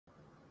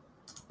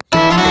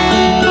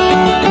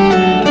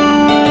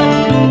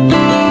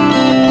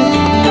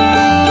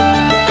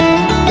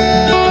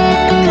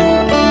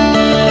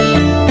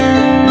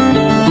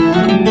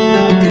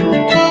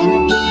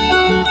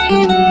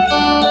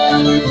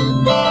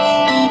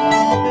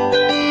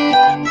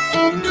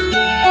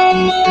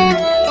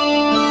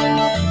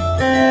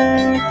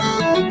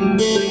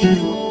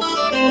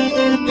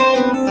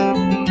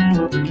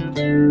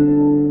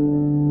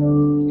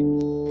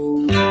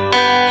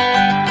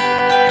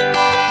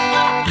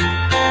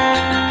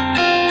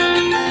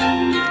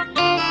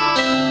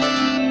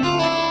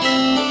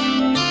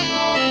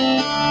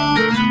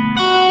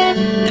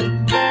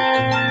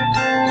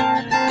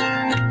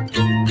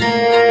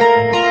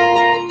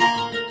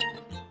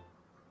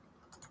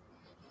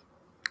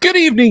Good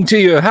evening to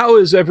you. How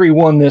is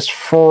everyone this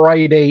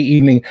Friday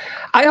evening?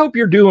 I hope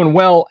you're doing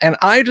well. And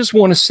I just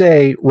want to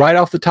say right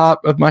off the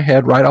top of my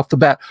head, right off the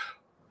bat,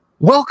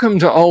 welcome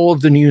to all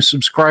of the new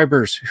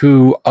subscribers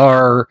who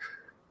are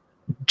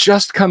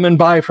just coming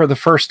by for the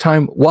first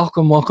time.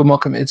 Welcome, welcome,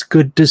 welcome. It's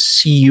good to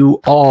see you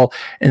all.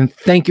 And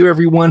thank you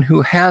everyone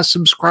who has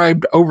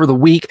subscribed over the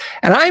week.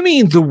 And I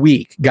mean the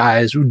week,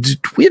 guys.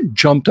 We have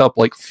jumped up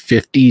like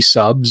 50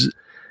 subs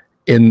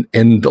in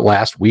the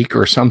last week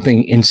or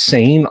something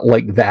insane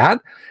like that.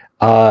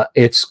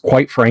 It's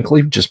quite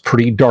frankly just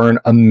pretty darn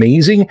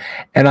amazing.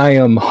 And I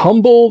am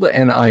humbled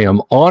and I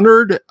am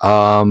honored,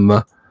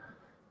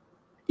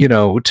 you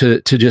know,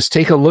 to just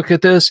take a look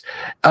at this.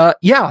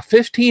 Yeah,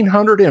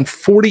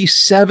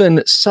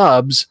 1,547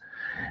 subs.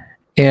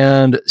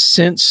 And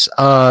since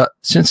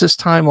this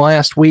time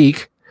last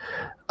week,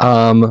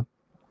 that's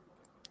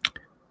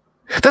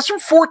from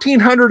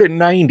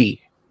 1,490.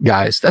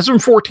 Guys, that's from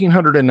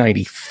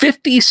 1,490,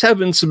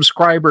 57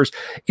 subscribers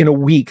in a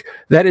week.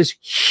 That is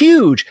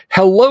huge.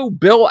 Hello,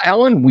 Bill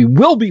Allen. We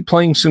will be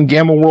playing some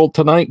Gamma World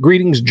tonight.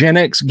 Greetings, Gen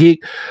X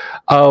Geek.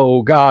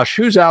 Oh, gosh,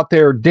 who's out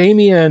there?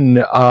 Damien,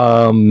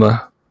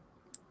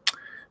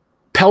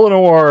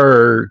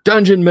 Pellinor,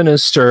 Dungeon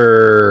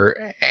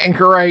Minister,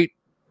 Anchorite,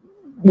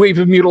 Wave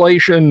of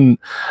Mutilation.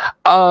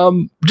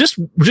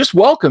 Just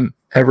welcome,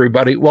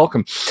 everybody.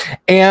 Welcome.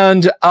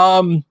 And,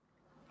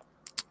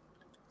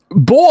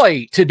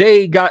 boy,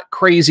 today got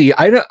crazy.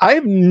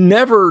 I've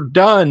never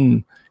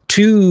done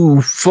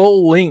 2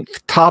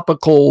 full-length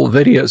topical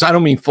videos. I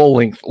don't mean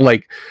full-length,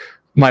 like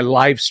my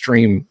live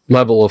stream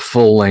level of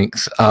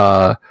full-length.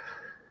 Hello,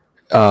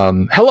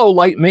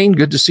 Light Main.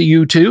 Good to see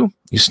you, too.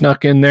 You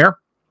snuck in there.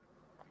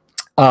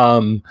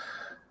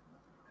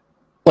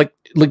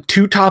 Like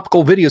 2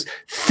 topical videos.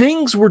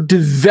 Things were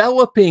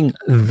developing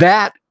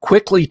that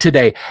quickly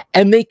today,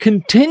 and they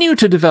continue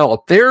to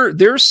develop.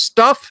 There's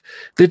stuff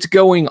that's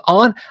going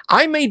on.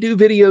 I may do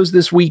videos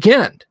this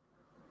weekend.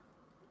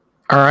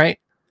 All right,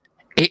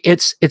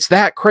 it's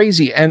that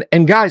crazy. And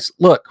guys,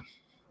 look,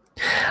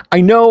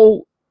 I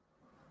know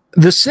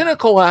the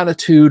cynical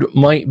attitude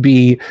might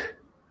be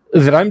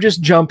that I'm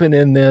just jumping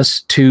in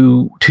this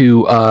to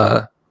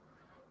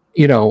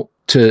you know,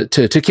 to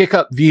kick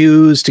up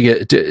views, to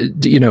get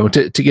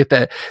to get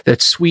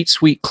that sweet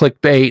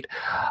clickbait.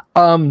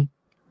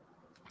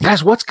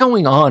 Guys, what's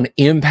going on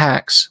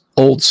impacts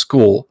old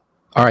school.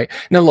 All right.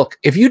 Now look,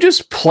 if you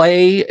just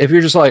play, if you're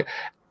just like,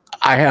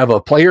 I have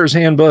a player's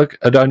handbook,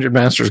 a dungeon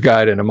master's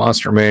guide, and a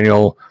monster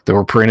manual that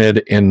were printed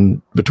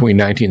in between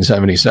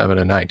 1977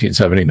 and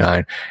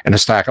 1979, and a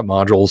stack of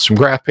modules, some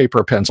graph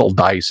paper, pencil,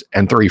 dice,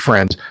 and 3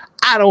 friends.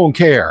 I don't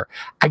care.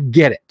 I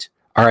get it.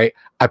 All right.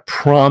 I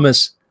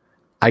promise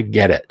I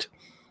get it.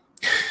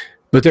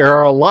 But there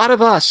are a lot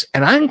of us,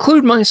 and I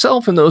include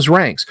myself in those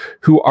ranks,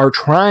 who are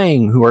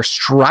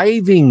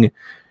striving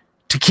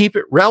to keep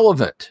it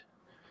relevant,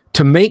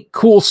 to make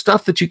cool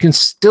stuff that you can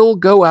still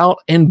go out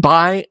and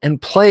buy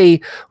and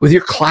play with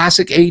your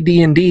classic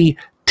AD&D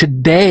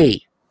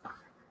today.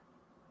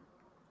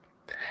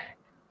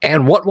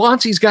 And what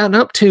WotC's gotten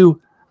up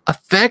to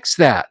affects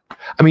that.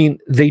 I mean,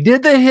 they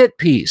did the hit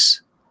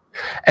piece.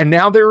 And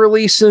now they're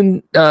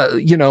releasing,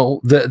 you know,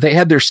 they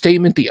had their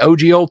statement, the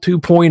OGL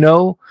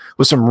 2.0,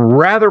 with some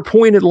rather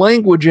pointed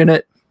language in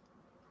it.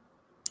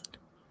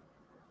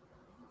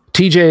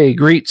 TJ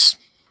greets.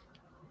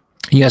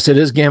 Yes, it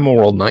is Gamma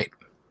World night.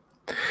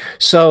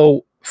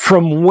 So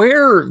from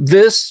where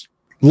this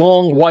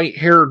long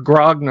white-haired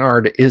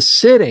grognard is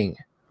sitting,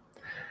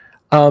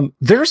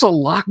 there's a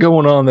lot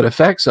going on that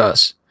affects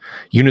us.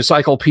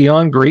 Unicycle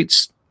Peon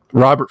greets.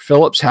 Robert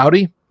Phillips,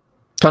 howdy.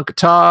 Tonka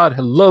Todd,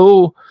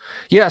 hello.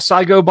 Yes,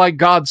 I go by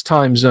God's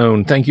time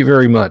zone. Thank you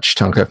very much,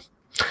 Tonka.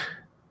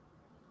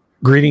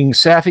 Greetings,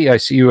 Safi. I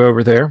see you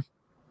over there.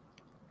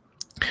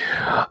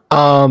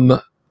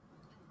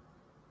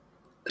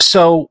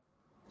 So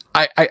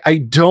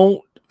I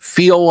don't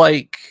feel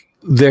like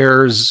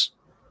there's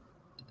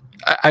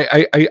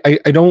I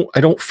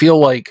don't feel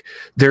like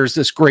there's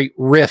this great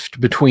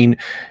rift between,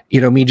 you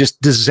know, me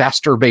just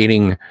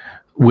exacerbating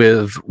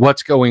with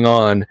what's going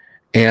on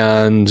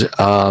and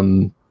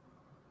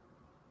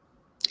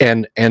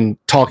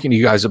talking to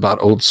you guys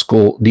about old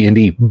school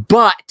D&D.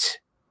 But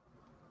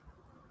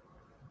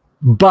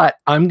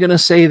I'm going to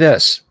say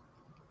this.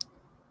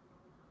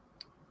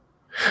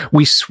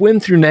 We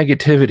swim through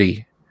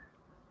negativity,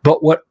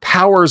 but what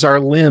powers our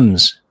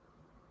limbs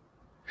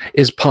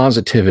is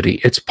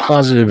positivity. It's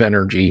positive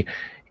energy.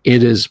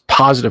 It is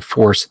positive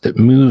force that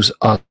moves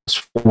us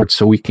forward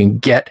so we can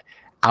get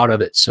out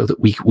of it, so that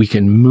we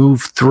can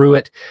move through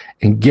it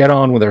and get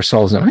on with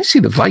ourselves. And I see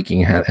the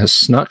Viking hat has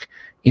snuck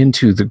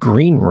into the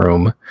green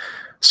room,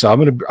 so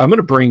I'm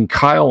gonna bring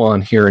Kyle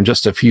on here in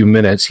just a few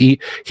minutes. He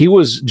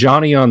was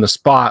Johnny on the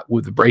spot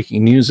with the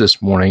breaking news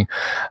this morning.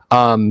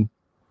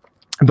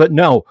 But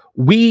no,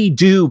 we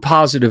do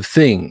positive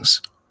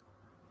things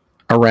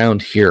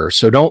around here,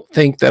 so don't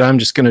think that I'm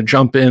just going to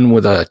jump in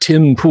with a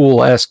Tim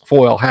Pool-esque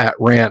foil hat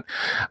rant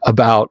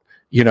about,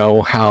 you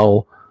know,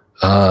 how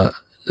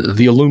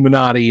the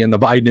Illuminati and the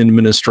Biden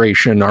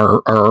administration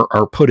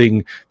are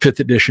putting 5th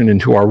edition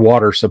into our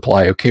water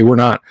supply. Okay, we're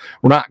not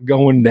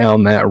going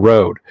down that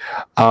road.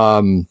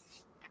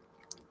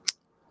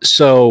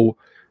 So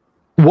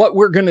what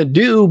we're going to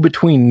do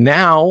between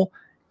now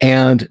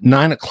and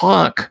 9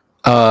 o'clock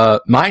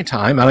my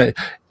time,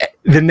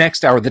 the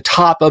next hour, the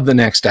top of the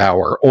next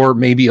hour, or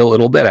maybe a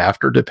little bit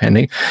after,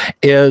 depending,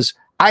 is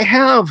I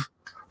have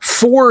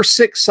 4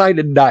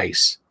 6-sided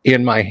dice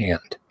in my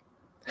hand.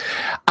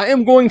 I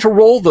am going to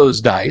roll those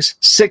dice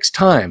 6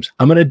 times.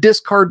 I'm going to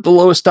discard the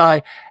lowest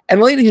die.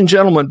 And ladies and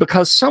gentlemen,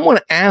 because someone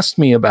asked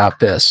me about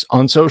this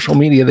on social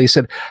media, they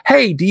said,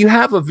 hey, do you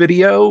have a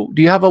video?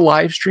 Do you have a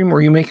live stream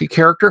where you make a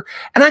character?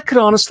 And I could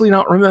honestly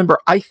not remember.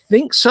 I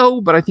think so,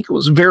 but I think it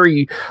was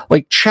very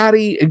like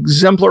chatty,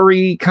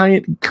 exemplary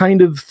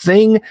kind of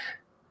thing.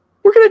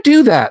 We're going to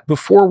do that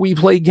before we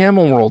play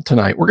Gamma World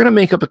tonight. We're going to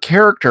make up a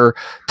character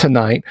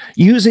tonight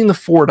using the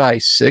 4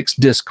 dice, 6,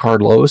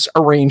 discard lowest,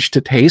 arrange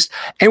to taste,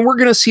 and we're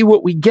going to see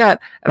what we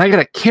get. And I got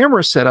a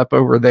camera set up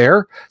over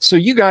there, so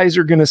you guys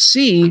are going to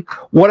see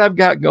what I've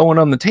got going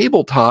on the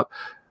tabletop.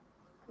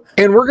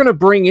 And we're going to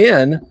bring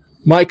in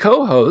my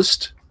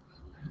co-host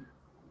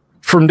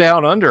from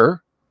down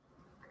under,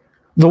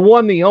 the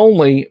one, the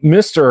only,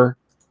 Mr.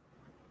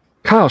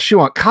 Kyle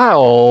Schuant.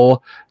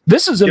 Kyle,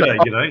 this is an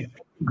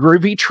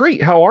groovy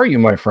treat. How are you,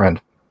 my friend?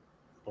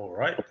 All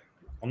right.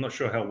 I'm not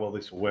sure how well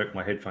this will work.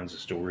 My headphones are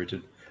still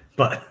rooted,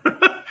 but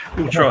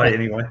we'll try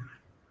anyway.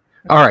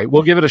 All right,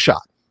 we'll give it a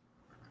shot.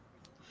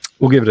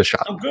 We'll give it a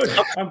shot. I'm good.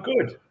 I'm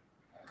good.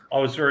 I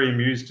was very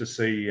amused to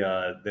see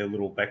their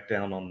little back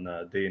down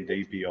on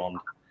D&D Beyond.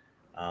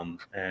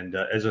 And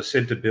as I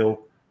said to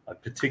Bill, I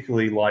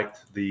particularly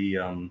liked the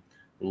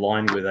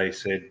line where they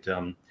said,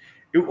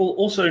 it will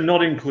also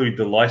not include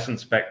the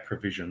license back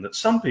provision that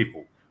some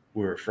people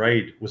were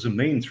afraid was a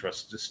means for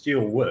us to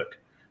steal work.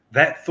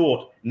 That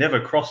thought never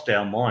crossed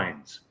our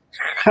minds.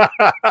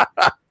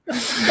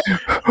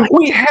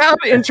 We have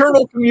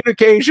internal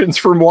communications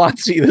from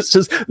WotC that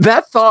says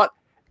that thought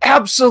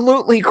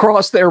absolutely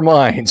crossed their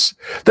minds.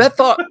 That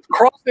thought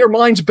crossed their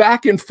minds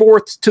back and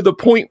forth to the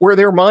point where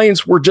their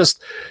minds were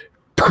just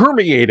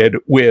permeated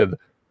with,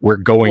 we're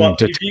going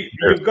to...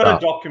 You've got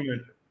a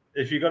document.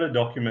 If you've got a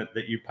document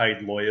that you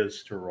paid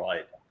lawyers to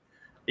write,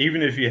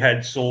 even if you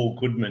had Saul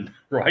Goodman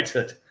write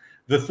it,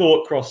 the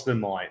thought crossed their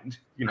mind.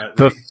 You know,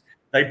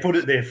 they put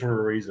it there for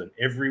a reason.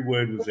 Every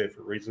word was there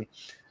for a reason.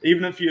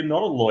 Even if you're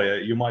not a lawyer,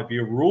 you might be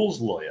a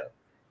rules lawyer.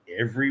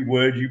 Every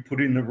word you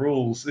put in the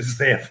rules is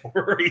there for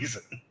a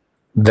reason.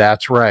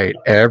 That's right.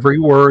 Every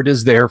word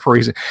is there for a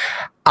reason.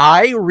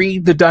 I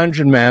read the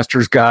Dungeon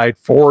Master's Guide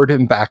forward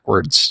and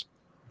backwards.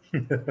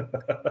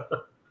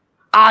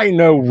 I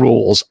know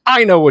rules.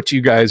 I know what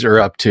you guys are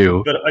up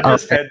to. But I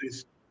just had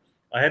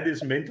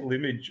this mental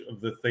image of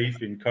the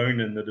thief in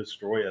Conan the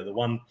Destroyer, the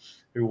one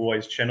who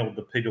always channeled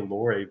the Peter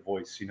Lorre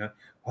voice, you know.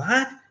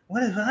 What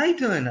have I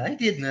done? I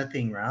did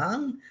nothing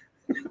wrong.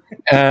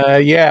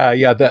 Yeah.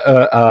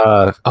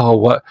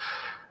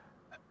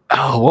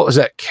 What was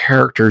that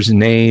character's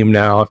name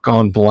now? I've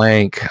gone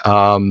blank.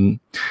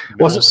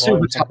 Was it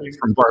Subutai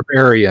from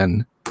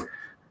Barbarian?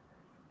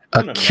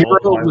 Akira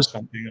was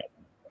something else.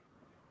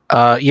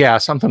 Yeah,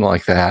 something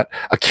like that.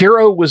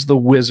 Akira was the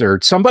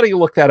wizard. Somebody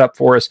look that up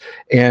for us,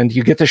 and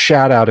you get the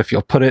shout out if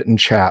you'll put it in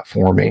chat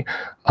for me.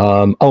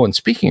 Oh, and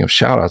speaking of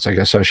shout outs, I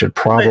guess I should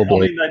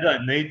probably... They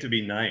don't need to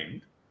be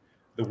named.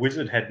 The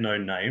wizard had no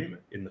name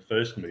in the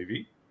first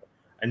movie,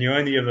 and you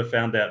only ever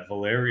found out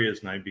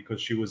Valeria's name because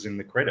she was in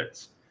the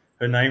credits.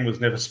 Her name was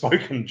never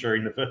spoken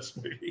during the first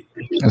movie.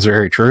 That's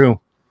very true.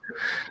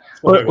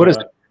 So, what is...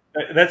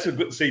 That's a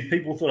good... See,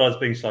 people thought I was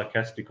being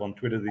sarcastic on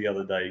Twitter the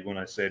other day when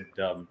I said...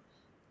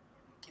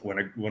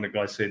 When a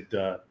guy said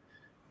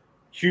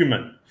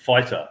human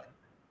fighter,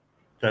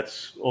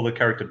 that's all the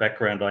character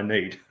background I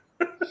need.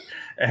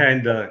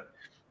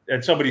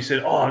 and somebody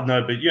said, oh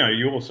no, but you know,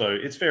 you also,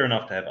 it's fair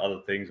enough to have other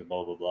things and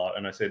blah blah blah.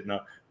 And I said, no,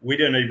 we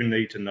don't even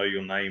need to know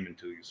your name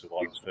until you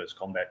survive the first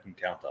combat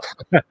encounter.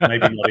 Maybe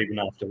not even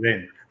after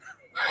then.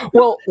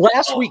 Well,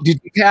 last week, did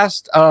you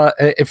cast,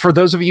 for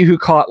those of you who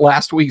caught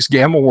last week's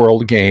Gamma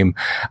World game,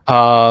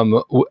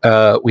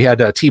 we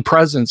had T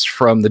Presence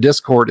from the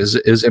Discord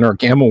is in our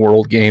Gamma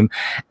World game,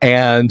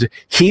 and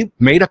he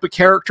made up a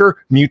character,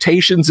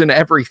 mutations and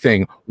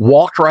everything,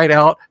 walked right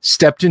out,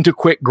 stepped into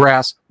quick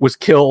grass, was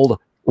killed,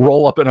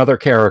 roll up another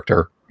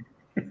character.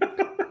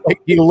 Like,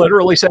 he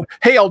literally said,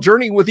 hey, I'll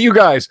journey with you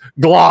guys.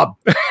 Glob.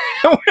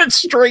 Went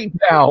straight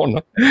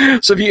down.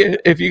 So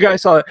if you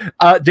guys saw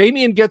it,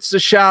 Damien gets the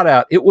shout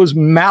out. It was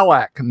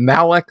Malak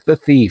the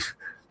thief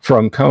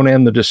from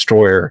Conan the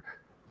Destroyer.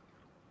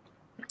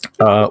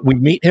 We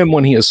meet him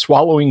when he is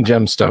swallowing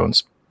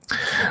gemstones.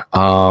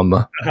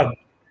 Well,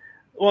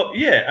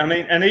 yeah, I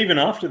mean, and even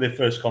after their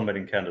first combat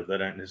encounter, they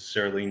don't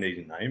necessarily need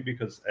a name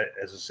because,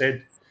 as I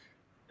said,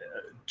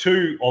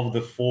 2 of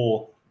the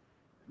 4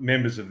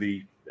 members of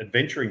the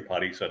adventuring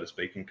party, so to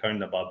speak, in Conan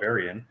the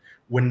Barbarian,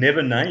 were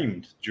never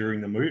named during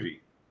the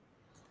movie.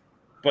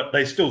 but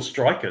they still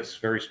strike us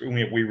very.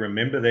 We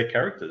remember their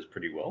characters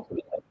pretty well.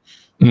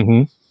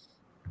 Mm-hmm.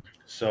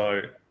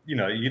 So you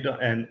know, you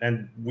don't,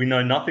 and we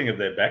know nothing of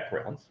their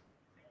backgrounds.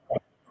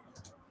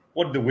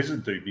 What did the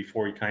wizard do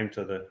before he came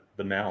to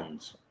the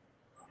mounds?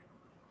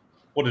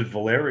 What did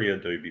Valeria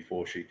do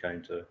before she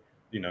came to,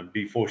 you know,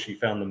 before she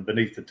found them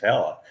beneath the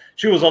tower?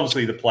 She was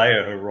obviously the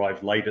player who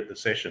arrived late at the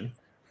session.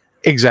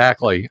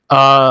 Exactly.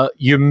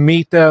 You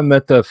meet them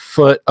at the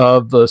foot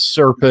of the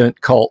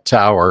Serpent Cult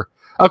Tower.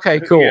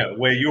 Okay, cool. Yeah,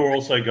 where you're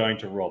also going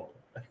to rob.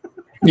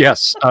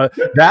 Yes,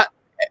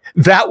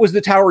 that was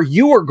the tower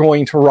you were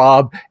going to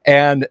rob,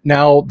 and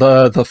now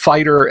the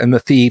fighter and the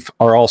thief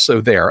are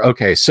also there.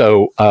 Okay,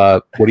 so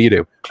what do you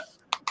do?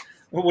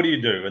 Well, what do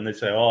you do? And they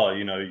say, oh,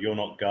 you know, you're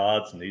not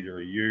guards, neither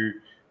are you.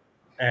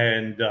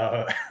 And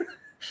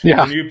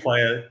yeah, the new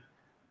player,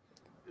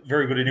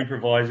 very good at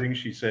improvising,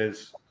 she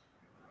says,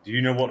 do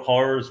you know what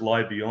horrors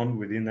lie beyond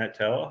within that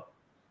tower?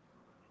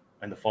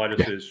 And the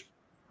fighter says,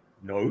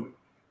 no.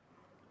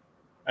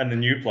 And the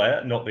new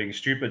player, not being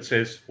stupid,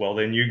 says, well,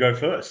 then you go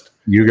first.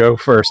 You go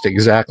first,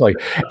 exactly.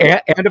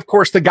 And of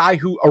course, the guy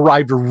who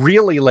arrived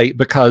really late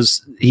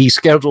because he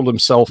scheduled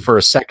himself for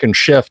a second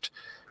shift,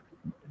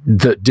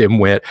 the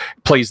dimwit,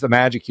 plays the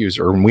magic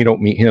user, and we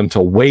don't meet him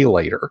till way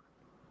later.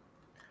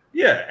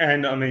 Yeah,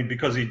 and I mean,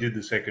 because he did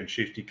the second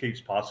shift, he keeps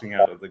passing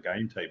out of the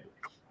game table.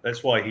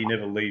 That's why he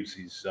never leaves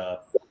his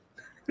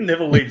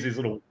never leaves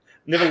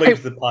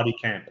the party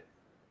camp.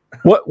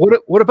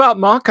 What about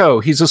Mako?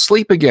 He's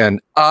asleep again.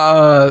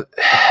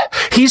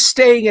 He's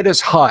staying at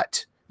his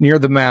hut near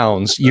the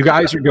mounds. You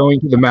guys are going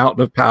to the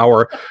Mountain of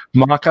Power.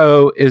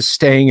 Mako is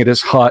staying at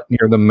his hut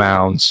near the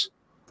mounds.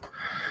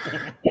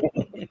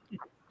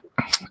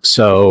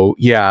 So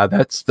yeah,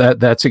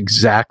 that's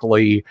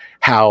exactly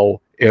how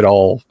it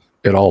all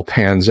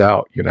pans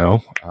out, you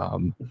know.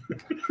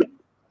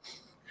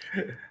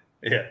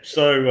 Yeah.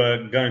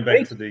 So going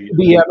back to the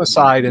DM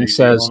aside and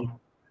says,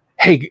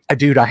 hey,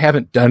 dude, I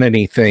haven't done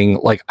anything.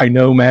 Like, I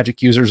know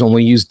magic users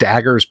only use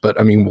daggers, but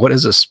I mean, what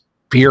is a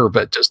spear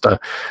but just a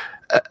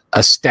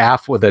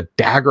staff with a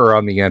dagger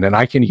on the end? And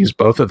I can use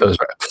both of those.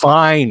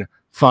 Fine.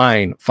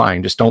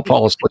 Just don't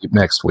fall asleep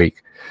next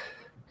week.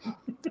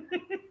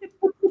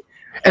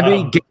 And then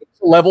he gets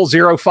level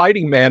 0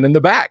 fighting man in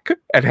the back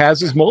and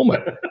has his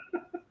moment.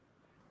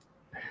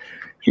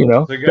 You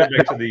know, so going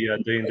back to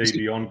the D&D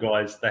Beyond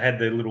guys, they had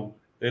their little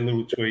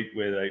tweet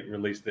where they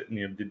released it,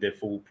 you know, did their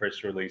full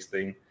press release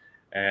thing,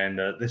 and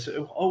they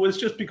said, "Oh, it's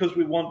just because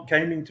we want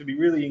gaming to be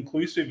really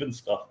inclusive and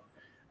stuff."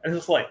 And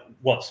it's like,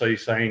 what? So you're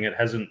saying it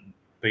hasn't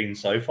been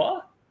so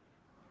far?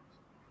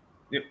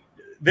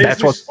 There's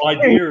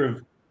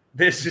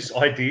this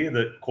idea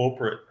that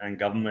corporate and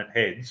government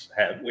heads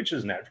have, which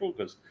is natural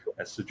because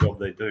that's the job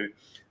they do,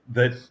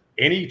 that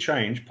any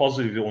change,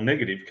 positive or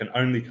negative, can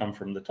only come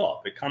from the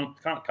top. It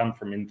can't come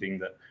from anything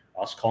that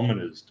us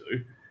commoners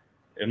do.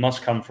 It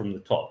must come from the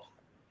top.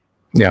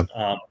 Yeah.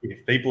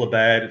 If people are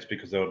bad, it's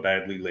because they were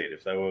badly led.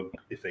 If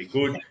they're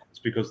good, it's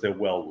because they're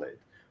well led.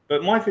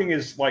 But my thing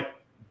is, like,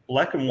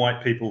 black and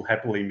white people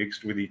happily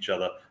mixed with each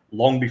other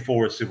long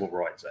before a Civil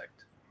Rights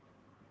Act,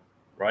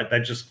 right? They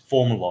just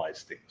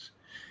formalized things.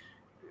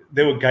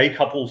 There were gay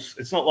couples.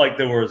 It's not like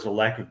there was a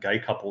lack of gay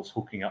couples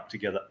hooking up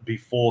together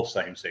before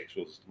same-sex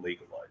was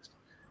legalized.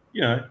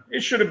 You know,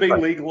 it should have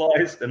been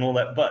legalized and all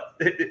that, but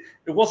it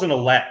wasn't a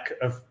lack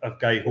of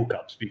gay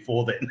hookups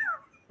before then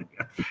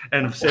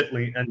and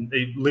settling and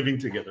living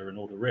together and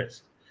all the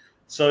rest.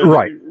 So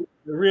the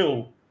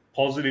real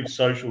positive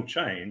social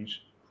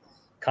change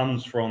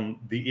comes from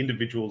the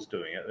individuals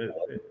doing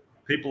it,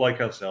 people like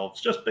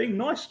ourselves just being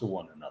nice to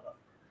one another.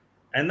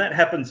 And that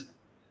happens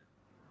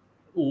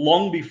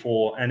long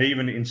before and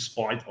even in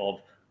spite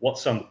of what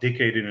some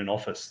dickhead in an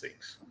office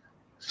thinks.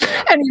 So,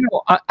 and you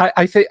know,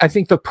 I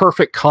think the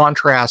perfect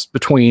contrast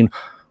between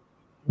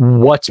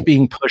what's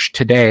being pushed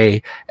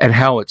today and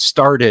how it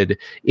started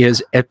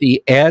is at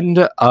the end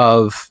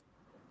of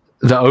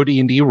the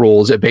OD&D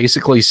rules. It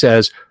basically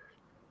says,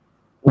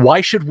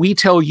 why should we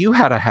tell you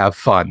how to have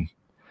fun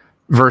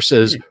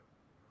versus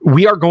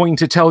we are going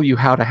to tell you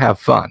how to have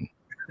fun.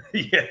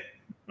 Yeah.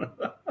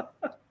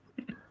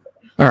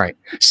 All right.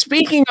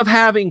 Speaking of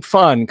having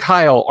fun,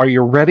 Kyle, are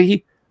you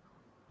ready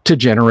to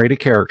generate a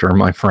character,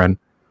 my friend?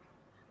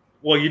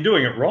 Well, you're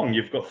doing it wrong.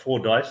 You've got 4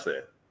 dice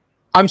there.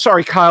 I'm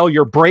sorry, Kyle,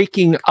 you're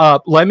breaking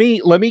up. Let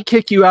me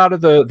kick you out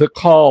of the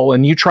call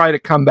and you try to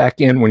come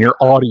back in when your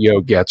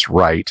audio gets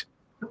right.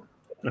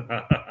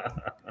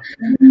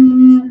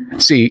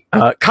 See,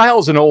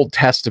 Kyle's an Old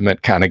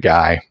Testament kind of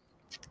guy.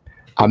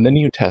 I'm the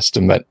New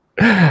Testament.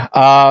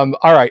 All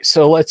right,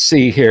 so let's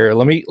see here.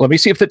 Let me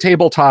see if the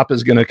tabletop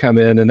is going to come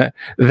in, and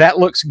that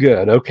looks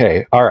good.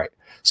 Okay, all right.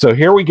 So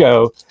here we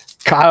go.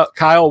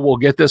 Kyle will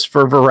get this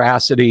for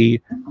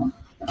veracity.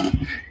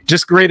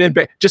 Just grin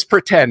and just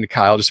pretend,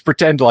 Kyle. Just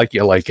pretend like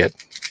you like it.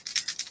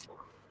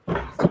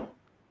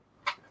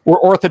 We're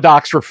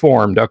Orthodox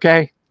Reformed,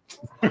 okay?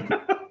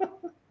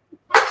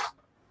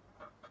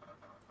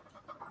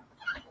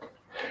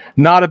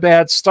 Not a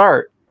bad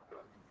start.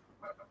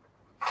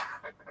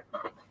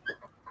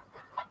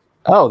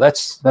 Oh,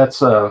 that's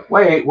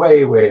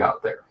way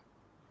out there.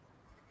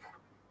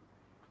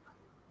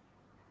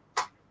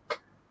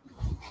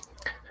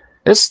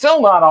 It's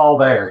still not all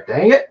there.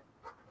 Dang it.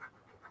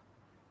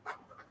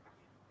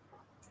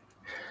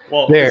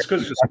 Well, there. It's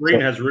because the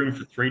screen has room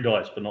for 3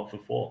 dice, but not for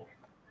 4.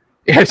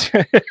 Yes.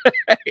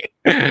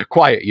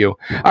 Quiet you.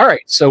 All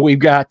right. So we've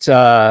got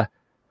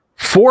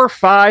 4,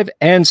 5,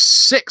 and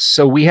 6.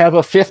 So we have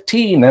a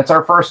 15. That's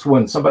our first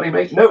one. Somebody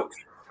make note.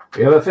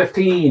 We have a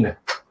 15.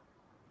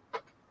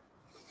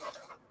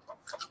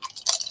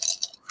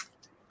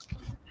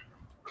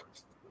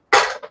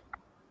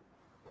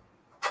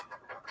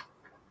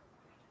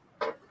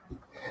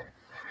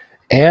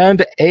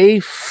 And a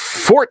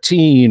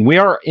 14. We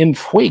are in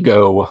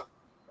Fuego.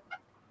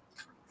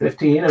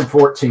 15 and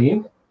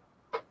 14.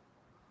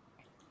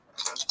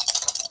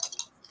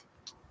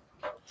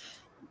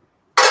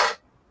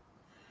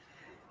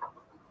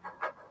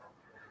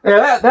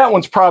 Yeah, that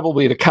one's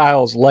probably to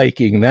Kyle's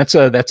liking. That's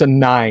a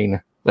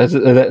 9.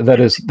 That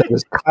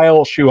is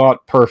Kyle Schuant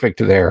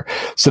perfect there.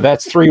 So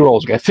that's 3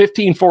 rolls. We got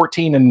 15,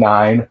 14, and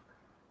 9.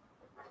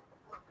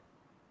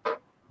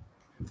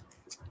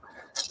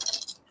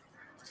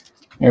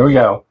 Here we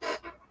go.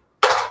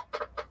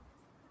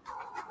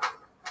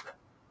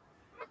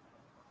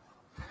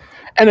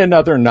 And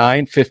another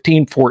 9,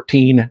 15,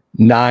 14,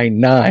 9,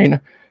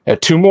 9.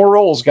 2 more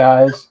rolls,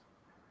 guys.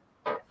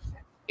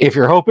 If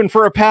you're hoping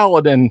for a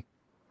paladin,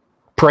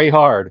 pray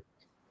hard.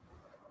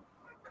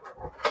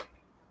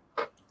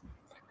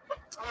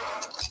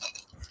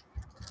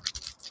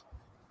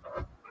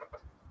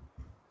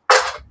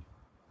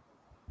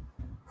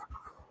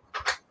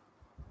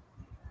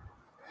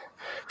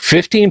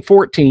 $15,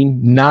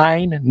 14,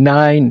 9,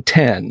 9,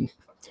 10.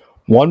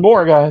 One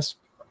more, guys.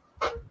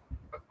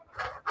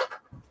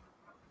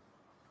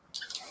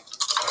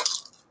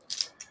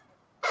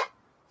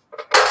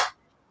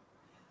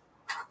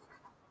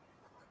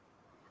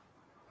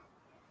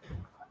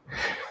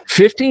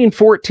 $15,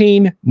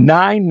 14,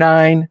 9,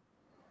 9,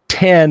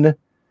 10,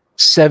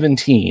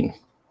 17.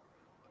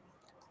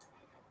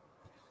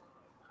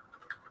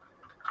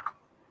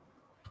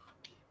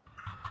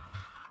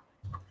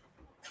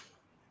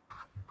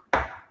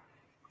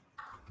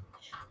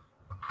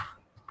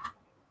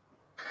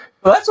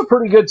 Well, that's a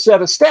pretty good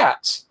set of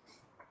stats.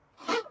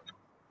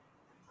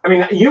 I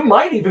mean, you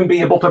might even be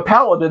able to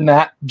paladin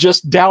that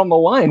just down the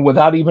line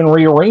without even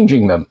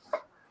rearranging them.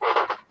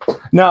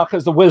 No,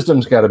 because the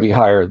wisdom's got to be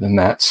higher than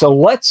that. So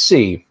let's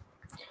see.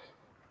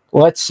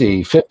 Let's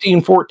see.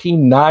 15,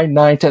 14, 9,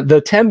 9, 10. The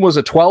 10 was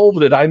a 12.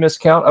 Did I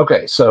miscount?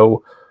 Okay,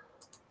 so.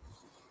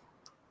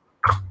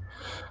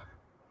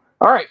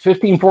 All right,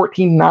 15,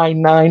 14,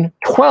 9, 9,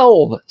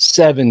 12,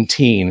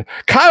 17.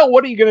 Kyle,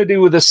 what are you going to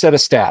do with this set of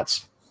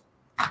stats?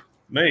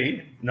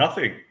 Me?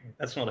 Nothing.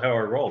 That's not how I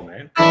roll,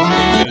 man. What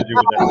are you going to do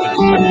with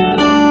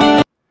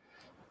that?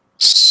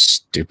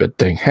 Stupid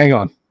thing. Hang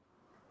on.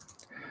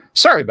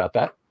 Sorry about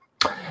that.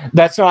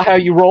 That's not how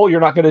you roll? You're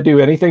not going to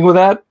do anything with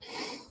that?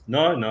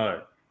 No,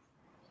 no.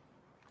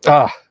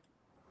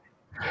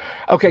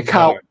 Okay,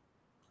 Kyle.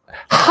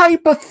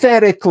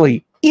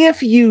 Hypothetically,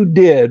 if you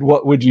did,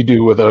 what would you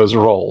do with those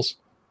rolls?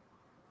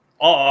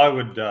 Oh, I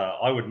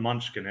would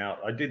munchkin out.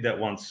 I did that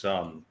once.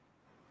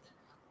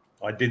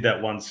 I did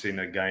that once in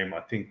a game. I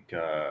think.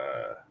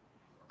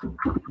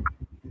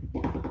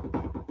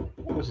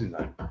 What was his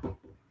name?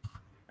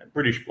 A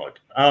British bloke.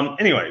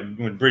 Anyway,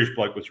 when British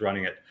bloke was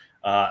running it,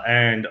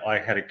 and I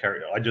had a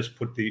character. I just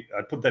put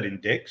that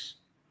in Dex,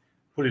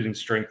 put it in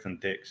Strength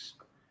and Dex,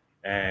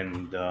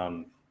 and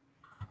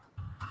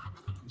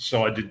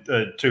so I did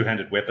the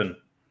two-handed weapon.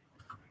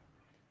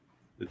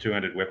 The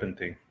two-handed weapon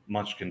thing,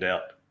 munchkined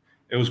out.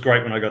 It was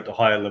great when I got to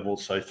higher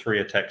levels. So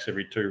 3 attacks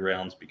every 2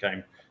 rounds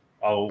became.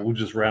 Oh, we'll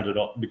just round it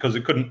up because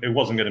it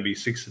wasn't going to be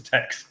 6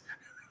 attacks.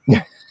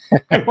 4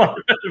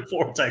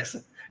 attacks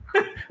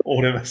or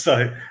whatever.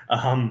 So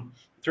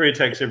 3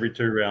 attacks every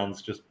 2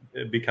 rounds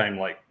it became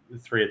like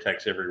 3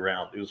 attacks every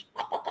round. It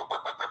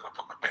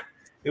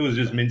was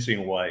just mincing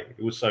away.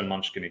 It was so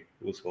munchkin-y.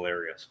 It was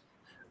hilarious.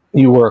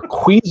 You were a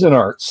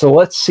Cuisinart. So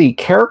let's see.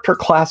 Character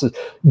classes.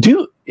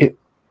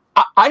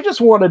 I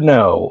just want to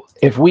know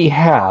if we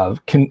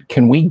have can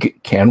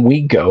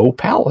we go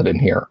paladin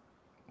here?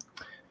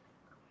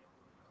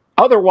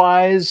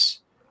 Otherwise,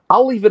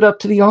 I'll leave it up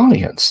to the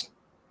audience.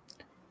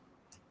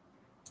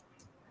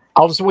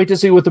 I'll just wait to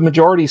see what the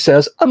majority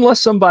says,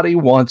 unless somebody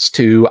wants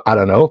to, I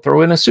don't know,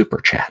 throw in a super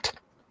chat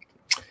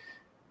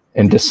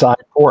and decide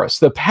for us.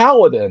 The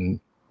paladin,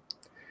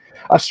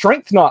 a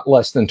strength not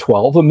less than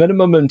 12, a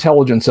minimum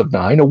intelligence of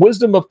 9, a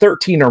wisdom of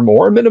 13 or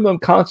more, a minimum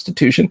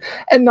constitution,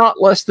 and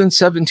not less than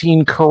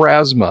 17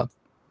 charisma.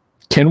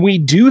 Can we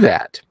do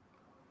that?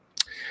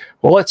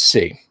 Well, let's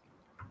see.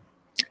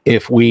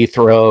 If we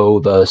throw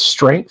the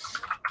strength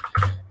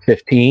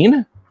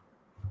 15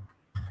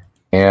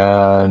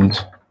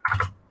 and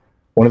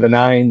one of the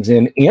 9s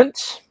in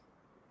int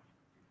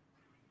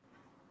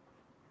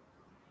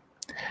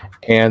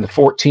and the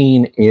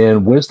 14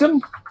 in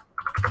wisdom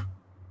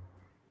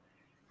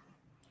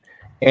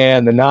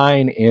and the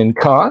 9 in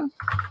con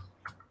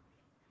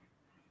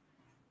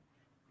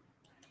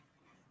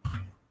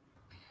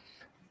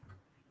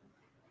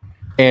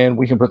And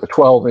we can put the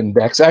 12 in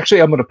dex.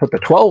 Actually, I'm going to put the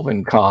 12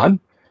 in con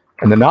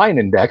and the 9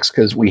 in dex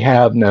because we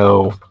have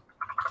no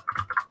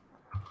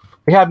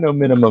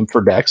minimum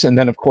for dex. And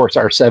then of course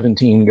our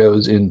 17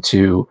 goes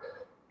into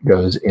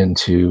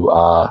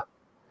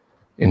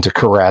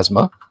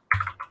charisma.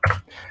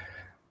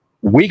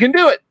 We can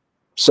do it.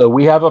 So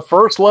we have a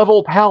first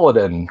level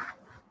paladin.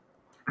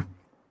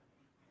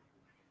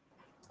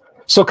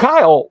 So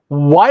Kyle,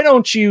 why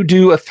don't you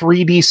do a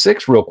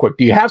 3d6 real quick?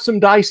 Do you have some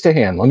dice to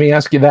hand? Let me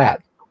ask you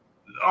that.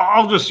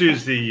 I'll just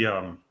use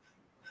the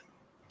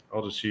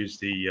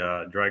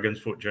dragon's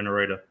foot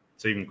generator.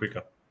 It's even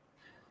quicker.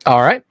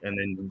 All right. And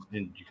then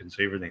you can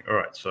see everything. All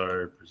right.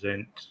 So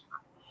present.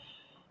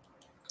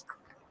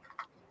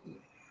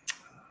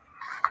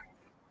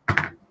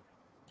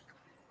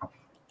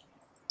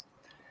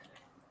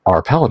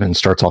 Our paladin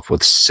starts off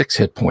with 6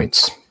 hit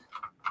points.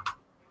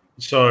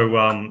 So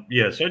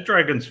so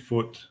Dragon's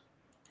Foot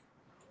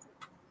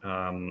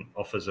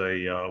offers a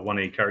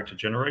 1E character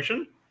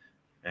generation,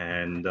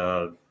 and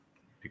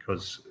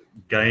because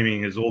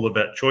gaming is all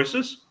about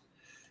choices,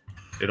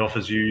 it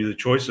offers you the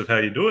choice of how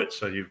you do it.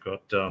 So you've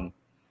got a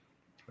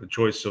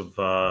choice of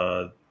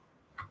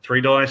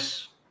 3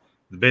 dice,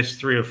 the best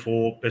 3 of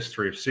 4, best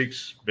 3 of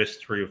 6,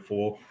 best 3 of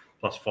 4,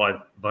 plus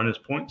 5 bonus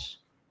points.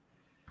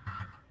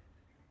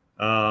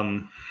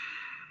 So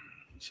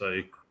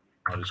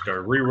I'll just go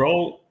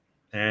re-roll,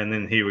 and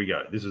then here we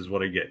go. This is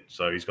what I get.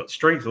 So he's got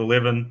Strength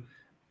 11,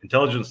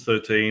 Intelligence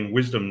 13,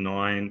 Wisdom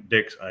 9,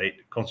 Dex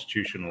 8,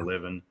 Constitution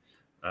 11,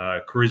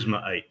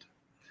 Charisma 8.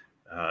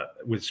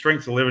 With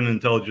Strength 11 and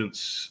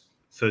Intelligence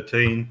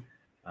 13,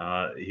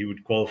 he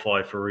would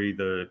qualify for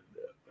either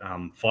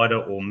fighter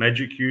or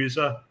magic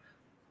user.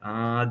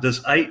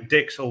 Does 8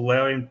 Dex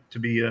allow him to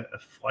be a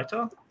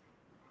fighter?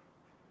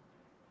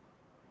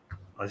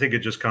 I think it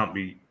just can't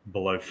be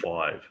below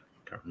 5.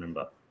 Can't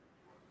remember.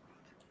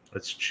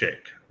 Let's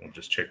check. We'll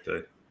just check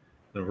the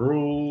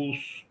rules.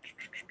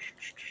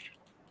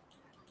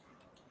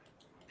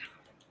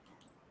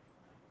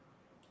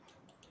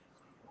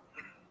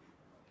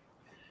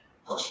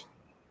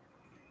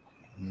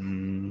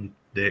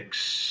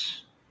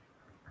 Dex.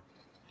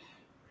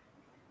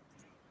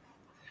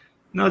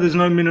 No, there's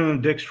no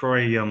minimum dex for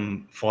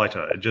a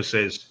fighter. It just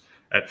says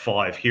at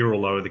 5, here or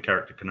lower, the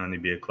character can only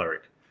be a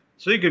cleric.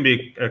 So he can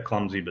be a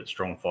clumsy but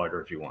strong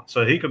fighter if you want.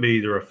 So he could be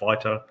either a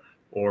fighter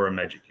or a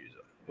magic user.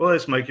 Well,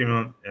 let's make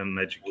him a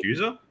magic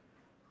user.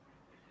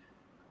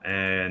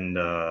 And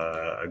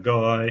a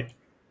guy,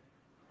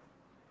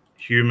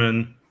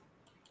 human,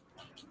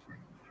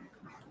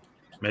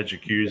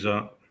 magic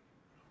user,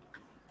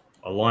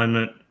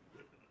 alignment,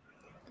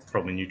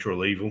 probably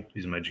neutral evil.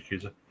 He's a magic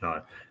user.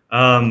 No.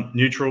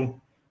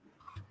 Neutral.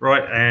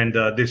 Right, and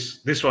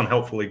this one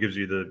helpfully gives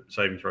you the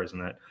saving throws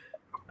and that.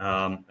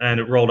 And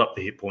it rolled up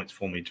the hit points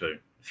for me too.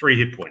 3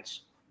 hit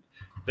points.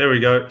 There we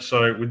go.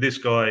 So with this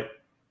guy,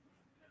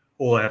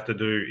 all I have to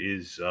do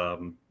is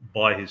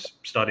buy his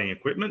starting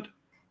equipment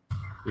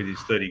with his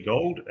 30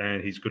 gold,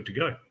 and he's good to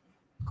go.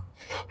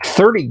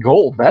 30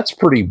 gold? That's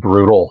pretty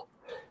brutal.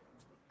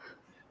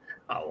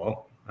 Oh,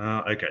 well.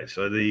 Okay,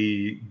 so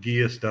the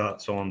gear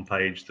starts on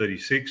page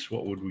 36.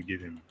 What would we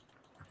give him?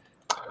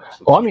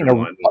 Well, I mean,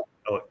 a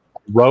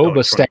robe,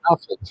 a staff,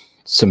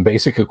 some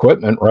basic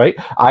equipment, right?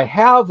 I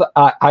have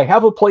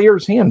a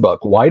player's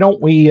handbook. Why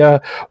don't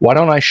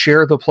I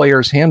share the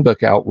player's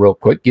handbook out real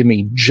quick? Give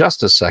me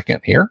just a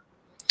second here.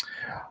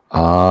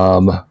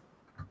 Gonna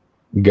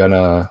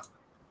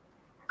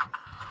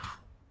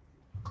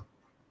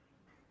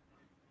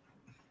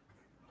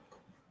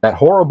that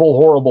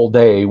horrible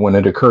day when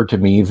it occurred to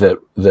me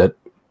that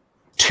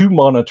 2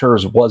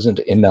 monitors wasn't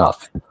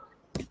enough.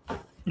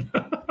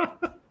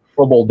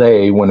 Horrible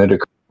day when it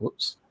occurred.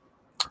 Whoops.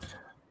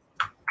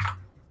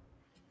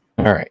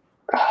 All right.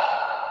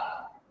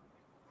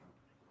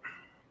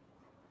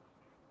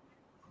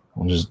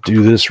 I'll just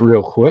do this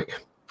real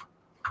quick.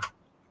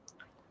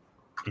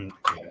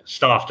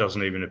 Staff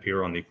doesn't even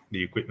appear on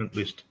the equipment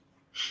list.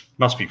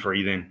 Must be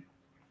free then.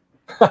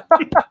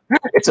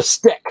 It's a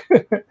stick.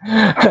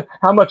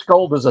 How much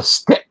gold does a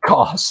stick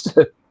cost?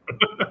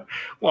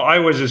 Well, I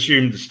always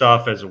assumed the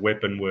staff as a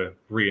weapon were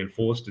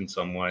reinforced in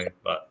some way,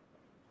 but...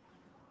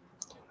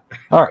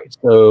 All right,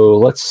 so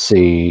let's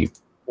see.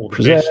 Or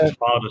the best,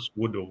 hardest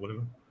wood or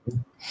whatever.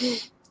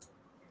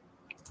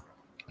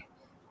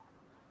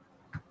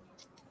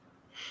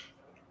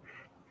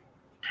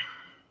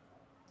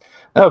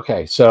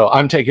 Okay, so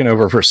I'm taking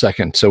over for a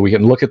second so we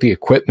can look at the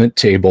equipment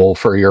table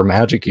for your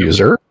magic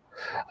user.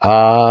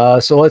 So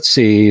let's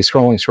see.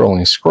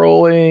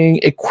 Scrolling.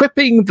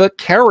 Equipping the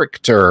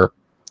character.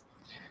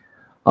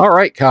 All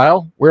right,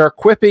 Kyle, we're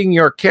equipping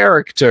your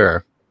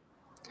character.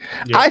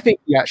 Yep. I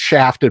think you got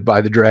shafted by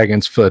the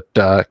Dragon's Foot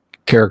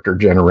character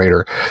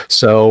generator.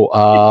 So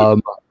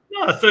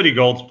 30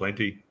 gold's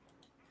plenty.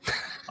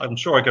 I'm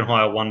sure I can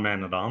hire 1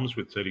 man at arms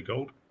with 30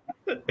 gold,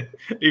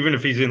 even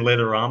if he's in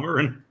leather armor.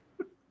 And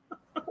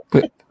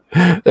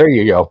there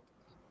you go.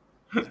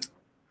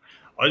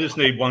 I just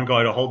need 1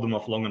 guy to hold them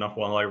off long enough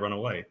while I run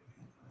away.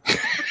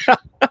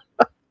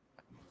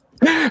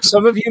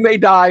 Some of you may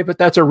die, but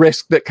that's a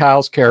risk that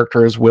Kyle's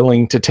character is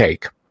willing to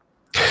take.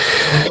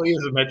 Well, he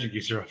is a magic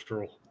user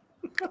after all.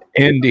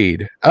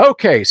 Indeed.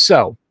 Okay,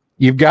 so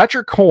you've got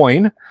your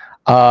coin.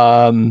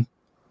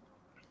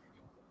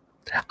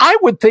 I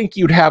would think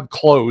you'd have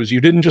clothes.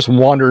 You didn't just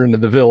wander into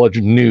the village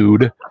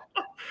nude.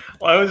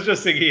 I was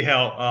just thinking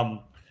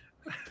how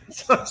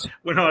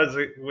when I was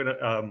I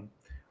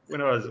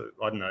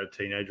don't know, a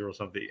teenager or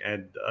something,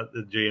 and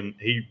the GM,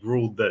 he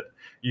ruled that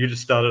you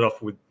just started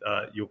off with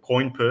your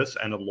coin purse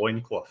and a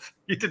loincloth.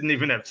 You didn't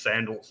even have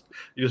sandals.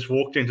 You just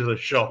walked into the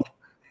shop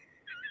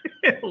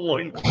in a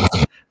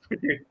loincloth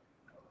with your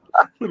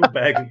little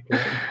bag of coin.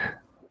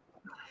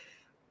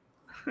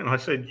 And I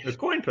said, a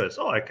coin purse.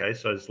 Oh, okay.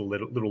 So it's a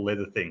little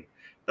leather thing.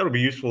 That'll be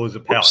useful as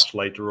a pouch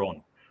later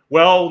on.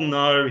 Well,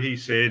 no, he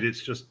said,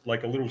 it's just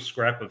like a little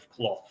scrap of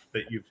cloth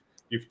that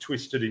you've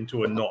twisted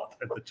into a knot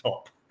at the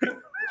top.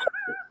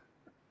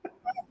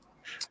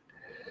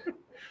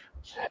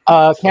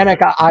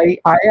 Kanik, I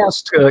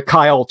asked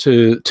Kyle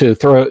to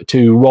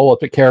roll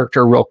up a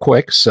character real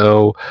quick,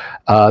 so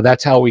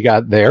that's how we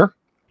got there.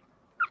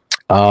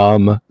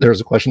 There's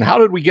a question: how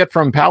did we get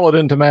from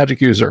paladin to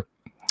magic user?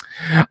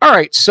 All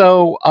right,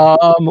 so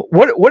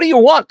what do you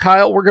want,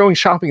 Kyle? We're going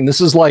shopping.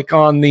 This is like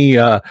on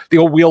the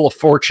old Wheel of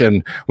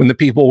Fortune when the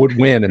people would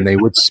win and they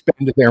would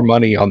spend their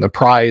money on the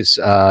prize.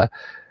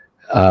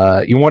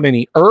 You want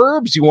any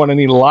herbs? You want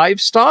any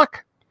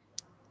livestock?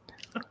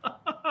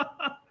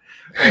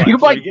 Right, you so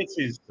buy he gets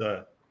his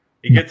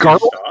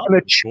garlic staff. and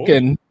a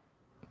chicken.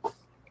 Cool.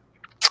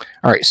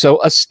 All right,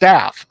 so a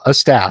staff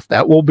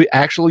that will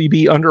actually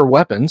be under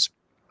weapons.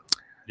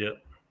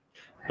 Yep,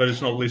 but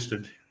it's not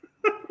listed.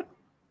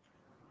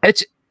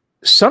 It's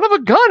son of a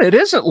gun. It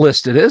isn't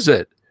listed, is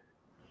it?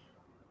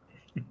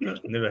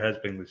 Never has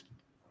been listed.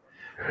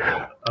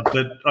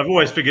 But I've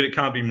always figured it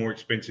can't be more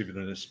expensive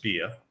than a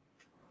spear.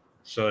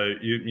 So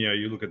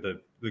you look at the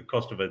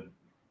cost of a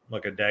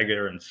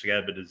dagger and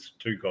scabbard is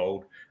 2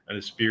 gold and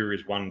a spear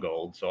is 1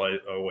 gold. So I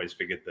always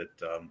figured that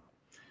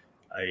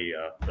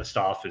a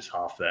staff is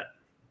half a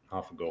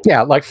gold.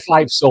 Yeah, like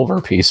 5 silver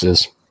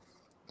pieces.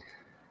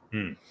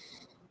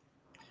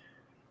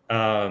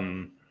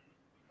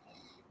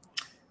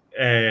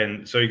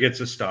 And so he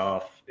gets a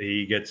staff.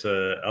 He gets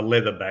a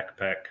leather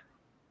backpack.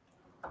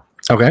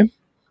 Okay.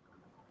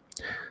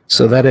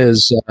 So that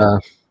is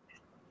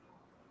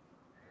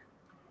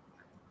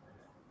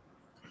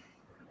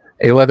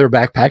a leather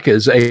backpack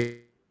is a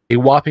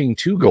whopping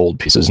 2 gold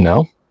pieces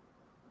now.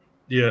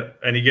 Yeah,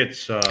 and he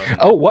gets...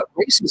 oh, what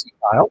race is he,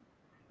 Kyle?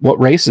 What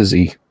race is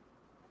he?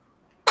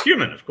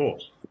 Human, of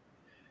course.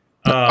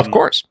 Of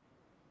course.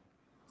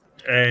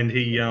 And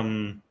he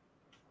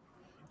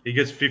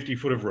gets 50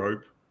 foot of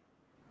rope.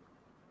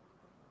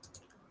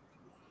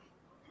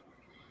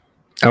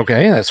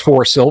 Okay, that's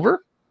 4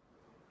 silver.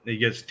 He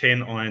gets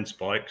 10 iron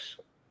spikes.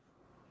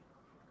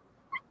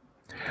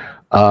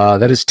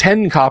 That is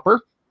 10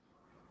 copper.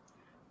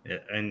 Yeah,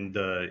 and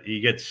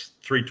he gets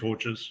 3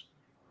 torches.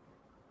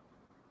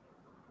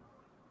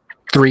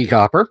 3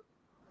 copper.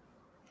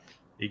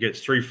 He gets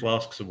 3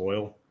 flasks of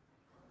oil.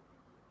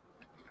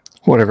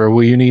 Whatever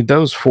will you need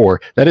those for?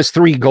 That is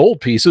 3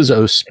 gold pieces,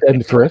 oh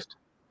spendthrift.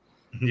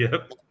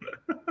 Yep.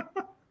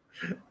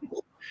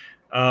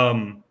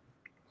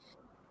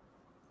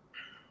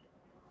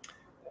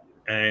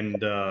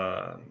 And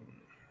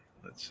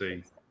let's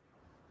see.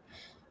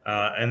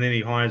 And then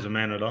he hires a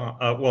man at arms.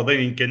 Well, then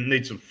he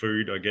needs some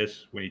food, I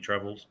guess, when he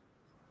travels.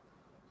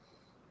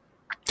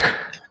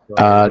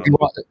 Do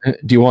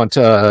you want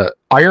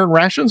iron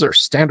rations or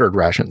standard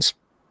rations?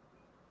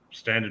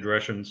 Standard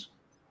rations.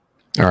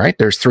 All right,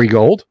 there's 3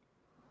 gold.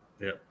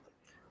 Yeah.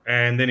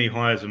 And then he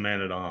hires a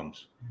man at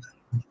arms.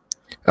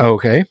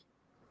 Okay.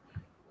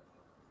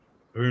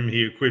 Whom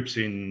he equips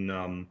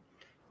in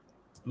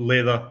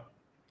leather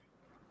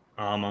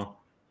armor.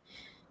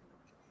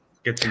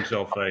 Gets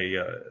himself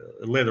a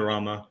leather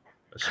armor,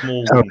 a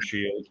small wooden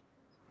shield,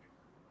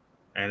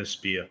 and a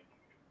spear.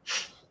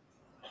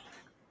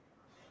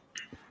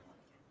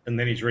 And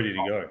then he's ready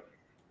to go.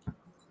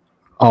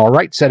 All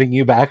right, setting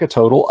you back a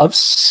total of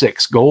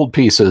 6 gold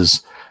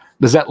pieces.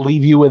 Does that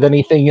leave you with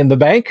anything in the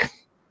bank?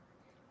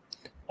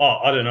 Oh,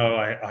 I don't know.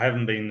 I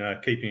haven't been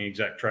keeping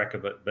exact track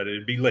of it, but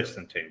it'd be less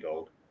than 10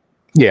 gold.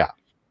 Yeah.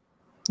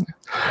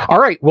 All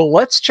right, well,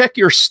 let's check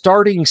your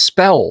starting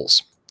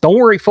spells. Don't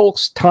worry,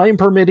 folks. Time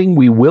permitting,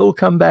 we will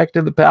come back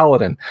to the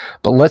paladin,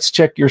 but let's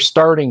check your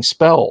starting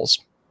spells.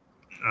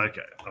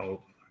 Okay,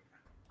 I'll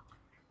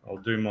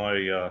do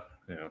my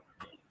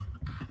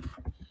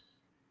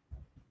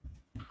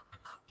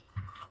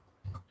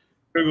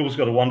Google's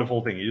got a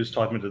wonderful thing. You just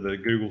type into the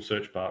Google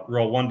search bar,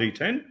 roll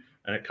 1d10,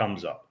 and it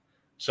comes up.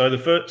 So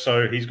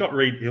he's got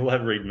he'll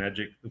have read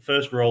magic. The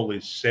first roll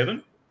is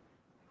 7.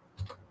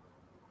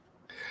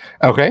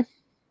 Okay.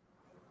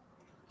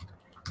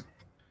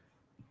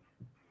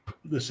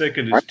 The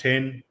second is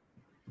 10,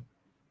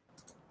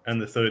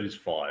 and the third is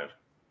 5.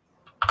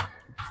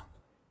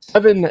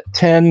 7,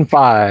 10,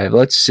 5.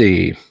 Let's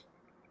see.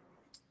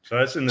 So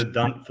that's in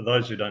the for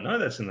those who don't know,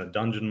 that's in the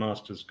Dungeon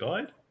Master's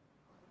Guide.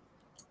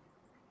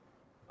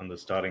 under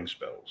starting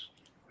spells.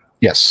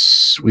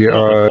 Yes, we Not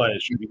are. the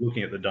players should be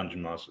looking at the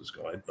Dungeon Master's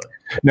Guide, but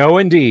No,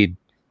 indeed.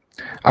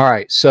 All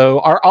right, so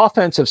our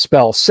offensive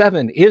spell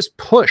 7 is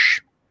push.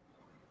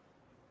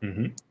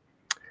 mm-hmm.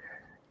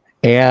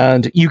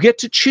 And you get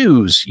to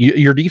choose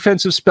your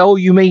defensive spell.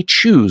 You may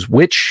choose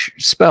which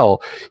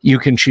spell. You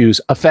can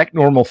choose affect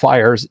normal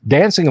fires,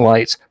 dancing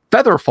lights,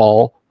 feather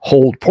fall,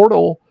 hold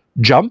portal,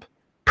 jump,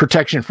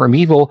 protection from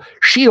evil,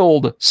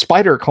 shield,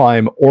 spider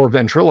climb, or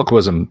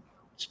ventriloquism.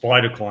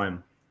 Spider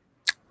climb.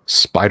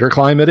 Spider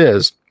climb it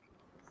is.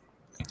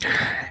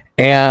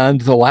 And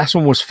the last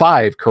one was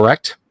 5,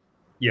 correct?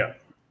 Yeah.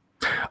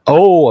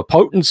 Oh, a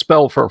potent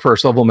spell for a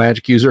first level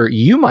magic user.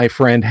 You, my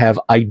friend, have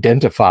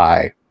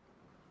identify.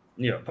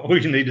 Yeah, all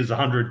you need is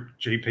 100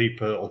 GP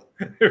pearl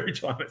every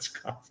time it's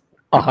cast.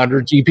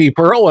 100 GP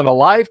pearl and a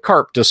live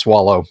carp to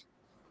swallow.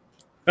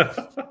 I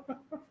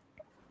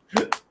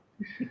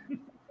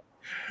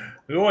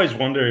always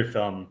wonder if,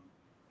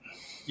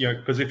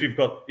 because if you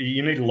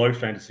need a low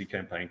fantasy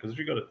campaign, because if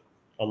you've got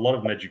a lot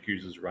of magic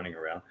users running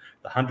around,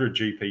 the 100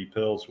 GP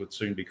pearls would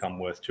soon become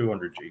worth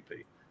 200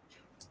 GP.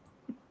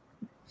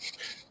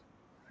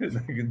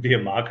 There could be a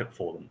market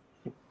for them.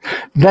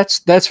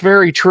 That's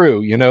very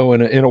true. In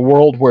a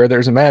world where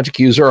there's a magic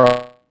user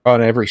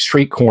on every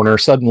street corner,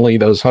 suddenly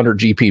those 100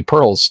 GP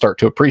pearls start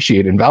to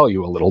appreciate in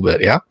value a little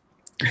bit. Yeah.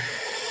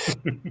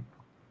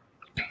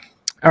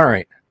 All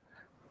right.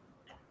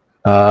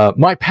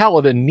 My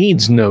paladin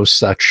needs no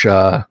such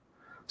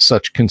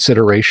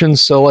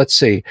considerations. So let's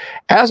see.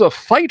 As a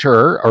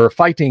fighter or a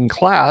fighting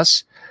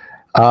class,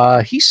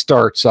 he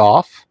starts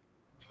off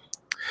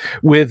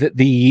with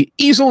the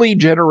easily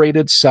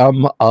generated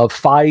sum of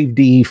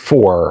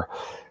 5d4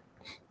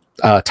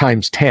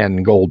 times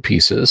 10 gold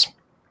pieces.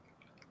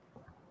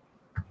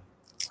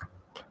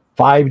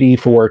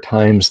 5d4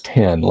 times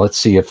 10. Let's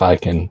see if I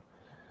can.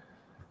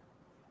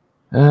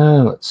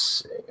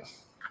 Let's see.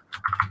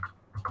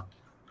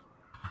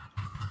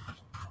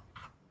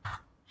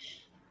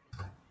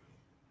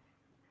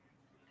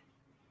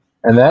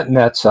 And that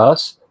nets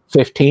us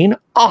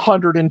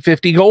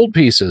 150 gold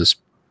pieces.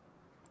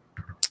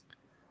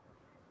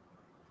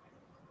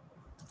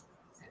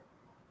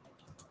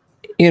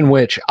 In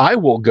which I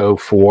will go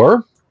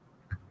for,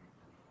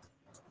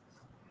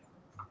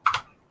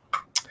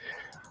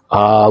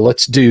 we'll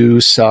do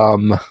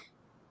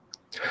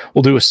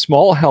a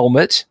small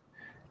helmet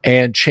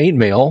and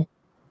chainmail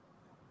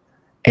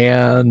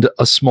and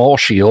a small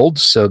shield.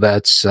 So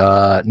that's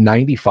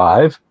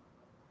 95.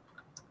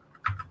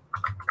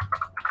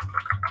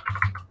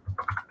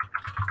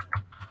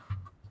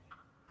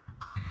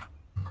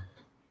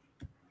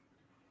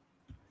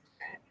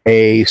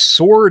 A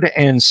sword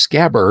and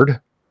scabbard.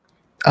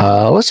 We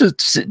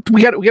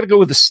got to go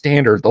with the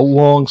standard, the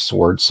long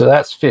sword. So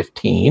that's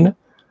 15.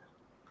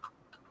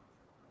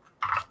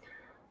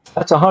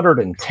 That's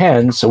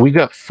 110. So we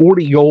got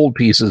 40 gold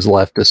pieces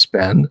left to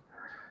spend.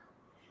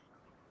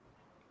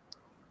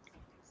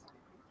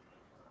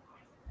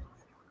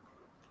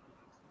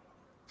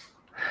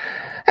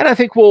 And I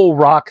think we'll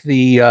rock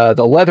the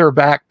leather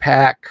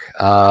backpack,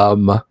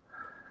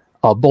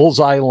 a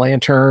bullseye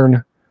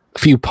lantern, a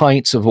few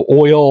pints of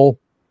oil.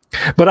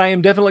 But I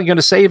am definitely going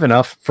to save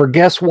enough for,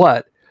 guess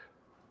what?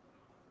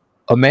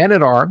 A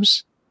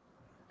man-at-arms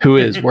who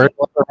is wearing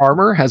leather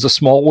armor, has a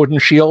small wooden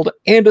shield,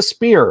 and a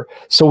spear.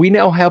 So we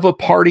now have a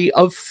party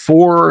of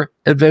 4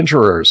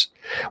 adventurers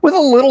with a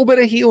little bit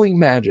of healing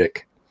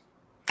magic.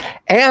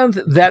 And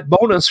that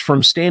bonus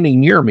from standing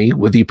near me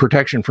with the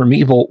protection from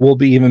evil will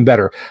be even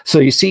better. So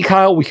you see,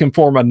 Kyle, we can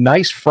form a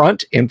nice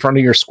front in front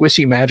of your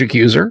squishy magic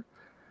user.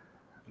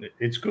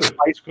 It's good.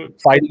 It's good.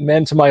 Fighting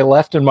men to my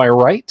left and my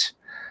right.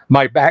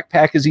 My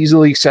backpack is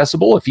easily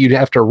accessible if you'd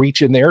have to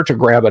reach in there to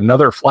grab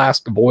another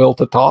flask of oil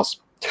to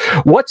toss.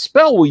 What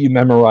spell will you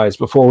memorize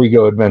before we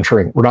go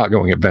adventuring? We're not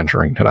going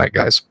adventuring tonight,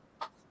 guys.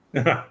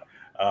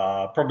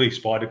 Probably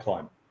spider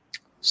climb.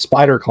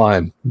 Spider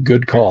climb.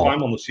 Good call.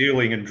 Climb on the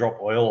ceiling and drop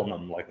oil on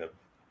them like a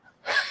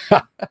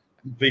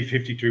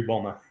B-52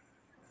 bomber.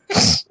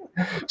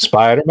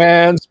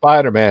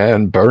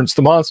 Spider-Man burns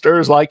the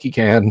monsters like he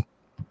can.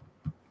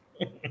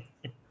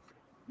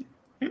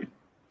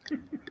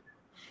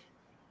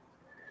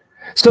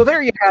 So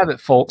there you have it,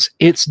 folks.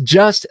 It's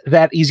just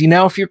that easy.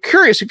 Now, if you're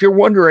curious, if you're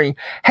wondering,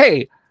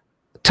 hey,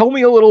 tell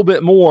me a little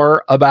bit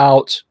more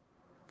about,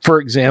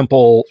 for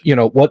example,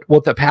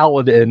 what the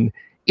Paladin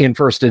in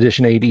first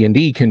edition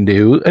AD&D can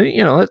do.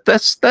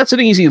 That's an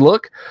easy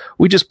look.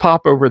 We just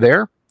pop over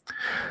there.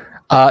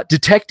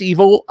 Detect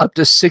evil up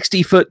to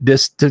 60-foot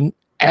distant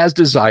as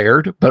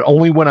desired, but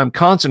only when I'm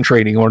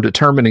concentrating on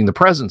determining the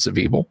presence of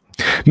evil.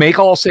 Make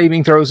all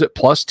saving throws at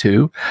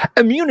 +2.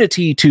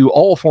 Immunity to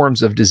all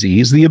forms of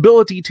disease. The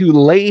ability to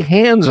lay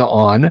hands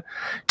on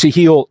to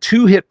heal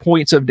 2 hit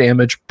points of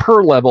damage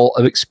per level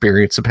of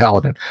experience of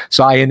Paladin.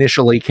 So I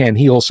initially can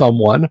heal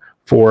someone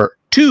for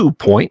 2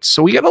 points.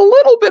 So we get a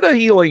little bit of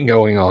healing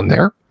going on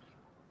there.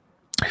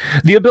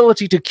 The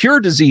ability to cure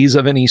disease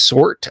of any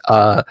sort.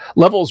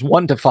 Levels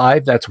 1 to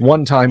 5. That's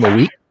 1 time a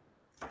week.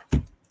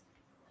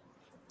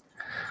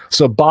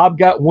 So Bob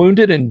got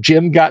wounded and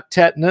Jim got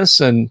tetanus,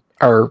 and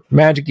our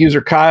magic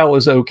user Kyle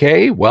is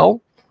okay.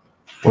 Well,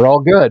 we're all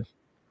good.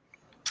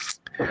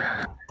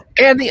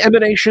 And the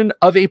emanation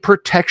of a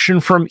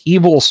protection from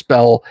evil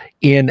spell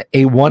in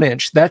a 1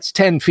 inch. That's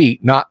 10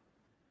 feet, not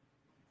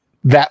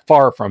that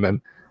far from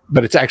him,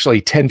 but it's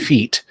actually 10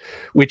 feet,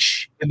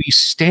 which in the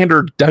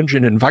standard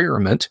dungeon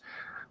environment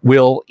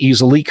will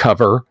easily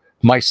cover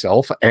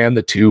myself and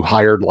the 2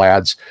 hired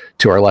lads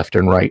to our left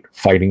and right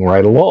fighting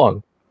right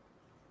along.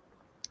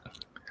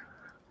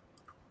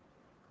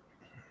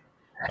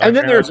 And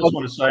then there's, I just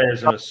want to say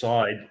as an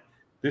aside,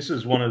 this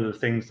is one of the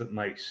things that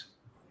makes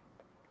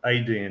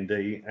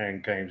AD&D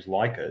and games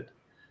like it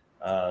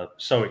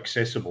so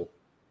accessible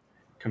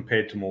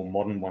compared to more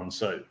modern ones.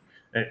 So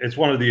it's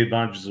one of the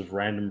advantages of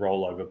random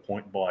roll over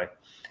point buy.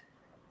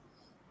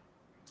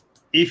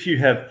 If you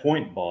have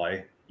point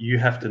buy, you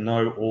have to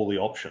know all the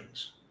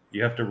options.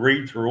 You have to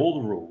read through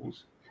all the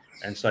rules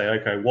and say,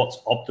 okay, what's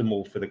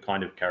optimal for the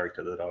kind of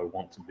character that I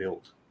want to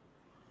build?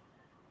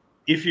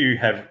 If you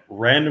have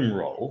random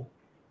roll,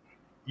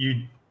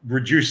 you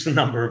reduce the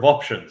number of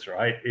options,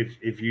 right?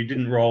 If you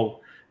didn't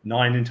roll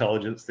 9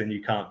 intelligence, then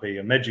you can't be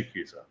a magic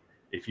user.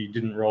 If you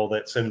didn't roll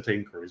that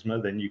 17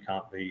 charisma, then you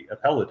can't be a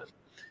paladin.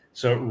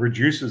 So it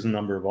reduces the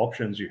number of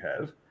options you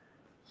have.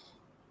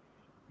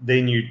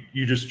 Then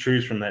you just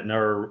choose from that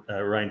narrow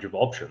range of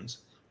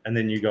options, and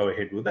then you go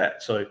ahead with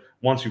that. So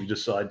once you've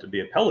decided to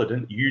be a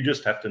paladin, you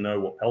just have to know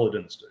what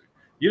paladins do.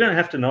 You don't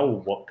have to know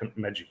what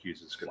magic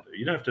users can do.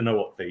 You don't have to know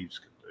what thieves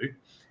can do.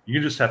 You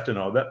just have to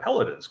know about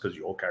paladins because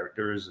your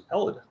character is a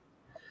paladin.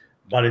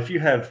 But if you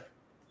have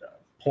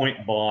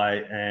point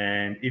buy,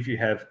 and if you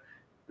have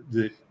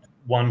the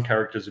one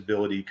character's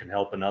ability can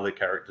help another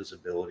character's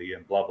ability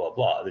and blah, blah,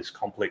 blah, this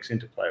complex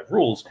interplay of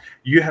rules,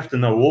 you have to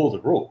know all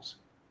the rules.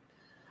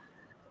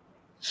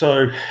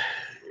 So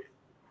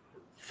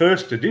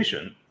first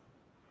edition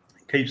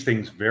keeps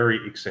things very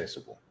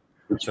accessible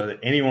so that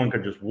anyone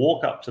can just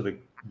walk up to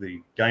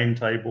the game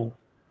table,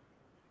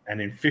 and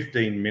in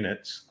 15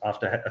 minutes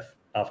after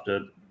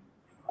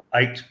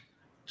 8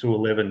 to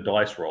 11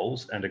 dice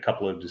rolls and a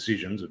couple of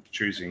decisions of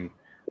choosing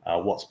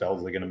what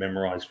spells they're going to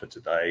memorize for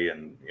today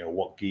and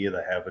what gear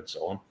they have and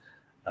so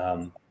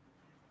on,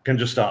 can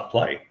just start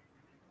playing.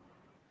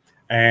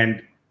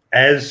 And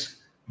as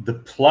the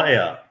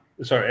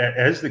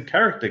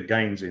character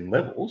gains in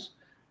levels,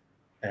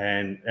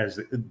 and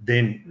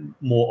then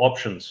more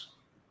options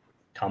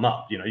come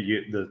up.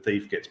 The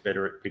thief gets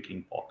better at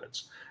picking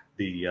pockets.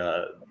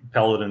 The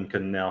paladin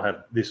can now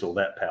have this or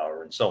that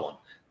power, and so on.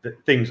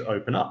 Things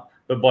open up.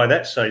 But by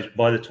that stage,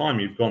 by the time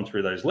you've gone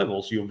through those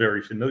levels, you're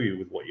very familiar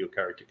with what your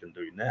character can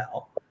do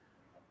now.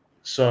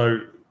 So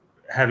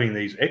having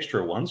these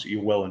extra ones,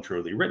 you're well and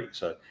truly ready.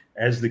 So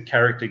as the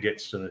character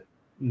gets to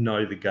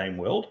know the game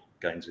world,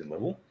 gains in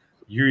level,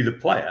 you, the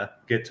player,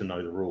 get to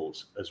know the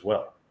rules as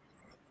well.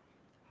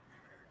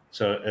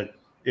 So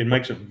it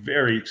makes it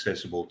very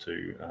accessible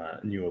to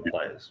newer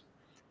players.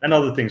 And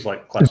other things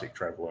like Classic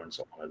Traveller and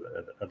so on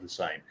are the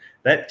same.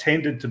 That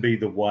tended to be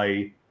the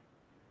way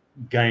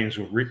games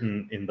were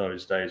written in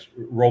those days,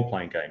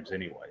 role-playing games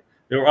anyway.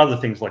 There were other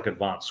things like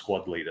Advanced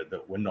Squad Leader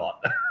that were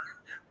not,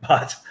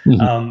 but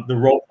the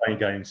role-playing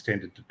games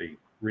tended to be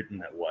written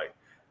that way.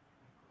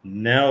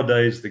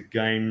 Nowadays, the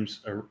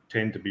games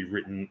tend to be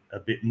written a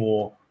bit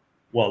more,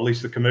 well, at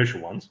least the commercial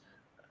ones,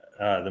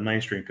 the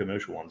mainstream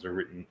commercial ones are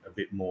written a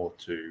bit more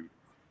to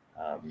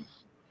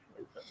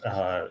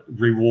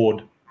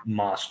reward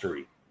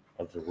mastery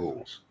of the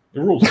rules. The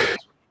rules.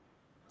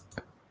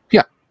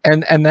 Yeah,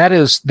 and that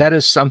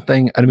is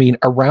something. I mean,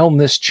 around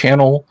this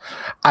channel,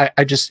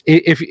 I just,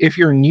 if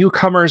you're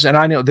newcomers, and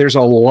I know there's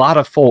a lot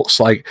of folks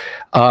like,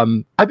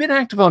 I've been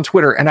active on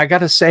Twitter, and I got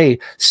to say,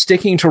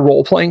 sticking to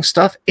role playing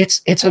stuff,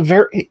 it's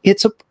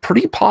a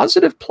pretty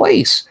positive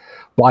place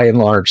by and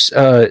large.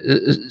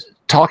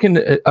 Talking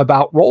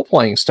about role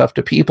playing stuff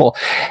to people,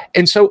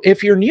 and so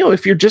if you're new,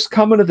 if you're just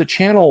coming to the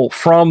channel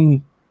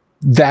from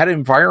that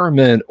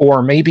environment,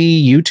 or maybe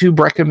YouTube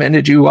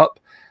recommended you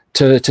up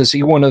to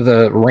see one of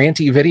the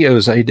ranty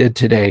videos I did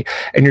today,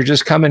 and you're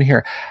just coming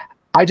here,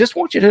 I just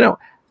want you to know,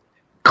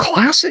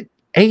 classic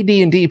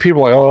AD&D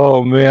people are like,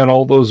 oh man,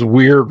 all those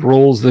weird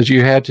rules that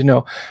you had to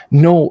know.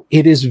 No,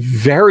 it is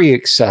very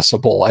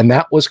accessible, and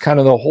that was kind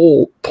of the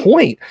whole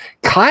point.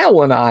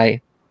 Kyle and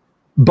I,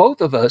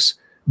 both of us,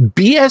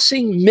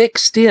 BSing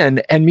mixed in,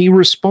 and me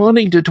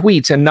responding to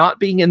tweets and not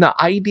being in the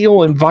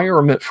ideal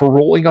environment for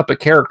rolling up a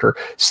character,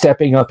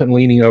 stepping up and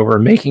leaning over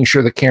and making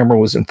sure the camera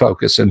was in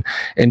focus, and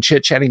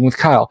chit-chatting with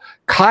Kyle.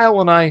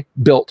 Kyle and I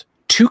built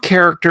 2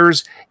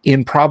 characters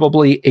in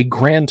probably a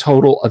grand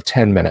total of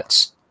 10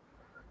 minutes.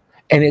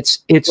 And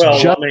it's well,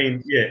 just, I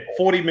mean, yeah,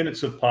 40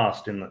 minutes have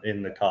passed in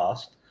the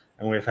cast,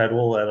 and we've had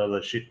all that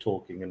other shit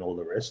talking and all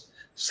the rest.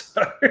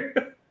 So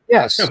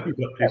yes, we've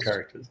got 2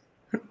 characters.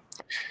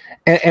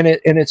 And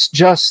it's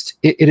just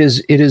it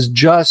is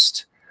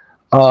just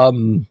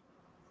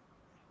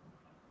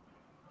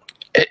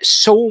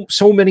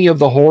so many of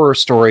the horror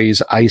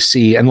stories I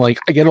see, and like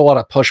I get a lot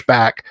of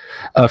pushback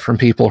from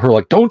people who are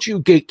like, "Don't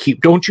you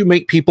gatekeep? Don't you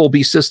make people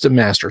be system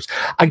masters?"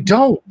 I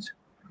don't.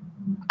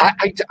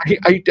 I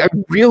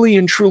really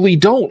and truly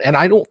don't, and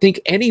I don't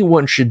think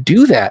anyone should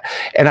do that.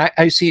 And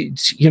I see,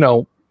 you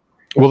know,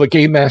 well, the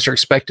game master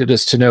expected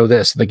us to know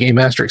this, and the game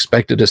master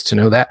expected us to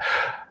know that.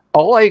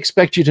 All I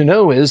expect you to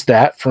know is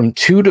that from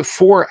 2 to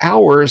 4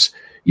 hours,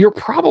 you're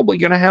probably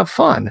going to have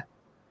fun.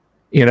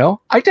 You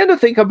know, I tend to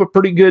think I'm a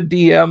pretty good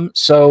DM,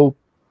 so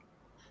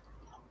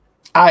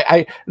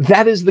I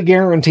that is the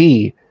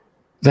guarantee.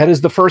 That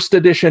is the first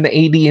edition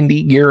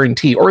AD&D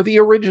guarantee, or the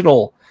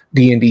original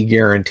D&D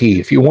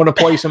guarantee. If you want to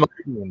play some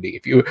D&D,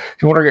 if you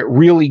want to get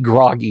really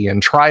groggy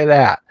and try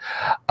that,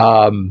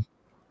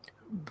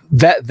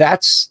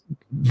 that's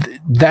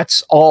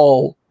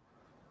all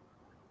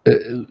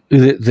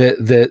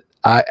that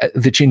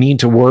you need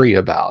to worry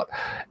about,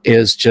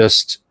 is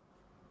just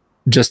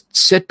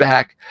sit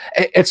back.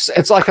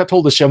 It's like I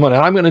told the showman,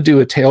 and I'm going to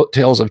do a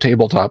Tales of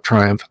Tabletop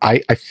Triumph. I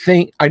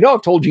think, I know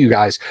I've told you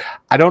guys,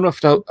 I don't know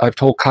if I've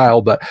told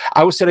Kyle, but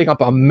I was setting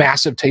up a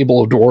massive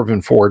table of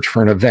Dwarven Forge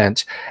for an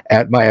event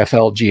at my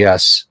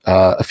FLGS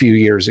a few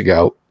years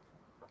ago.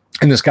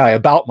 And this guy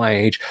about my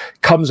age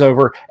comes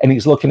over and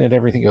he's looking at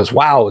everything. He goes,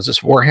 "Wow, is this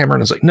Warhammer?" And I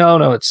was like,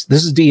 no, this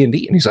is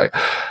D&D. And he's like,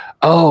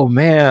 "Oh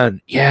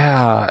man,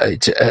 yeah.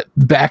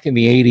 Back in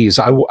the 80s,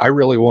 I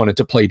really wanted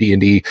to play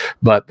D&D,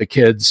 but the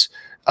kids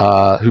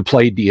who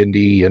played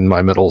D&D in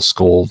my middle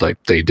school,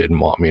 they didn't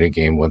want me to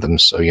game with them,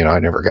 so I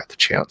never got the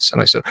chance."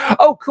 And I said,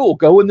 "Oh, cool.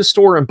 Go in the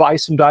store and buy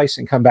some dice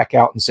and come back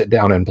out and sit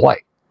down and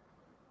play."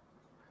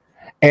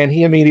 And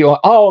he immediately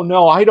went, "Oh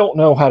no, I don't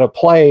know how to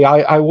play.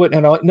 I wouldn't."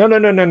 And I'm like,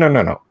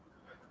 no.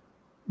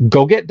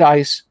 Go get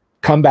dice,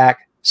 come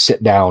back,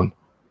 sit down,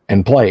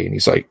 and play. And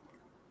he's like,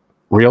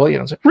 "Really?" And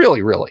I was like,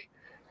 really.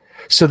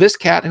 So this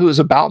cat, who is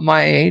about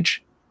my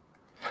age,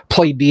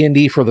 played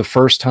D&D for the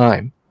first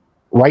time.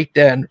 Right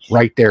then,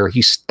 right there.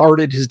 He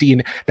started his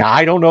D&D. Now,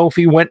 I don't know if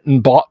he went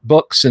and bought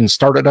books and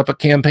started up a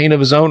campaign of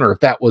his own, or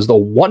if that was the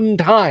one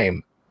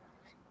time.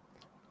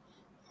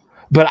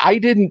 But I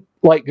didn't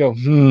like go,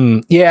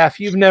 yeah, if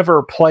you've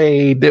never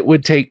played, it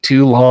would take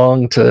too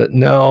long to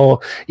know.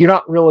 You're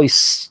not really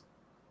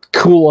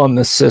cool on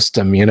the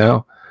system,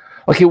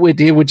 Like it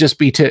would just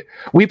be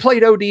we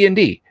played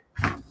OD&D.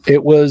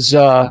 It was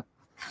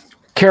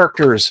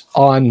characters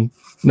on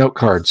note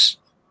cards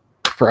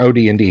for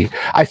OD&D.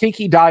 I think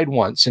he died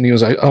once, and he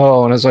was like,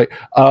 "Oh," and I was like,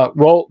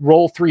 roll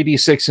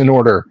 3d6 in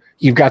order.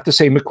 You've got the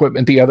same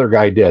equipment the other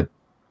guy did."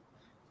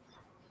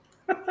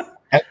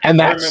 And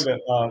that's, I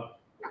remember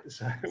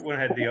when I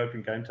had the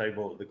open game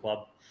table at the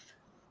club,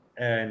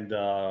 and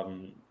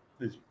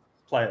this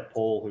player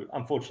Paul, who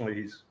unfortunately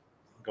he's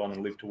gone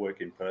and lived to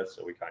work in Perth,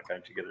 so we can't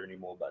game together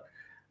anymore. But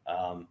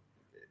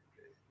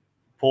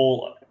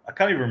Paul, I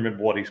can't even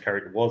remember what his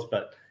character was,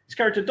 but his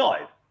character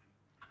died.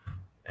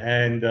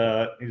 And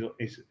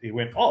he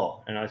went,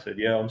 "Oh," and I said,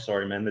 "Yeah, I'm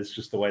sorry, man. That's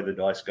just the way the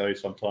dice go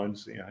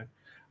sometimes.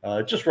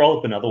 Just roll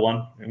up another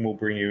one, and we'll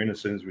bring you in as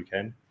soon as we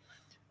can."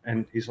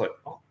 And he's like,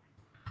 "Oh,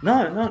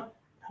 no,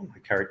 my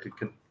character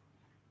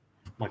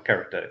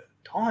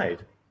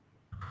died.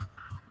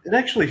 It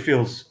actually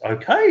feels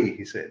okay,"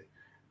 he said.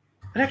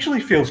 "It actually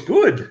feels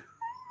good."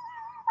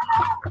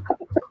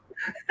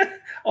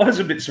 I was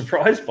a bit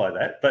surprised by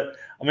that, but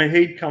I mean,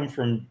 he'd come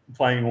from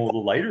playing all the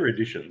later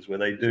editions where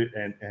they do,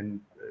 and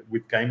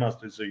with game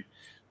masters who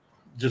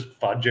just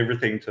fudge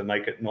everything to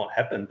make it not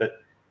happen.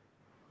 But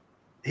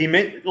he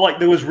meant, like,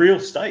 there was real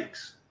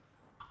stakes.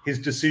 His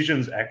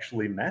decisions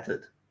actually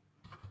mattered.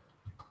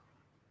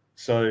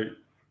 So,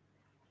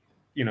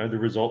 the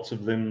results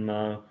of them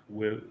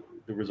the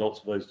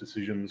results of those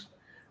decisions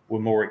were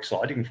more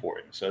exciting for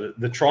him. So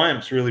the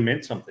triumphs really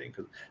meant something,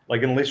 because,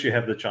 like, unless you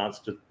have the chance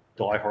to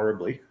die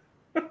horribly,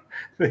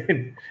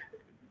 then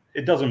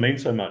it doesn't mean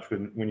so much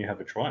when you have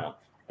a triumph.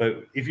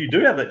 But if you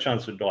do have that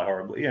chance to die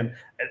horribly, and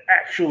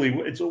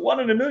it's a 1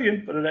 in a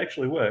million, but it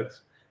actually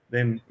works,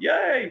 then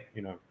yay,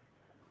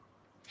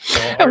 So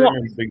I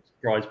remember being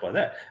surprised by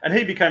that. And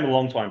he became a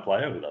long-time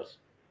player with us.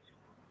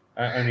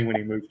 Only when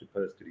he moved to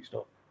Perth did he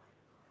stop.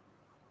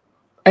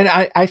 And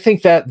I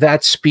think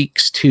that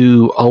speaks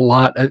to a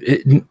lot.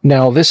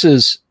 Now,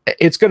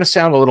 it's going to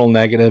sound a little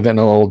negative and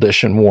a little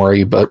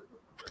dish-and-worry, but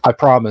I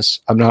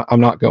promise I'm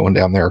not going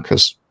down there,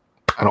 because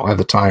I don't have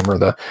the time or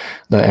the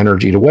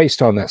energy to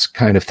waste on that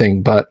kind of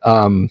thing. But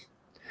I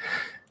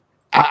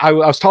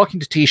was talking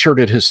to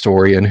T-Shirted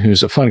Historian,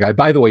 who's a fun guy.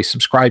 By the way,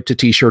 subscribe to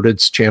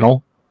T-Shirted's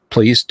channel.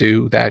 Please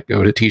do that.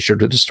 Go to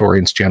T-Shirted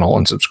Historian's channel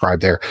and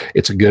subscribe there.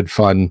 It's a good,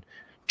 fun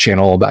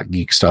channel about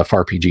geek stuff,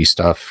 RPG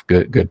stuff.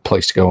 Good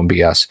place to go and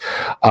BS.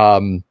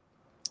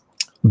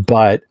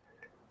 But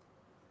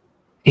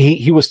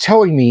he was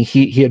telling me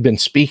he had been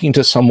speaking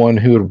to someone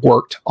who had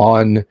worked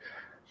on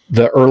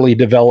the early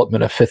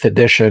development of 5th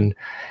edition,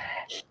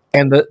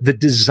 and the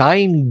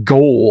design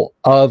goal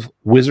of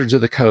Wizards of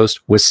the Coast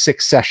was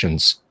 6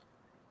 sessions.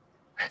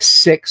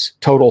 6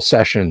 total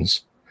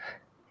sessions.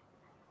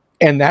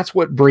 And that's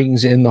what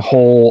brings in the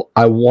whole,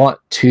 I want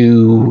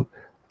to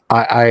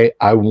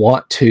I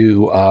want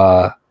to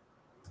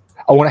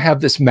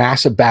have this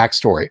massive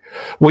backstory.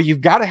 Well,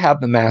 you've got to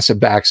have the massive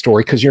backstory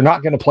because you're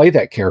not going to play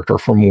that character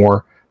for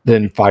more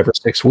than 5 or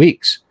 6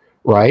 weeks,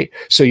 right?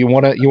 So you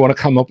want to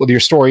come up with your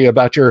story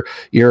about your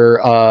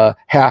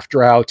half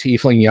drow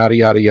tiefling yada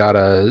yada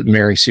yada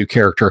Mary Sue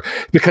character,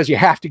 because you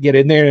have to get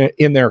in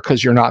there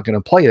because you're not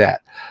going to play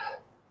that.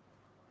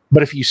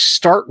 But if you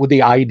start with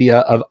the idea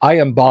of I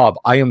am Bob,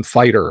 I am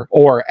fighter,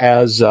 or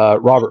as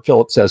Robert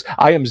Phillips says,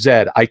 I am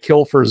Zed, I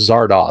kill for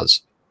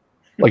Zardoz.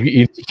 Like,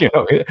 you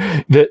know,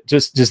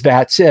 just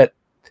that's it.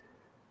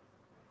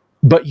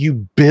 But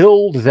you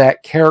build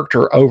that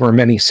character over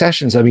many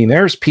sessions. I mean,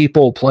 there's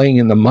people playing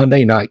in the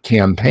Monday night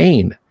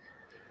campaign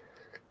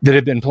that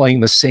have been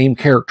playing the same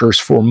characters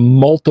for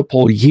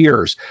multiple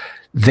years.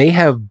 They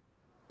have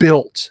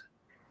built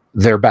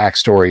their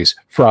backstories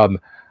from,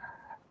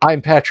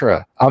 I'm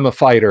Petra, I'm a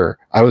fighter,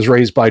 I was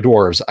raised by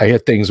dwarves, I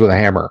hit things with a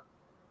hammer.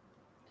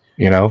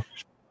 You know?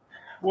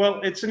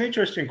 Well, it's an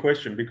interesting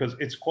question because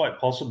it's quite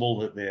possible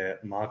that their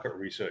market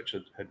research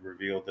had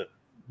revealed that,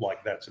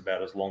 like, that's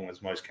about as long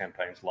as most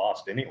campaigns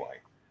last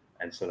anyway.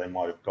 And so they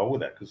might have gone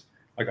with that. Because,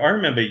 like, I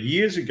remember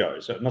years ago,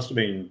 so it must have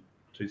been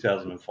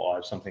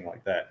 2005, something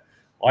like that,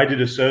 I did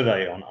a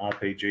survey on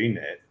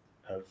RPGNet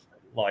of,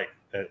 like,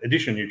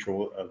 edition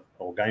neutral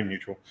or game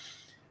neutral.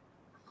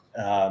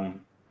 How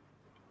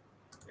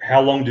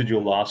long did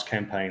your last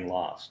campaign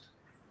last?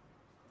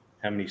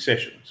 How many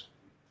sessions?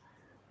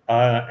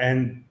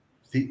 And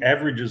the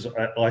averages,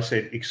 I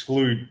said,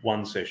 exclude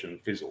one session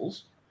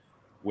fizzles,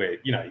 where,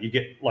 you know, you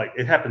get, like,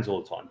 it happens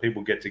all the time.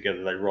 People get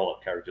together, they roll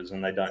up characters,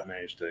 and they don't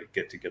manage to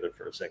get together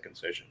for a second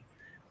session.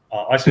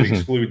 I said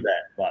exclude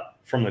that, but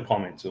from the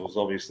comments, it was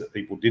obvious that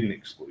people didn't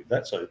exclude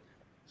that, so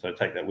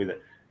take that with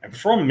it. And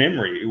from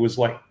memory, it was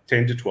like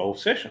 10 to 12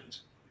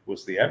 sessions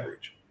was the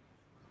average.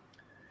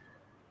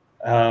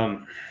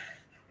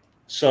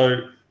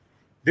 So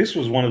this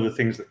was one of the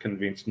things that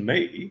convinced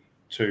me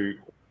to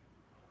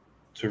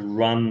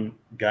run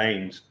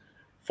games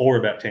for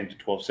about 10 to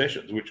 12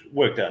 sessions, which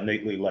worked out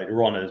neatly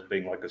later on as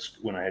being like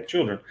when I had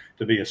children,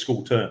 to be a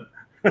school term.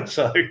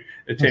 So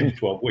 10 to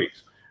 12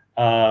 weeks.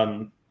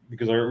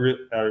 Because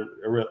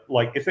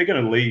like, if they're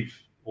going to leave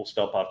or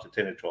stop after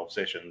 10 or 12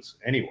 sessions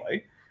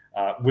anyway,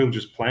 we'll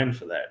just plan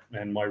for that.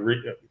 And my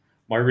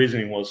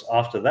reasoning was,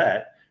 after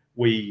that,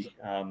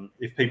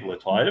 if people are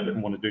tired of it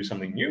and want to do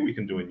something new, we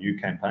can do a new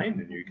campaign,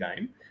 a new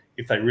game.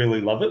 If they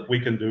really love it, we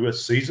can do a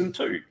season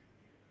 2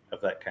 of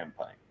that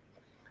campaign.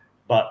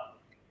 But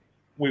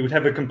we would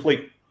have a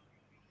complete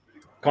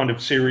kind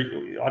of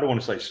series, I don't want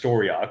to say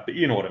story arc, but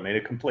you know what I mean,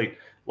 a complete,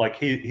 like,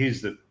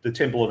 here's the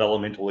Temple of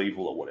Elemental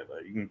Evil or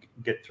whatever. You can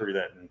get through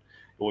that,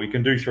 or you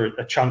can do through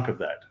a chunk of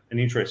that, an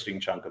interesting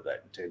chunk of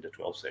that in 10 to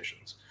 12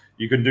 sessions.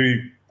 You can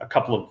do a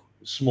couple of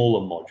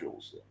smaller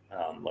modules,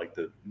 like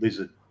the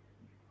Lizard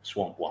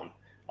Swamp one,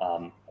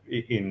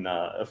 in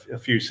a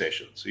few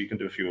sessions. So you can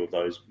do a few of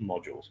those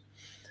modules,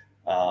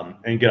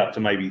 and get up to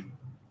maybe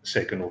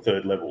 2nd or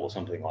 3rd level or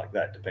something like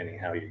that, depending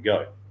how you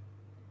go.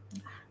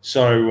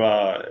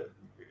 So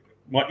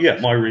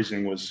my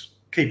reasoning was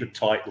keep it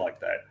tight like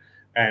that.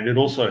 And it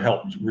also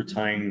helped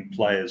retain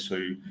players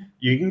who,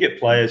 you can get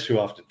players who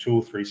after 2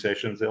 or 3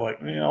 sessions, they're like,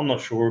 I'm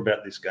not sure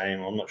about this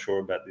game, I'm not sure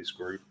about this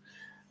group.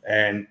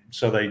 And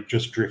so they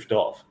just drift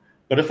off.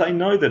 But if they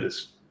know that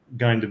it's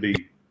going to be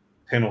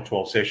 10 or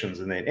 12 sessions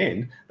and then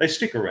end, they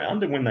stick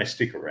around. And when they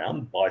stick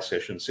around by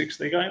session 6,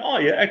 they're going, oh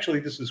yeah, actually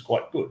this is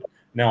quite good.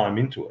 Now I'm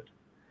into it.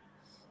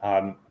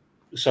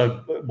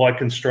 So by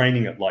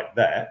constraining it like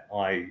that,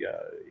 I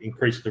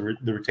increased the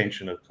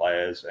retention of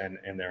players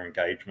and their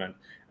engagement.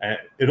 And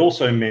it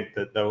also meant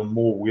that they were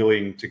more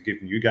willing to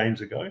give new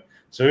games a go.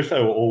 So if they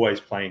were always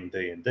playing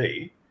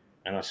D&D,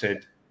 and I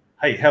said,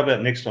 hey, how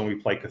about next time we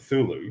play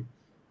Cthulhu,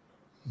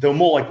 they were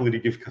more likely to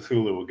give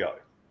Cthulhu a go.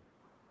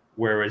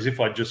 Whereas if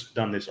I'd just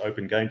done this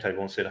open game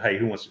table and said, hey,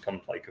 who wants to come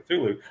play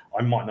Cthulhu,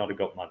 I might not have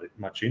got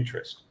much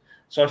interest.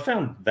 So I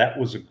found that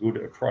was a good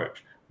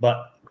approach.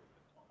 But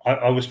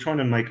I was trying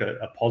to make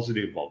a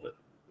positive of it.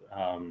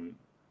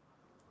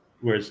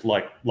 Whereas,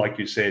 like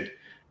you said,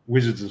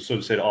 Wizards have sort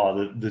of said,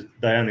 oh,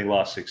 they only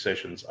last 6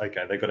 sessions.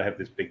 Okay, they've got to have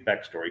this big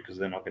backstory because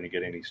they're not going to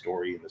get any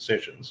story in the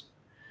sessions.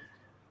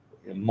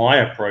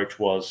 My approach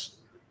was,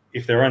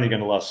 if they're only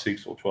going to last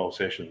 6 or 12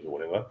 sessions or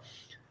whatever,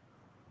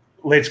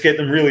 let's get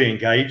them really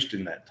engaged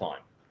in that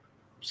time.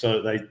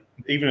 So they,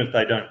 even if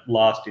they don't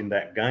last in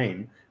that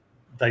game,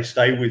 they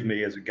stay with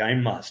me as a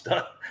game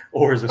master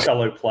or as a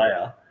fellow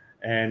player.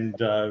 And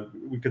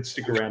we could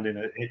stick around in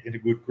a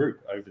good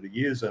group over the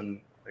years,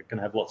 and they can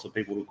have lots of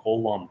people to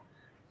call on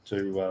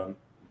to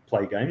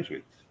play games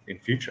with in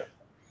future.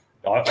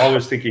 I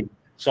was thinking,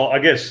 so I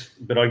guess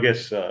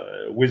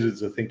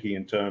Wizards are thinking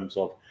in terms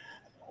of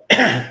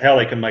how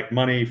they can make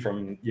money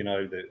from, you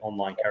know, the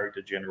online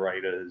character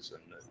generators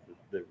and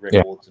the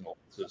records and all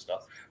that sort of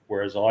stuff.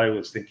 Whereas I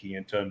was thinking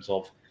in terms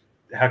of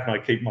how can I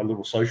keep my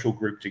little social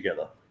group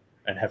together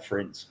and have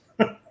friends,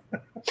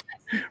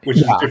 which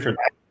is different.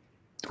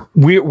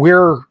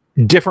 We're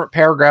different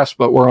paragraphs,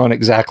 but we're on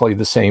exactly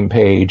the same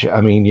page.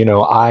 I mean, you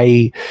know,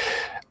 I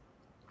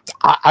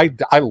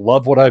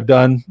love what I've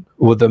done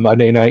with the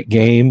Monday night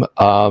game.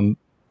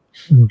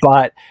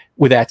 But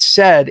with that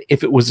said,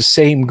 if it was the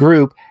same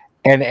group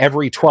and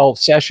every 12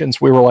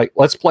 sessions we were like,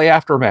 let's play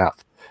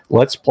Aftermath,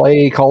 let's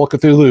play Call of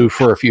Cthulhu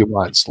for a few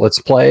months, let's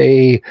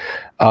play,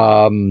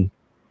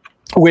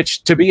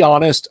 which, to be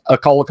honest, a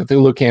Call of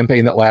Cthulhu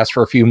campaign that lasts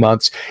for a few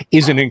months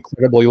is an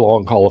incredibly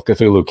long Call of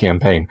Cthulhu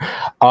campaign.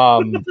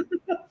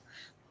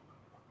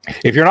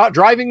 If you're not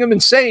driving them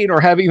insane or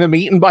having them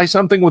eaten by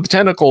something with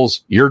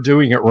tentacles, you're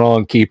doing it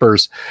wrong,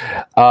 keepers.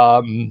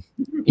 You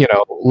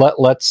know,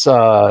 let's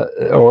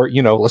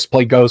let's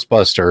play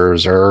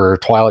Ghostbusters or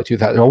Twilight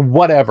 2000 or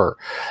whatever.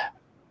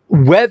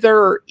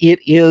 Whether it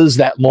is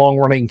that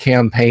long-running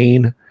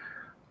campaign,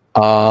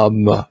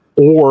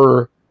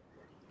 or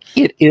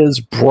it is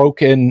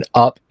broken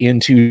up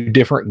into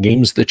different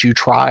games that you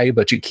try,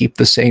 but you keep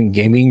the same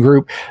gaming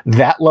group,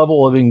 that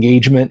level of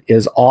engagement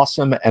is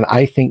awesome. And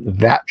I think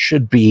that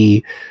should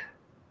be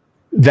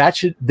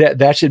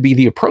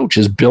the approach,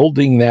 is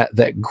building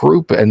that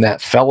group and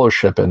that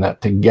fellowship and that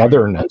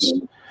togetherness.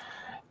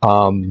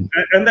 And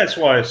that's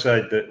why I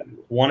said that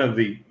one of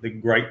the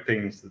great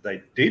things that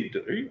they did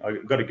do,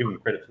 I've got to give them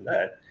credit for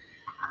that,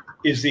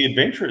 is the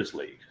Adventurers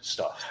League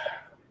stuff.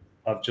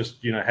 Of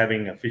just, you know,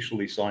 having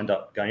officially signed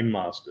up game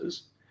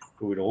masters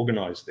who would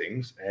organize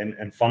things and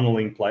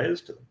funneling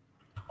players to them.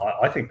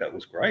 I think that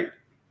was great.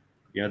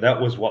 You know, that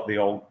was what the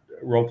old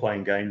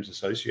Role-Playing Games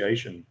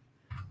Association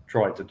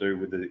tried to do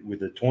with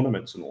the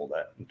tournaments and all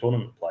that, and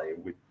tournament play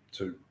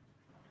to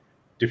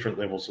different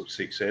levels of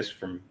success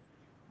from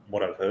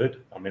what I've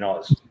heard. I mean, I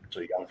was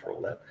too young for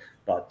all that,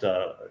 but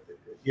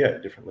yeah,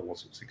 different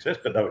levels of success,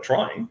 but they were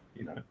trying,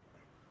 you know.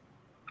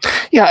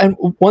 Yeah, and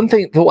one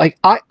thing, like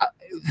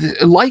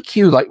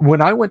like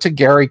when I went to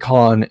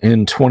GaryCon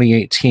in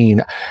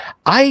 2018,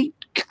 I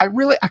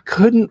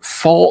couldn't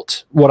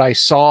fault what I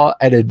saw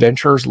at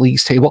Adventurers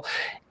League's table.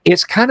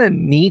 It's kind of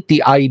neat,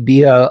 the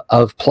idea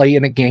of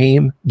playing a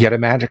game, get a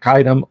magic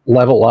item,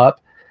 level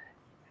up,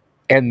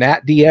 and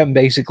that DM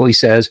basically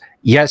says,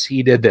 yes,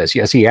 he did this.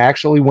 Yes, he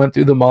actually went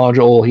through the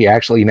module. He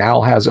actually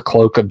now has a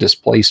cloak of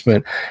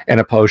displacement and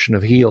a potion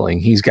of healing.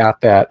 He's got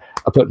that.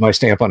 I put my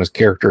stamp on his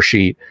character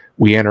sheet.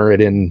 We enter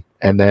it in,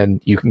 and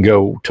then you can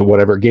go to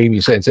whatever game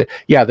you say and say,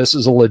 yeah, this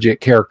is a legit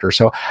character.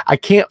 So I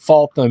can't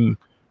fault them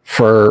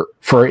for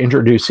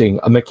introducing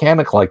a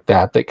mechanic like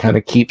that kind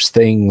of keeps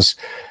things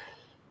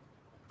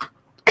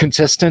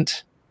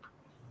consistent.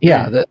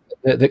 Yeah,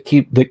 that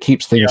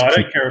keeps things. Yeah, I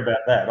don't care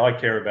about that. I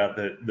care about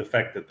the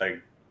fact that they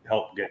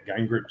help get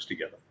game groups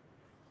together.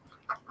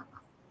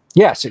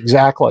 Yes,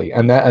 exactly,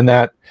 and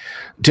that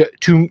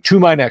to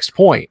my next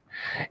point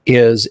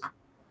is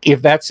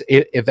if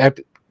that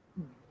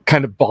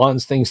kind of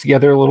bonds things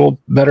together a little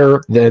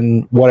better,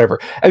 then whatever.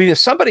 I mean, if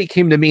somebody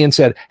came to me and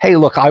said, "Hey,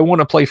 look, I want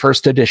to play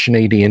first edition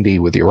AD&D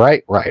with you,"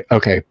 right,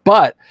 okay,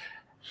 but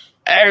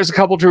there's a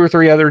couple, 2 or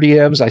 3 other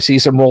DMs. I see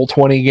some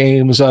Roll20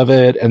 games of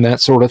it and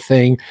that sort of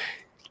thing.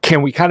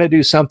 Can we kind of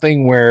do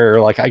something where,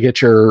 like, I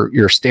get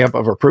your stamp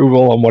of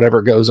approval on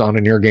whatever goes on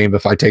in your game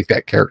if I take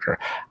that character?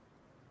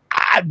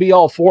 I'd be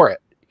all for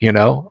it. You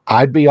know,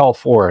 I'd be all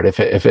for it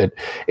if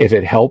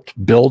it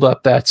helped build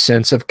up that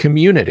sense of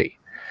community.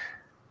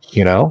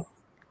 You know,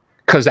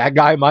 because that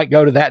guy might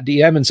go to that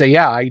DM and say,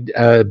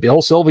 "Yeah,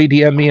 Bill Sylvie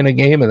DM'd me in a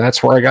game, and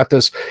that's where I got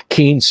this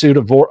keen suit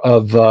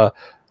of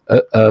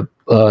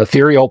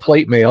ethereal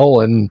plate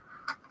mail," and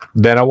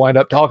then I wind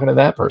up talking to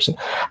that person.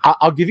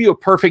 I'll give you a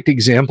perfect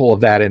example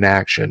of that in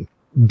action.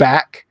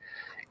 Back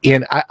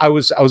in, I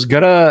was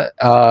gonna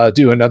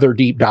do another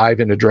deep dive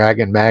into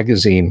Dragon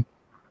magazine,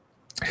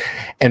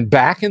 and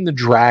back in the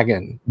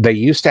Dragon, they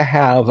used to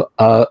have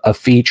a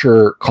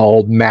feature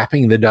called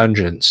Mapping the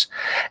Dungeons,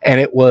 and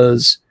it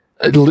was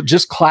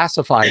just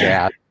classified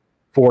ad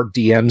for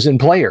DMs and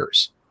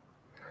players.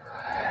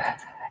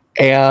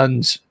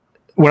 And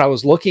when I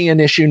was looking in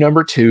issue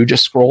number 2,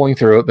 just scrolling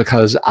through it,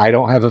 because I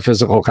don't have a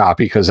physical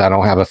copy, because I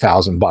don't have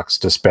 $1,000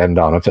 to spend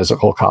on a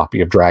physical copy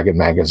of Dragon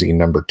magazine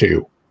number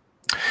 2.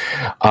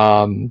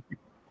 I'm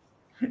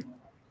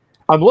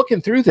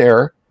looking through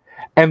there,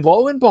 and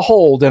lo and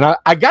behold, and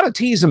I got to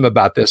tease him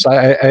about this.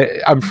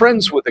 I'm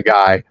friends with the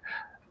guy.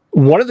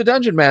 One of the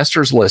dungeon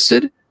masters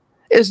listed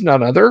is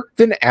none other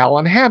than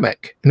Alan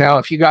Hammock. Now,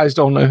 if you guys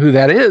don't know who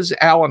that is,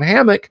 Alan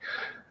Hammock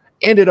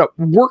ended up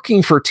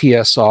working for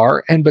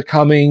TSR and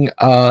becoming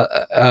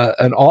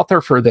an author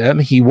for them.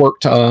 He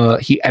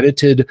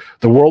edited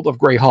the World of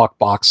Greyhawk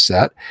box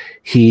set.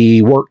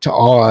 He worked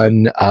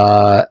on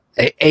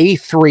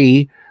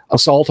A3,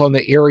 Assault on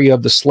the Area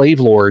of the Slave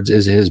Lords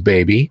is his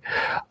baby.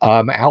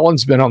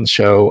 Alan's been on the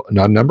show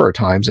a number of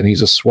times, and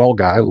he's a swell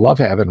guy. Love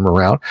having him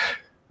around.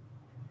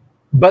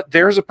 But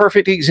there's a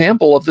perfect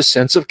example of the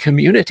sense of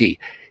community.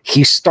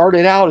 He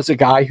started out as a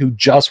guy who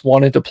just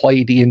wanted to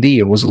play D&D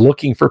and was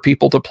looking for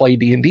people to play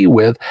D&D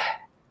with.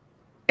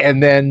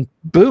 And then,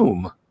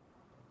 boom,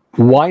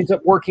 winds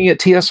up working at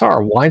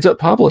TSR, winds up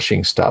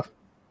publishing stuff.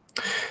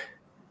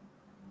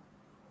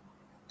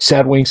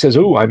 Sadwing says,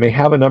 "Ooh, I may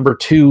have a number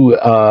 2.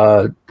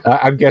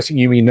 I'm guessing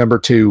you mean number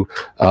 2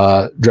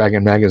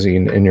 Dragon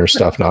magazine in your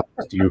stuff, not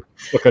you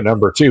took a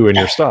number 2 in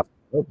your stuff.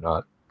 I hope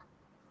not."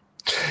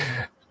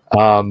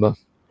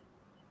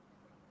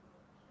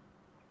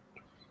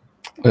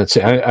 Let's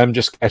see. I'm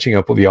just catching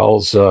up with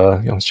y'all's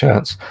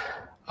chats.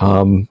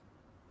 Kanek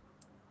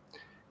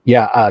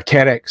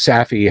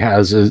Safi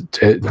has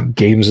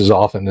games as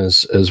often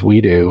as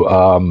we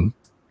do.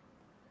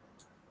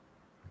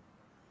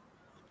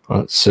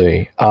 Let's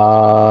see.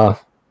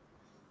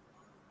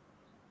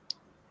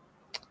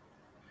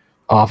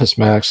 Office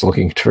Max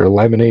looking for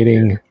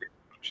laminating.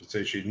 She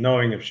says she's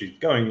knowing if she's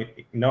going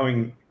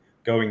in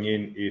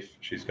if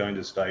she's going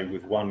to stay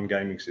with one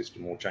gaming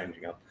system or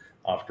changing up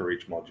after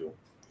each module.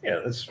 Yeah,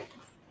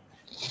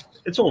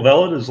 it's all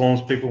valid as long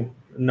as people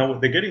know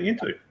what they're getting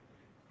into.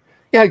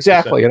 Yeah,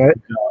 exactly. So,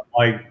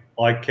 and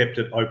I kept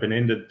it open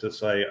ended to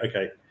say,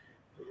 okay,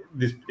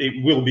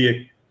 it will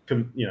be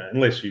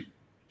unless you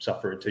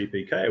suffer a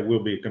TPK, it will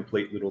be a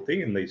complete little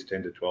thing in these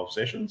 10 to 12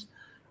 sessions.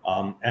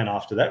 And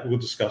after that, we'll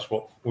discuss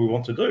what we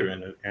want to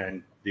do.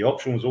 And the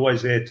option was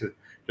always there to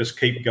just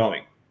keep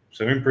going.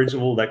 So in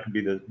principle, that could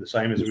be the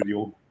same as with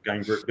your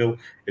game group, Bill.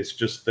 It's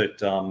just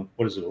that,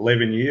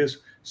 11 years?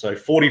 So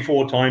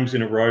 44 times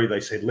in a row, they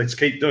said, let's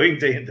keep doing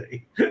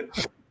D&D.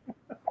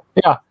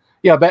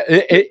 Yeah, but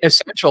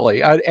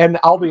essentially, and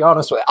I'll be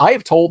honest with you, I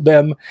have told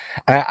them,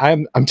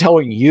 I'm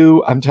telling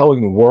you, I'm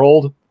telling the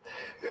world,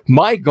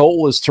 my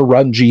goal is to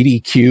run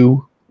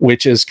GDQ,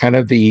 which is kind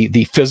of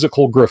the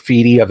physical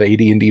graffiti of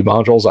AD&D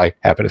modules. I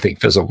happen to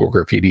think Physical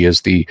Graffiti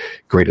is the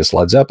greatest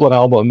Led Zeppelin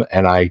album,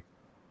 and I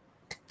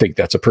think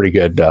that's a pretty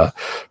good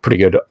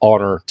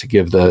honor to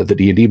give the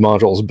D&D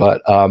modules.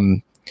 But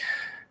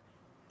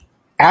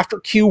after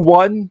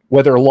Q1,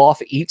 whether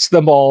Loth eats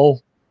them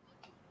all,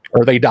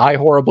 or they die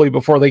horribly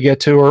before they get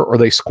to her, or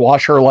they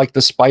squash her like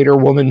the Spider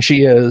Woman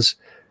she is,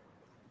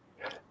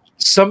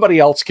 somebody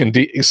else can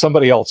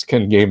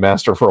game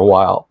master for a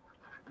while,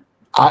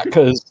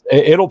 because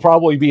it'll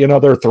probably be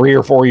another 3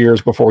 or 4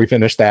 years before we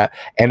finish that.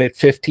 And at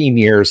 15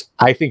 years,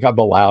 I think I'm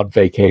allowed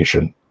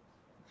vacation.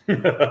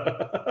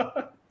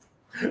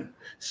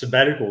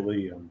 Sabbatical.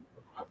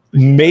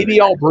 Maybe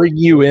I'll bring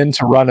you in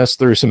to run us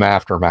through some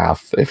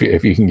Aftermath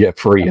if you can get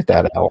free at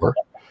that hour.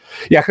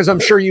 Yeah, because I'm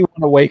sure you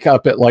want to wake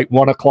up at like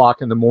 1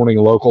 o'clock in the morning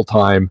local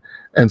time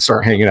and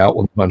start hanging out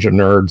with a bunch of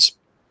nerds.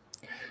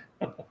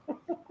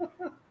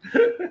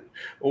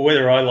 Or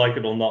whether I like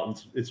it or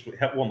not, it's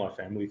what my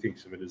family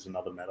thinks of it is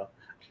another matter.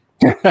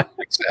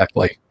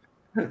 Exactly.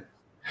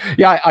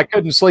 Yeah, I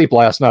couldn't sleep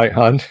last night,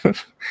 hon.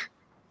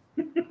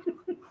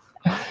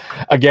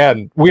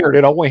 Again, weird.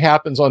 It only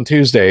happens on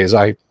Tuesdays.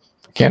 I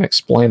can't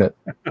explain it.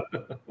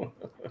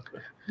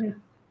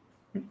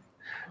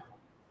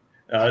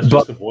 It's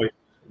just the voice.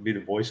 It'd be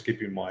the voice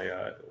keeping my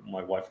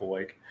wife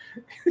awake.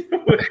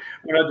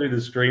 When I do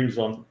the streams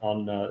on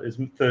it's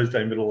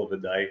Thursday, middle of the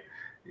day.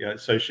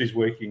 So she's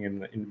working in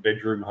the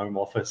bedroom home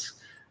office,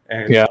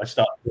 and I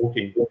start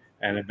talking,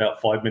 and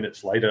about 5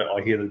 minutes later,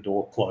 I hear the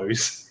door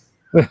close.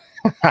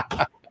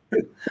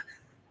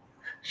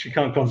 She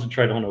can't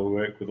concentrate on her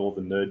work with all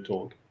the nerd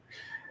talk.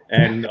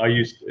 And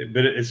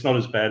but it's not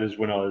as bad as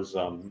when I was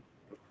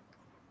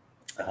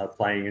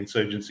playing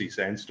Insurgency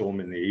Sandstorm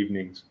in the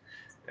evenings,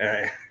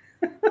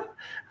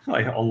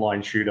 my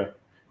online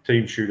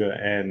team shooter,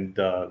 and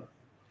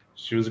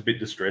she was a bit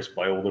distressed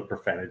by all the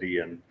profanity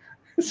and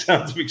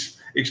sounds of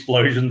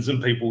explosions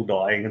and people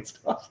dying and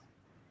stuff.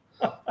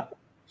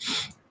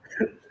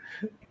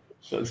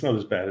 So it's not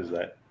as bad as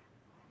that.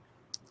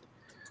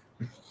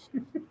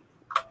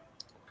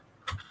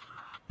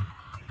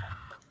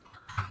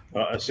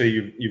 I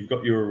see you've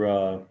got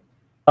your...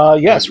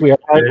 yes, we're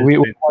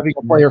having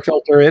a player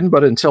filter in,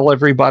 but until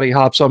everybody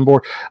hops on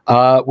board,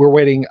 we're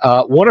waiting.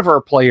 One of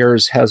our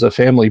players has a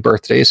family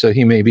birthday, so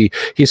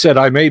he said,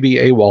 I may be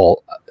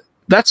AWOL.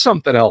 That's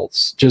something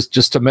else.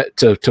 Just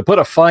to put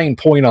a fine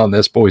point on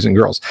this, boys and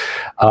girls.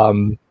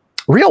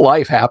 Real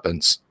life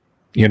happens,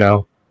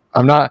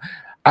 I'm not...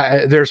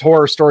 there's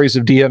horror stories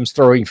of DMs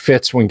throwing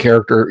fits when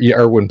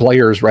when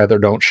players rather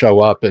don't show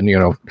up, and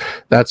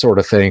that sort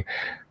of thing.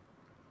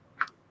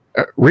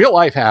 Real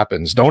life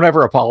happens. Don't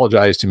ever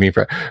apologize to me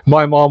for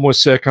my mom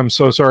was sick. I'm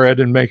so sorry I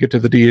didn't make it to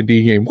the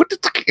D&D game. What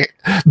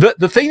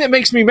the thing that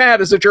makes me mad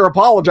is that you're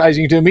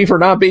apologizing to me for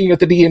not being at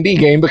the D&D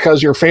game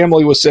because your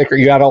family was sick or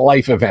you had a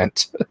life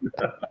event.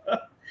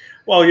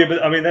 Well, yeah,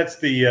 but I mean that's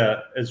the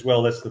as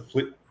well. That's the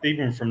flip.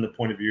 Even from the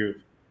point of view of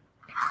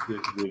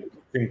the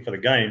thing for the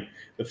game,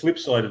 the flip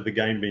side of the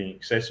game being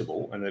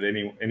accessible and that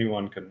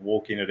anyone can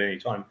walk in at any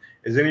time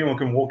is anyone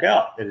can walk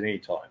out at any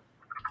time.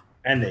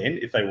 And then,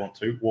 if they want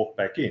to, walk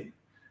back in,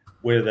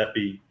 whether that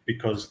be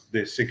because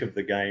they're sick of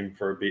the game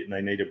for a bit and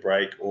they need a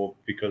break, or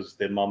because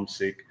their mum's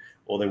sick,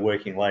 or they're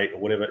working late, or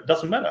whatever. It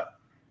doesn't matter.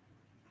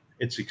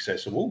 It's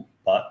accessible,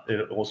 but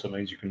it also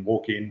means you can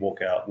walk in,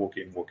 walk out, walk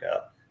in, walk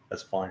out.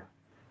 That's fine.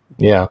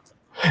 Yeah.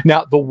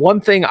 Now, the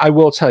one thing I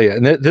will tell you,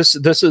 and this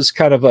is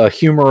kind of a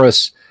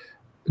humorous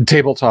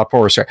tabletop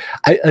horror story.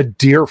 A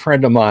dear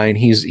friend of mine,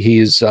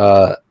 he's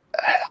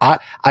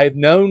I've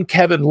known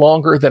Kevin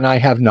longer than I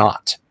have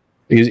not.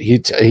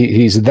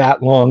 He's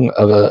that long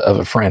of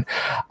a friend.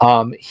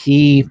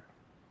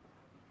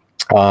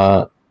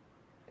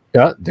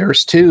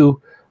 There's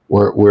two.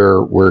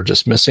 We're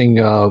just missing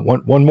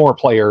one more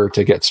player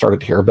to get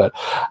started here, but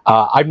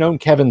I've known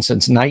Kevin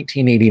since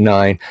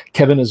 1989.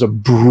 Kevin is a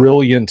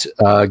brilliant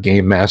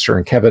game master,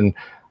 and Kevin,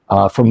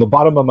 from the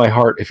bottom of my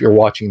heart, if you're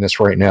watching this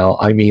right now,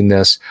 I mean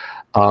this.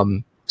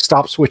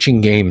 Stop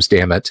switching games,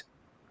 damn it.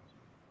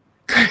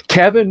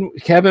 Kevin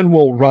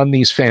will run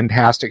these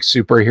fantastic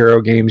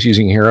superhero games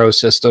using hero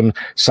system,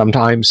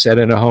 sometimes set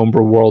in a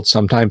homebrew world,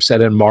 sometimes set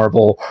in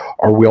Marvel,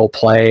 or we'll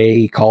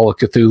play Call of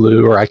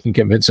Cthulhu, or I can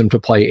convince him to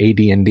play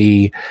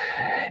AD&D,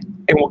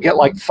 and we'll get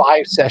like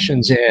 5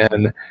 sessions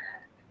in,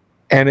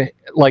 and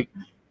like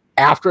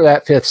after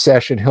that 5th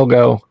session, he'll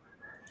go,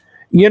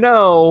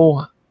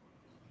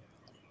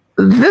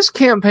 this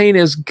campaign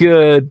is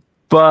good,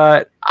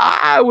 but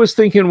I was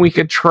thinking we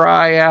could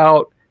try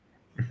out.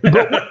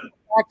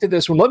 Back to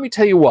this one. Let me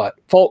tell you what,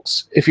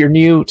 folks, if you're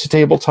new to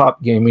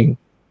tabletop gaming,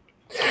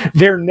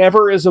 there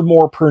never is a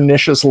more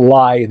pernicious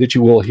lie that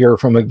you will hear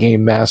from a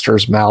game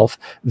master's mouth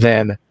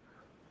than,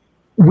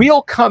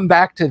 we'll come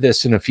back to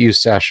this in a few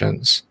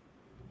sessions.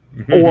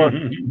 Or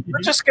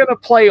we're just going to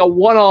play a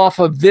one-off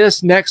of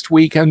this next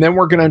week, and then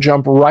we're going to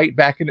jump right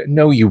back in it.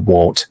 No, you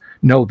won't.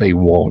 No, they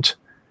won't.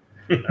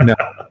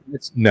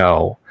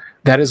 No,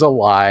 that is a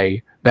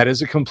lie. That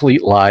is a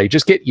complete lie.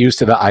 Just get used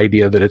to the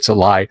idea that it's a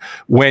lie.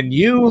 When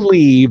you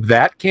leave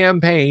that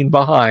campaign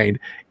behind,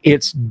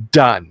 it's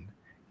done.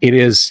 It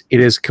is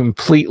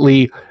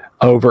completely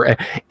over.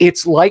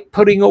 It's like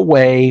putting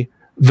away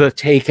the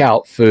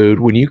takeout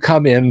food when you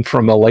come in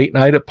from a late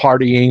night of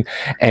partying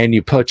and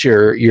you put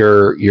your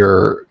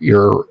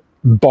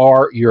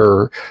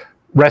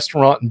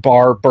restaurant and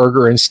bar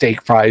burger and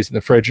steak fries in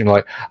the fridge, and you're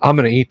like, I'm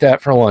going to eat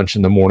that for lunch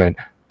in the morning.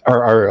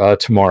 Or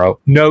tomorrow.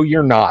 No,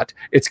 you're not.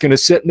 It's going to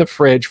sit in the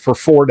fridge for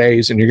 4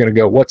 days, and you're going to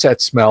go, what's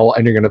that smell?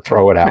 And you're going to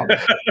throw it out.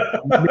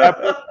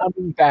 Never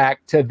coming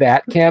back to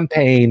that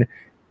campaign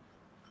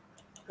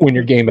when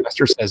your game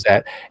master says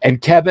that.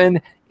 And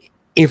Kevin,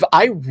 if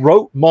I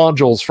wrote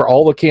modules for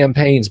all the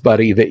campaigns,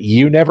 buddy, that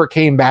you never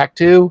came back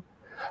to,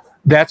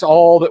 that's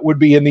all that would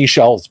be in these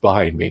shelves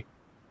behind me.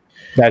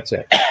 That's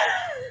it.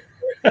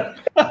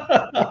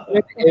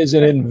 It is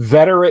an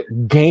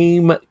inveterate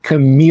game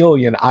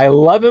chameleon. I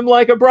love him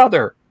like a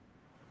brother.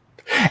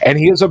 And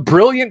he is a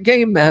brilliant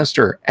game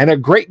master and a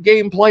great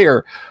game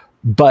player.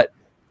 But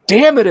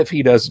damn it if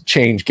he doesn't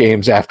change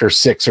games after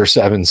 6 or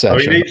 7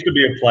 sessions. Well, he needs to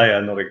be a player,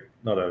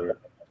 not a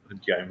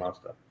game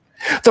master.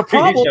 The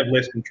problem, he needs to have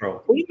less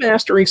control. Game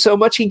mastering so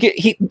much he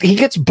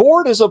gets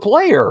bored as a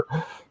player.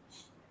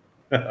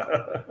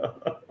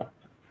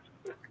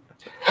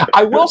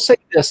 I will say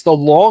this, the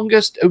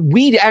longest,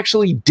 we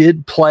actually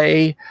did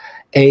play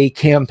a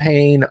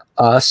campaign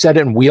set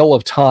in Wheel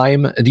of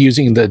Time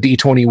using the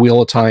D20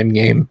 Wheel of Time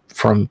game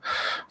from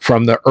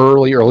the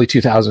early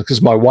 2000s,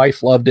 because my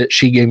wife loved it.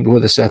 She gamed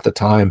with us at the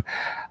time.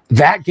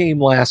 That game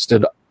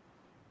lasted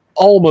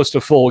almost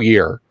a full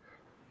year.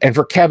 And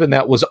for Kevin,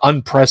 that was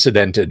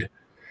unprecedented.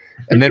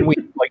 And then we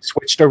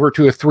switched over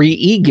to a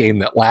 3E game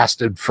that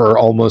lasted for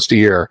almost a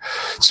year.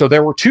 So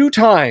there were 2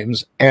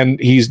 times, and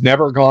he's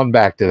never gone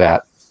back to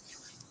that.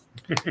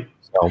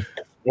 So,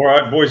 all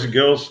right, boys and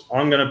girls,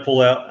 I'm going to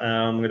pull out.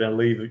 I'm going to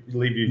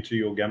leave you to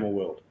your gamma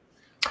world.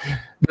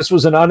 This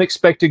was an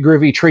unexpected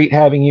groovy treat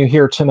having you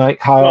here tonight,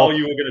 Kyle. Well,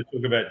 you were going to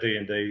talk about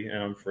D&D,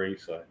 and I'm free,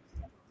 so.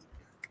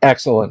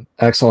 Excellent.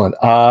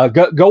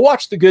 Go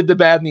watch The Good, the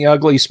Bad, and the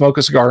Ugly, smoke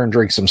a cigar, and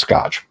drink some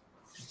scotch.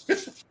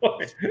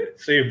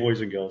 See you,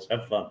 boys and girls.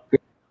 Have fun.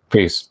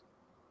 Peace.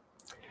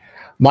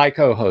 My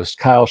co-host,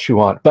 Kyle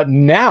Schuant. But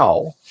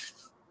now,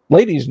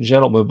 ladies and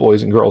gentlemen,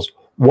 boys and girls,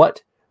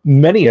 what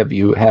many of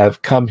you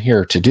have come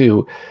here to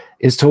do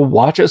is to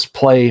watch us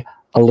play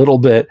a little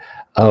bit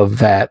of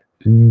that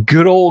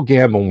good old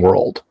Gammon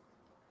World.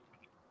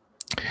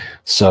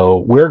 So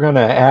we're going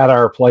to add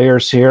our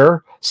players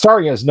here.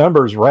 Starting as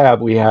numbers Rab,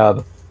 we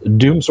have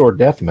Doomsword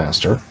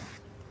Deathmaster.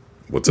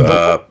 What's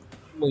up?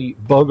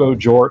 Bogo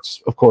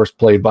Jorts, of course,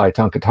 played by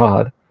Tonka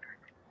Todd.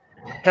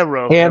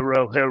 Hello.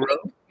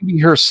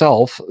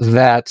 Herself,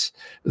 that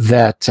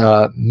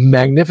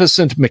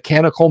magnificent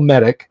mechanical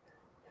medic,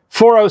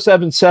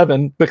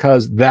 4077,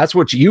 because that's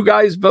what you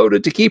guys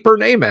voted to keep her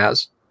name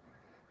as.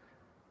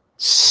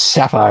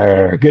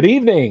 Sapphire, good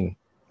evening.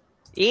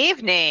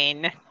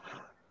 Evening.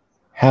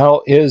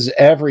 How is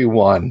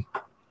everyone?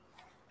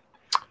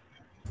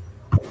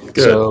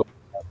 Good. So,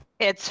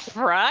 it's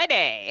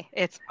Friday.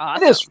 It's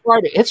awesome. It is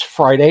Friday. It's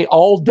Friday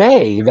all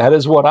day. That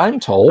is what I'm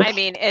told. I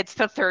mean, it's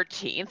the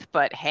 13th,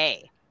 but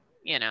hey,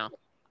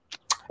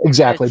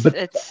 Exactly.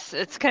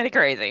 It's kind of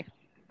crazy.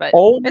 But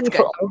only it's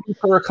good. only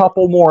for a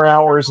couple more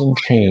hours and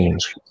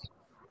change.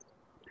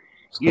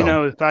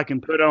 So. If I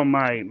can put on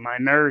my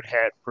nerd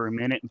hat for a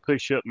minute and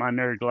push up my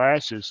nerd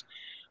glasses,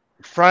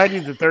 Friday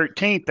the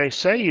 13th, they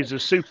say, is a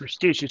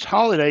superstitious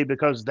holiday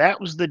because that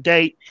was the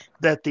date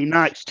that the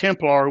Knights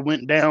Templar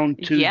went down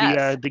to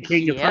the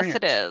King of France. Yes,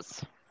 it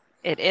is.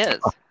 It is.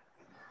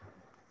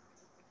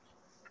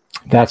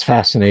 That's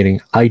fascinating.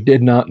 I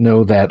did not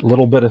know that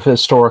little bit of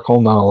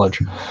historical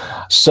knowledge.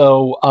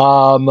 So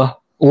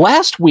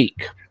last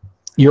week,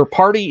 your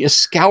party is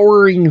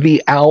scouring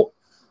the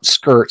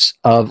outskirts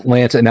of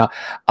Lanta. Now,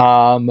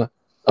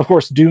 of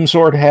course,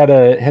 Doomsword had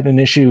an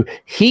issue.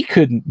 He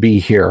couldn't be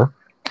here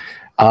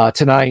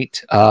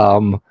tonight.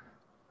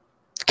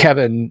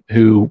 Kevin,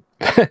 who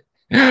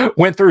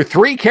went through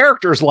 3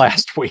 characters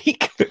last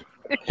week.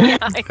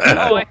 I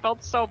know. I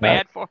felt so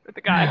bad for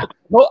the guy.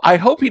 Well, I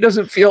hope he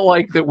doesn't feel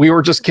like that we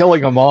were just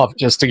killing him off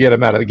just to get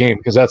him out of the game,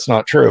 because that's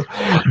not true.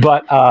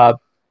 But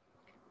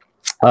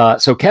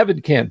so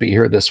Kevin can't be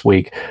here this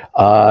week.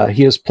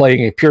 He is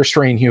playing a pure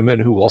strain human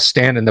who will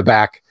stand in the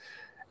back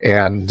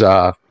and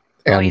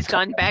He's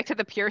gone back to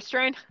the pure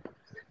strain.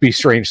 Be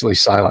strangely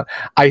silent.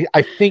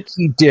 I think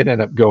he did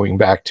end up going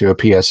back to a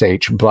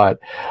PSH, but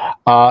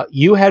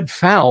you had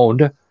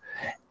found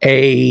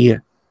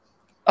the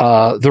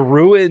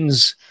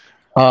ruins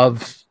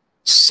of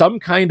some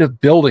kind of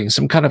building,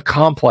 some kind of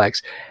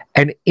complex,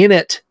 and in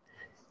it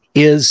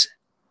is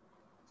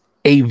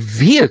a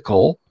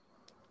vehicle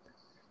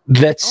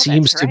that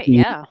seems to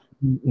be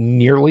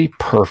nearly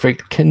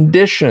perfect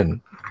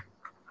condition.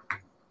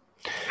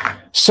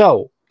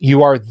 So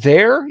you are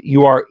there,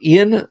 you are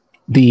in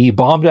the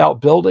bombed out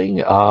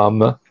building.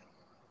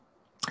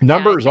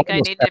 Numbers. I think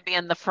I need to be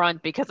in the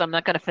front because I'm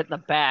not going to fit in the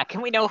back.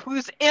 And we know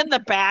who's in the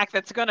back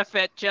that's going to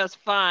fit just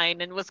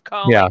fine, and was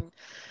calling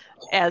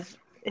as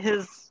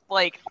his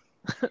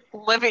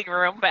living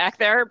room back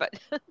there. But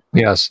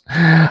yes.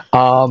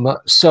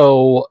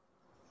 So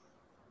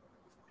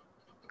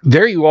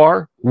there you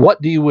are.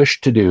 What do you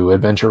wish to do,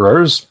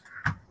 adventurers?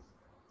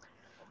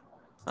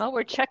 Well,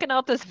 we're checking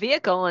out this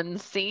vehicle and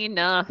seeing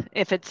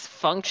if it's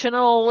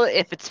functional,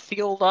 if it's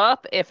fueled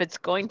up, if it's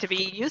going to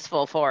be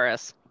useful for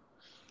us.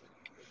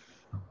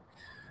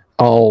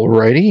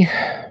 Alrighty.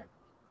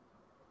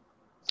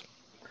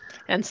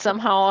 And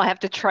somehow I'll have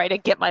to try to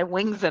get my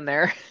wings in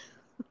there.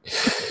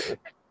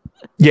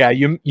 Yeah,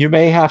 you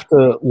may have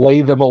to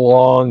lay them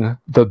along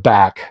the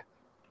back.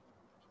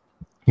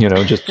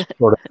 Just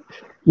sort of.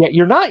 Yeah,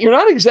 you're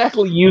not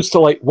exactly used to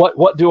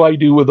what do I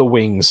do with the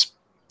wings?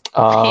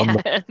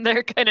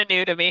 They're kind of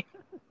new to me.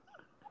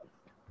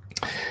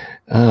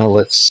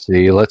 Let's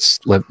see.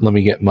 Let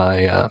me get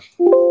my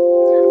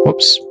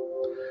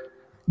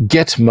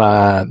get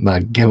my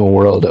Gamma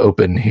World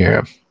open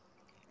here.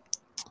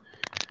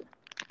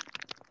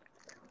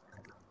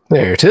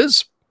 There it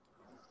is.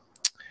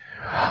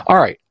 All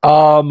right.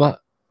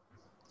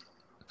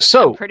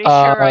 So I'm pretty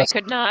sure I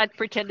could not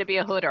pretend to be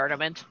a hood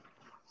ornament.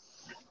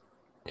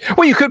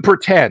 Well, you could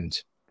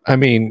pretend. I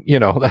mean,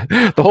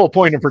 the whole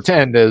point of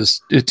pretend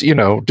is it's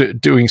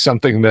doing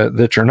something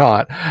that you're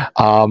not.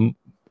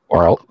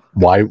 Or else,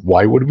 why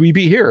would we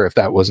be here if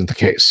that wasn't the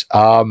case?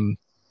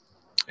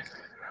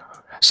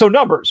 So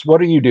numbers,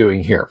 what are you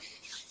doing here?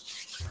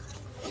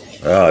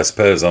 Well, I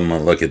suppose I'm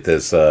gonna look at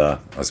this.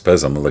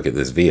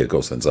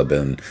 Vehicle since I've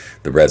been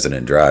the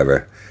resident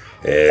driver.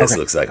 This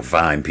looks like a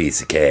fine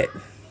piece of kit.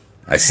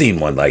 I've seen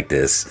one like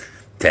this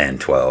 10,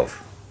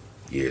 12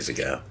 years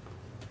ago.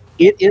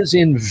 It is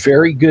in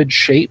very good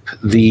shape.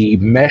 The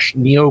mesh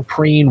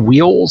neoprene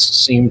wheels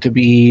seem to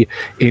be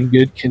in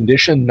good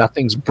condition.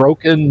 Nothing's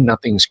broken,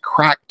 nothing's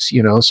cracked.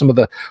 Some of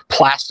the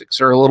plastics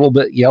are a little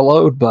bit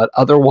yellowed, but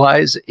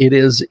otherwise it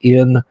is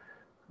in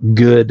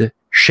good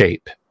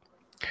shape.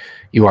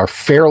 You are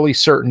fairly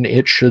certain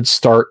it should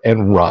start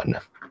and run.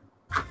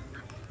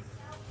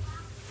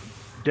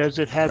 Does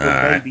it have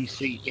a baby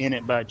seat in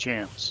it by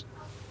chance?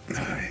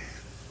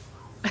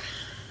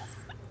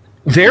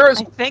 There is.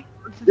 I think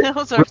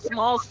those are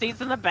small seats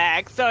in the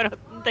back, so I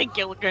don't think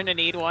you're going to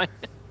need one.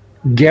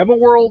 Gamma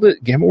World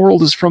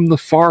is from the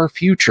far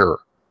future,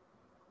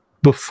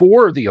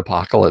 before the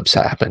apocalypse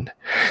happened.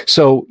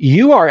 So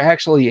you are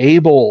actually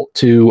able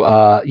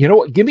to,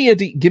 give me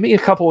a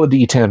couple of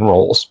D10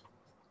 rolls.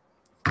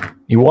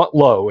 You want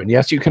low, and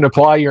yes, you can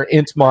apply your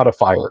int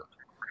modifier.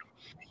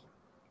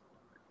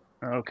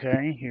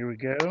 Okay, here we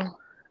go.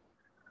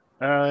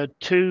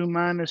 2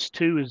 minus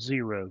 2 is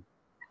 0.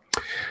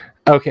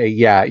 Okay,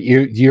 yeah,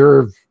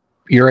 you're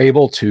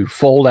able to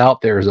fold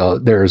out. There's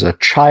a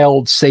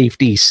child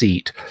safety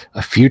seat,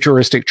 a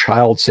futuristic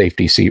child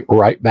safety seat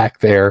right back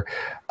there.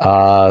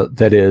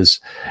 That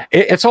is,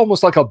 it's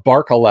almost like a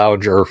Barca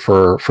lounger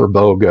for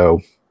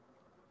BOGO.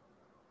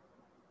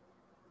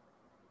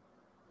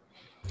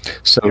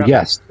 So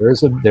yes, there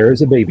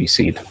is a baby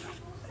seat.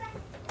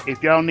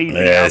 If y'all need me,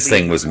 this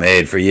thing was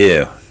made for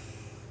you.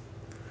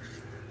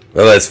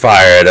 Well, let's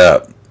fire it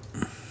up.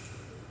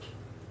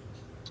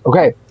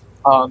 Okay.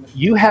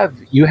 You have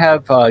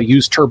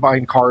used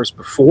turbine cars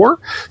before,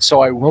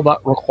 so I will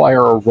not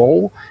require a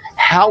roll.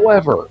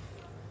 However,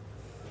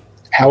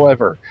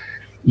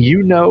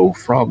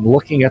 from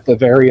looking at the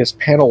various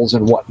panels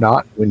and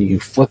whatnot, when you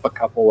flip a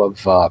couple of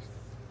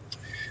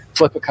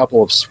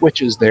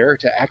switches there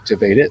to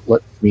activate it.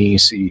 Let me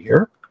see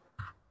here.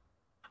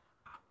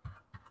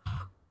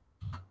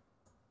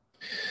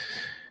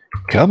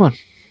 Come on.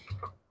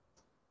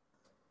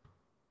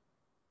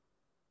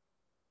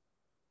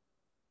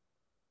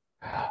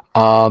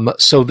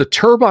 So the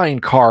turbine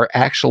car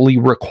actually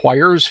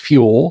requires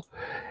fuel,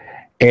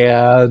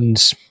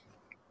 and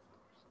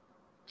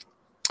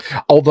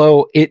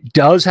although it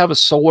does have a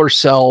solar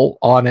cell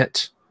on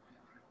it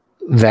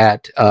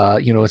that,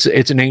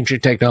 it's an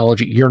ancient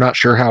technology. You're not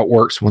sure how it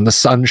works. When the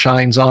sun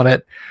shines on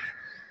it,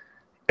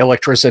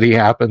 electricity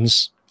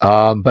happens.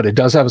 But it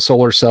does have a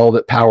solar cell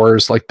that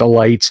powers like the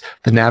lights,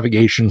 the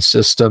navigation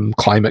system,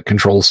 climate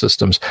control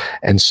systems,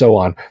 and so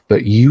on.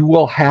 But you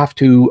will have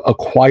to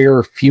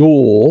acquire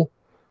fuel.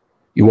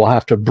 You will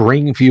have to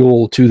bring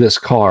fuel to this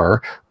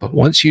car. But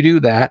once you do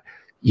that,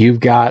 you've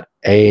got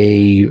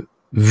a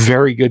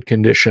very good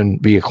condition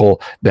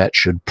vehicle that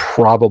should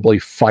probably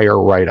fire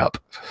right up.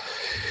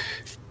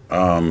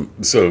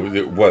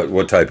 So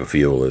what type of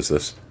fuel is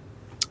this?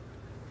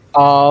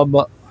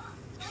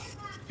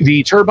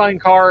 The turbine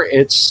car,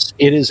 it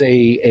is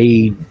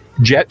a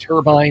jet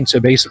turbine. So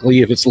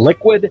basically, if it's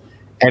liquid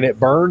and it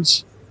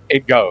burns,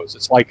 it goes.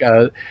 It's like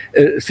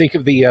think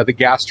of the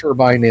gas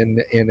turbine in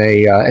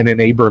an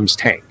Abrams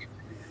tank.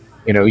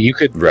 You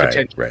could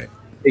potentially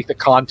take the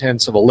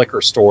contents of a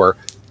liquor store,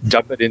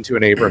 dump it into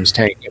an Abrams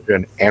tank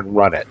engine, and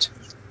run it.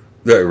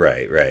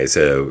 Right.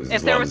 So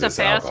if there was a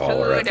fast food,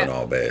 or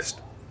ethanol based.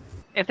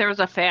 If there was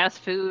a fast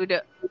food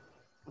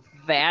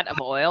vat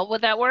of oil,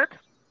 would that work?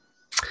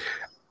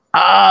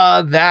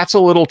 That's a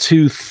little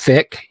too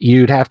thick.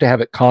 You'd have to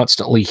have it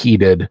constantly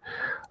heated.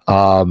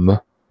 But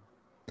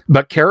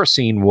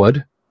kerosene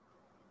would.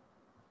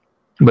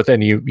 But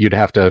then you'd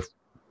have to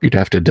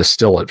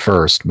distill it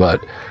first.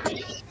 But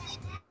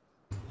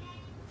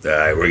all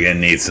right, we're gonna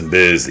need some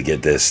booze to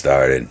get this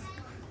started.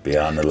 Be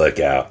on the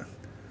lookout.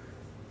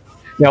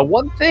 Now,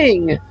 one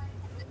thing,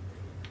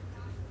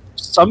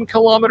 some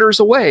kilometers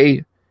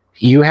away,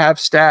 you have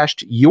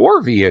stashed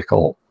your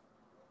vehicle,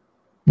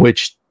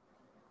 which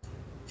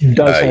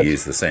does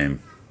use the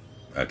same.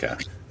 Okay,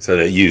 so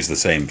they use the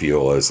same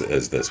fuel as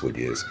this would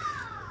use.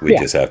 We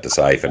just have to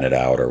siphon it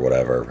out or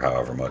whatever,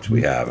 however much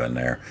we have in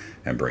there,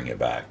 and bring it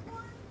back.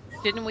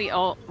 Didn't we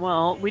all?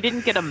 Well, we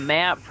didn't get a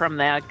map from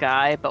that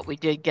guy, but we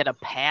did get a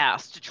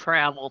pass to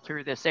travel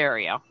through this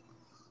area.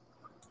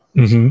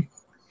 Mm-hmm.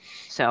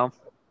 So.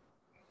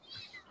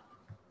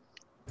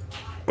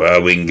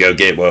 Well, we can go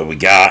get what we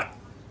got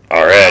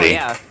already.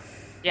 Oh,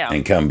 yeah.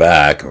 And come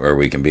back, or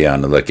we can be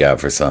on the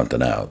lookout for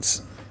something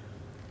else.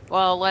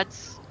 Well,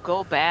 let's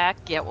go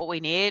back, get what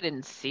we need,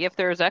 and see if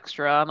there's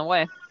extra on the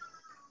way.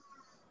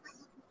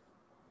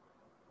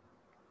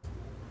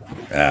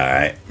 All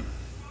right.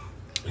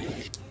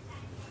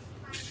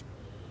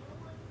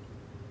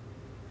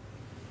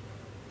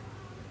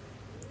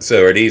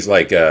 So are these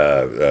like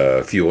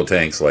fuel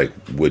tanks like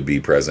would be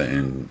present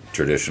in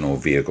traditional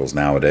vehicles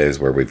nowadays,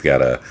 where we've got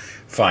to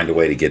find a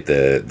way to get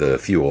the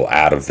fuel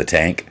out of the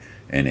tank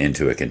and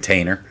into a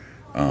container,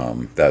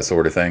 that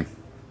sort of thing?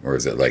 Or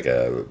is it like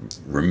a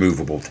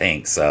removable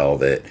tank cell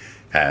that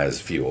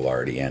has fuel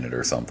already in it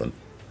or something?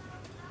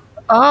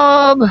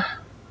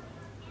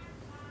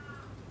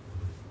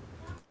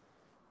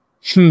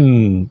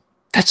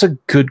 That's a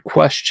good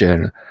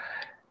question.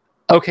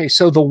 Okay,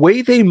 so the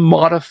way they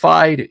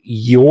modified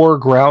your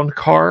ground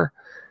car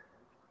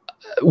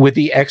with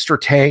the extra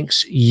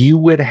tanks, you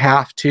would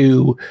have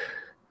to,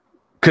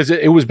 because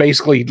it was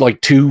basically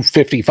like two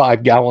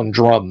 55-gallon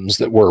drums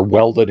that were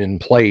welded in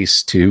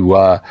place to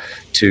up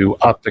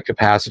the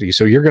capacity.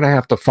 So you're going to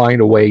have to find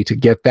a way to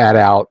get that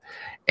out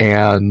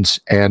and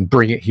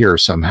bring it here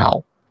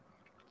somehow.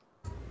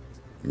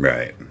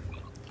 Right.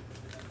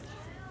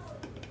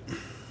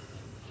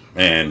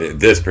 And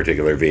this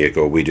particular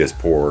vehicle, we just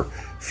pour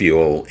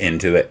fuel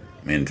into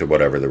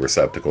whatever the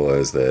receptacle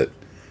is that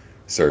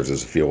serves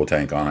as a fuel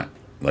tank on it.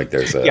 Like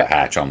there's a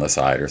hatch on the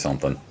side or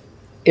something.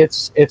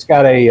 It's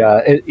got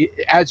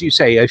as you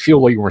say, a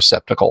fueling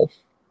receptacle.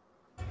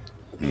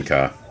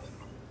 Okay.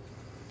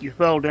 You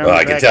fell down. Well,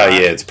 I can tell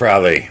you, it's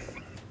probably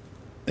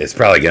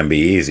going to be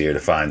easier to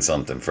find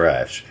something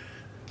fresh.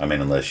 I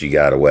mean, unless you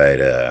got a way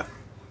to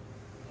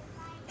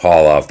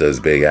haul off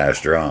those big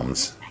ass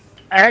drums.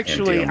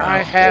 Actually,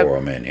 pour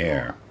them in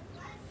here.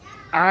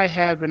 I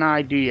have an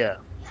idea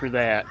for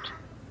that.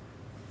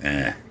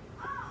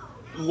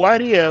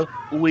 What if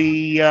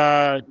we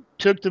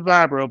took the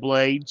vibro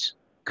blades,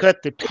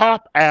 cut the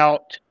top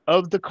out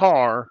of the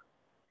car,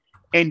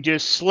 and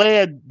just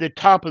sled the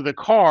top of the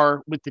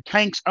car with the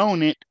tanks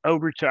on it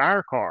over to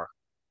our car?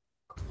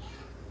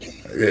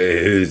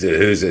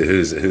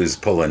 Who's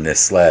pulling this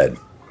sled?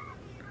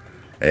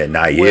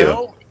 Not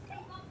you.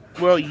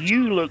 Well,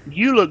 you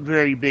look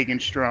very big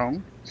and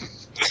strong.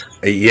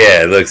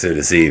 Yeah, it looks so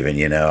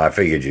deceiving. I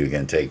figured you were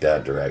gonna take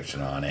that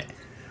direction on it.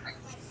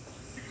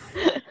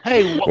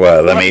 Hey,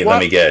 well, let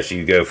me guess.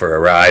 You go for a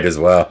ride as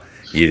well.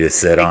 You just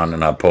sit on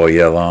and I'll pull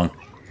you along.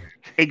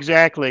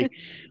 Exactly.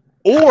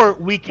 Or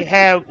we could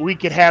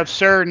have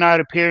Sir not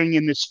appearing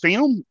in this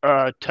film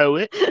tow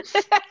it.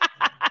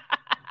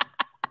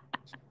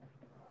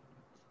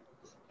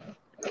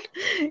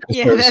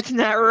 Yeah, that's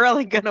not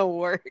really gonna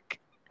work.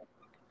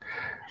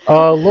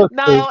 Look.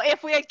 Now,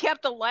 if we had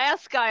kept the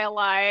last guy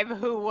alive,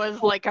 who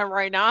was like a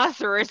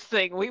rhinoceros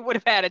thing, we would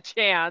have had a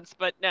chance.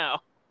 But no.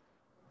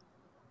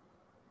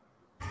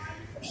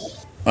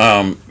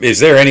 Is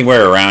there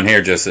anywhere around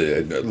here, just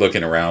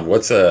looking around,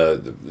 what's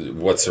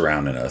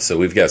surrounding us? So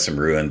we've got some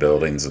ruined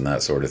buildings and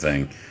that sort of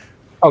thing.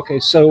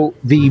 Okay, so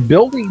the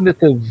building that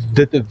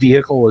the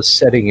vehicle is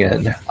setting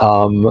in,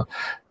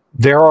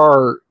 there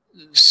are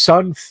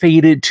sun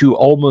faded to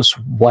almost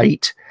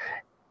white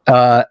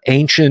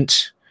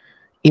ancient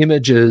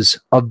images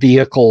of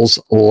vehicles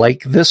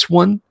like this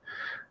one.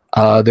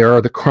 There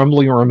are the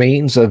crumbling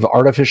remains of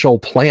artificial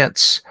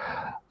plants,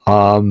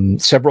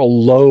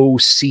 several low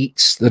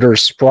seats that are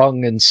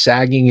sprung and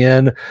sagging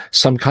in,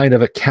 some kind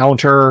of a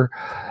counter,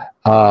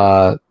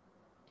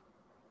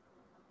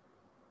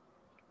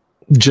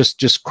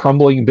 just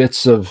crumbling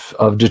bits of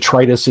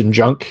detritus and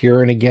junk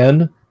here and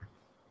again.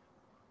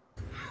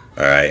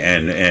 All right,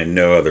 and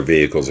no other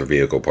vehicles or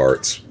vehicle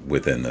parts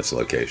within this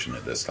location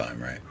at this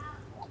time, right?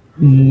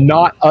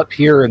 Not up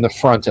here in the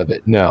front of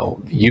it,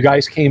 no. You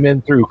guys came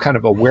in through kind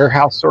of a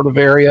warehouse sort of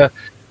area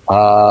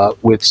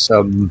with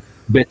some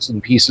bits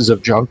and pieces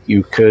of junk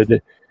you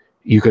could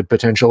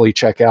potentially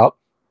check out.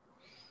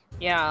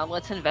 Yeah,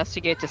 let's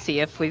investigate to see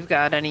if we've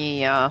got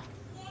any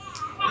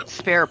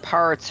spare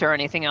parts or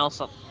anything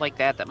else like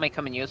that might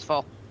come in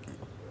useful.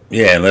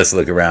 Yeah, and let's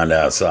look around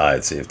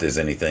outside, see if there's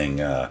anything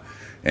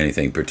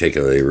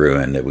particularly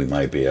ruined that we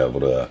might be able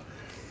to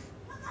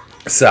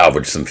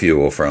salvage some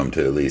fuel from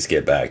to at least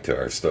get back to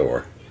our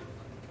store.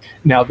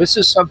 Now, this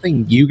is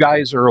something you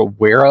guys are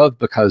aware of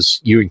because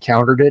you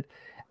encountered it.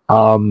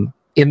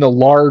 In the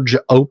large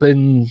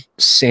open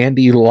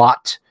sandy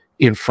lot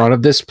in front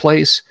of this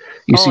place,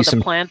 you see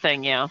some plant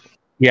thing, yeah.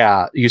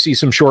 Yeah, you see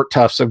some short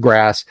tufts of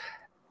grass,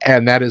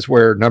 and that is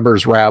where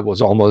Numbers Rab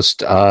was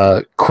almost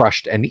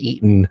crushed and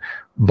eaten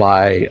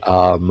by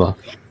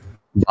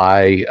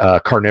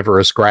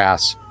carnivorous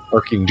grass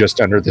lurking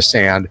just under the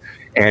sand.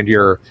 And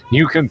your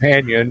new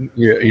companion,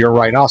 your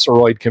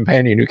rhinoceroid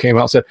companion, who came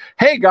out and said,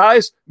 "Hey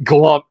guys,"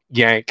 glump,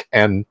 yank,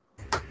 and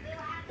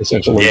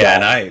essentially. Yeah,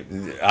 and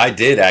I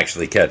did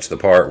actually catch the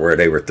part where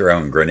they were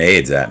throwing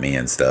grenades at me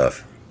and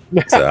stuff,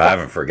 so I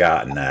haven't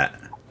forgotten that.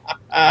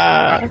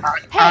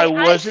 I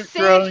wasn't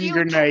throwing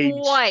grenades.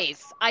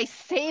 Twice. I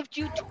saved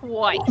you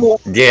twice.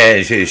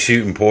 Yeah, she was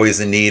shooting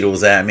poison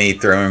needles at me,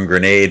 throwing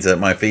grenades at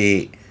my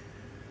feet.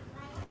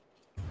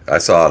 I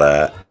saw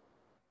that.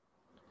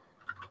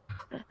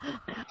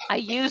 I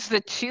used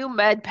the 2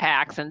 med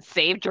packs and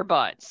saved your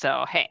butt,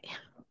 so hey.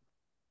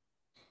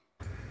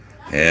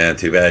 Yeah,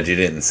 too bad you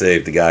didn't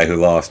save the guy who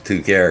lost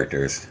 2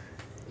 characters.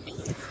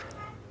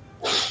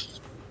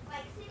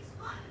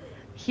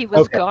 He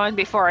was gone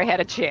before I had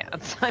a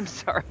chance. I'm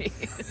sorry.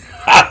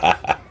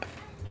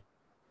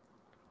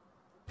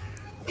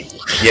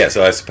 Yeah,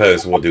 so I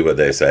suppose we'll do what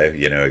they say,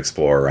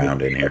 explore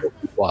around in here.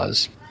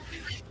 Was.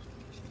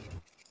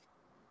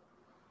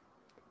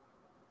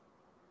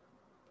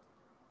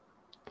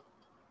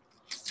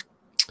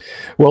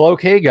 Well,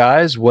 okay,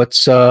 guys.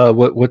 What's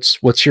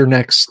your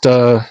next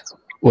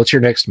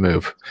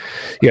move?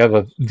 You have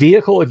a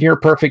vehicle in near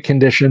perfect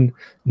condition,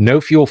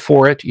 no fuel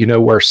for it. You know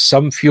where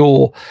some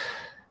fuel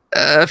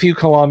a few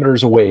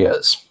kilometers away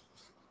is.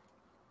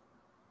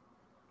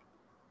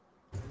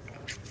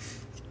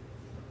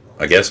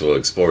 I guess we'll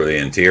explore the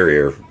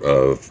interior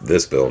of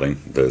this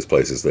building, those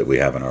places that we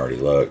haven't already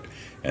looked,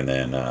 and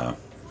then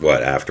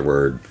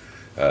afterward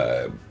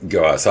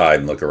go outside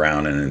and look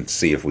around and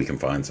see if we can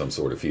find some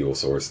sort of fuel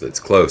source that's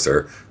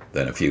closer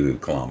than a few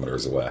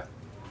kilometers away.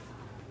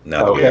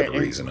 Now that we have a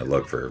reason to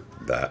look for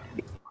that.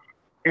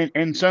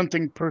 And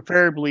something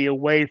preferably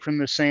away from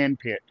the sand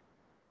pit.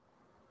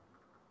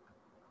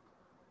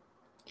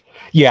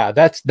 Yeah,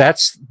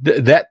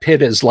 that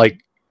pit is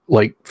like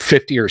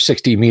 50 or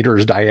 60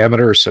 meters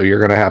diameter, so you're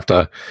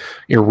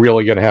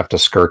really gonna have to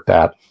skirt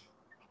that.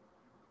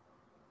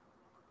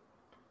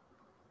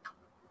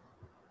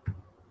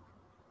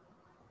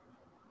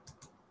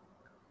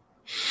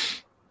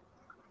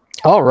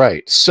 All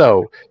right,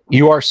 so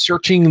you are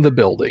searching the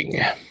building.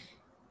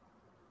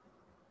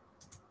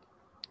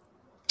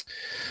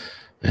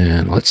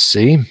 And let's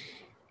see.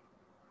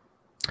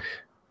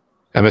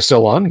 Am I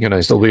still on? Can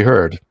I still be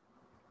heard?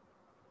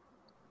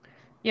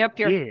 Yep,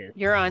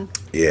 you're on.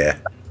 Yeah.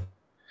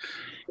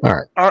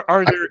 All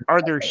right.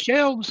 Are there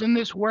shelves in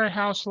this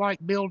warehouse-like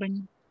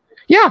building?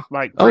 Yeah.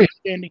 Like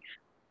standing.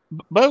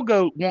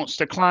 Bogo wants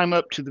to climb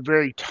up to the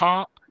very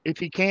top if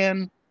he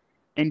can,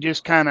 and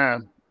just kind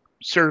of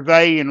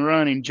survey and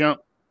run and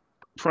jump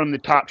from the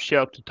top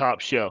shelf to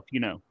top shelf.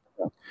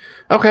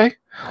 Okay.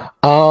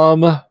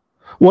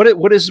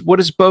 What is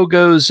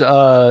Bogo's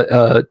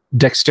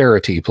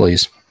dexterity,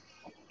 please?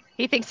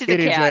 He thinks he's a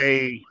cat.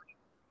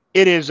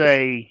 It is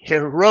a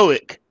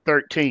heroic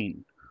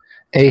 13.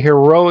 A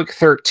heroic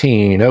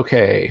 13.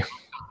 Okay.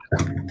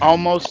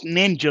 Almost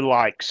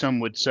ninja-like, some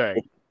would say.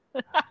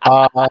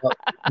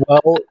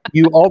 Well,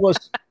 you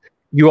almost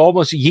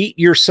yeet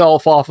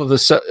yourself off of a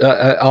shelf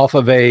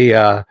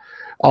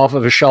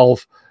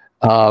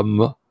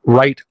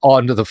right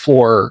onto the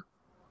floor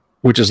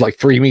which is like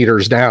 3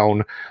 meters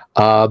down,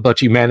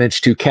 but you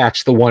managed to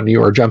catch the one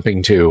you are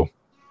jumping to.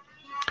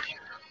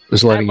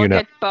 Just letting you know. I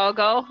look at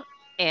Bogo,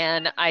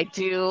 and I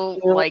do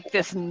like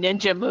this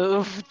ninja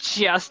move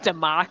just to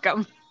mock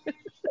him.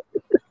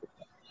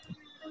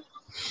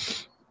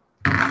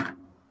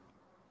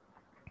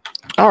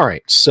 All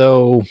right,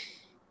 so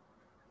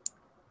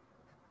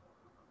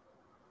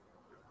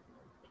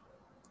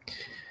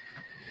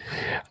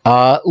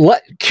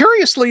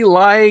curiously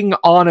lying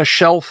on a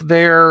shelf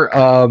there,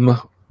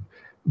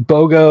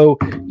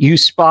 Bogo, you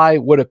spy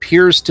what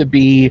appears to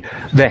be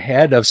the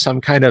head of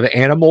some kind of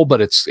animal, but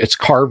it's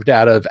carved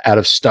out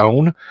of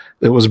stone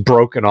that was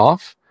broken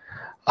off.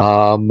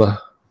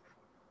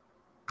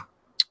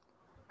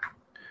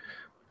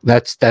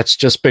 That's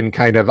just been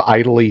kind of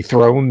idly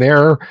thrown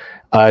there.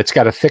 It's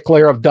got a thick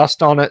layer of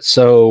dust on it,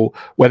 so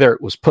whether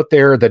it was put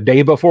there the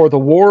day before the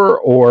war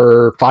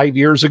or 5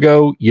 years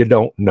ago, you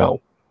don't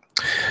know.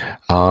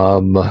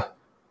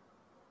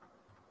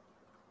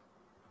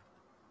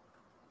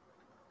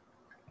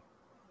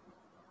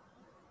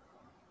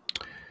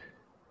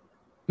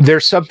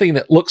 There's something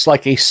that looks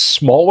like a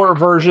smaller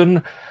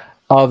version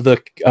of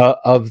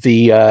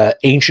the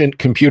ancient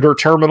computer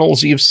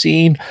terminals you've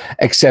seen,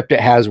 except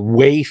it has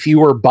way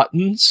fewer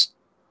buttons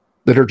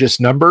that are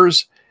just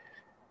numbers,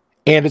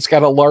 and it's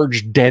got a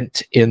large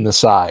dent in the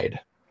side.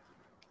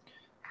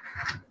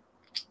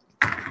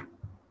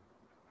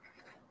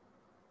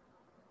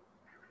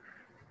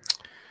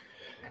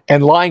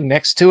 And lying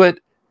next to it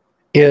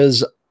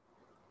is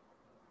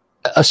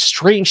a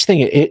strange thing.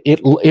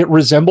 It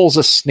resembles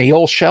a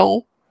snail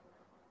shell.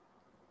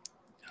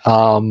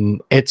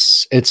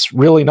 It's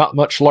really not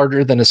much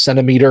larger than a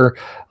centimeter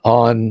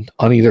on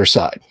either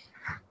side,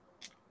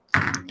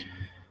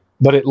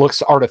 but it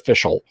looks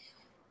artificial.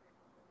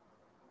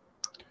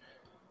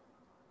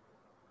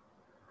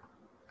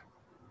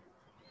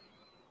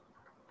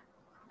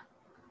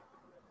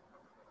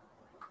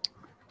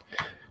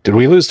 Did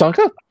we lose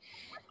Tonka?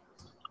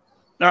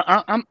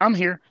 I'm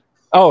here.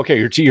 Oh, okay.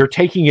 You're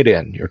taking it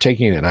in. You're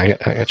taking it in. I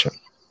got you.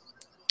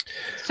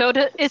 So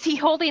is he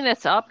holding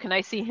this up? Can I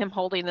see him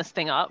holding this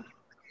thing up?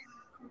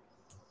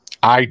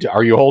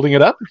 Are you holding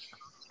it up?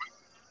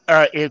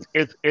 If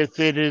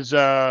it is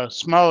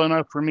small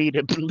enough for me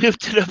to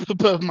lift it up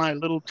above my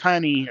little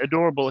tiny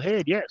adorable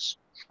head, yes.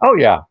 Oh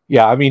yeah.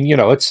 I mean,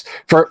 it's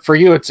for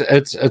you.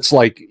 It's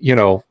like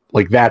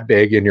like that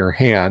big in your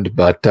hand,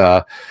 but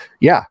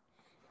yeah.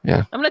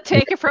 I'm gonna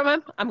take it from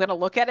him. I'm gonna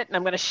look at it and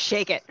I'm gonna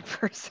shake it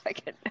for a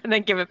second and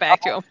then give it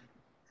back to him.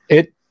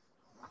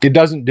 It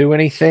doesn't do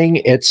anything.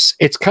 It's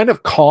kind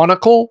of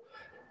conical,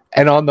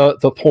 and on the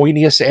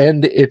pointiest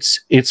end,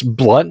 it's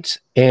blunt,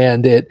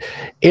 and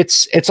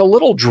it's a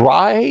little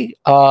dry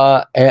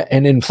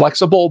and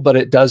inflexible, but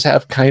it does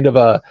have kind of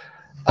a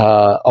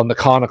on the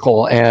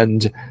conical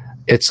end.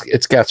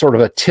 It's got sort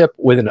of a tip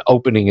with an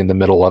opening in the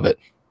middle of it,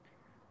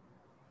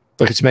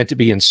 like it's meant to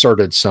be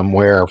inserted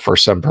somewhere for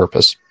some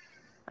purpose.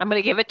 I'm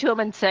gonna give it to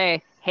him and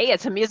say, "Hey,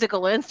 it's a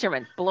musical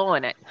instrument. Blow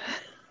on it."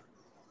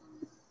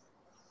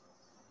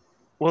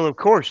 Well, of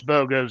course,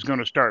 Bogo's going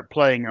to start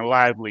playing a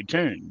lively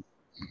tune.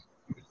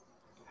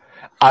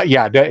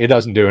 Yeah, it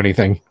doesn't do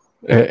anything.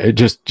 It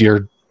just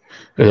you're.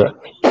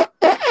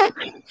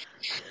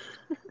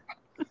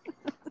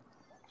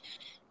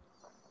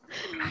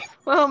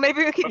 Well,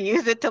 maybe we can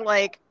use it to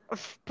like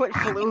put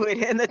fluid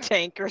in the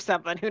tank or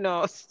something. Who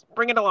knows?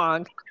 Bring it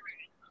along.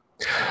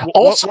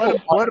 Also,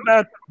 what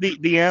about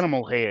the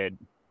animal head?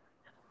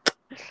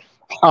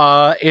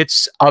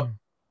 It's a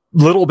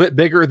little bit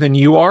bigger than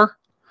you are.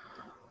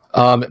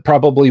 It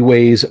probably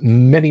weighs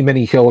many,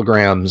 many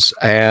kilograms,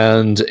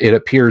 and it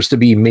appears to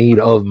be made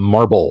of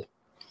marble.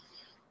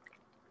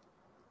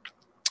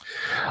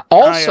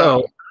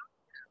 Also,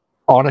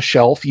 on a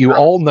shelf, you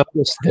all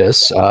notice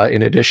this,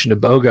 in addition to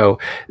Bogo,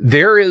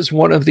 there is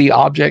one of the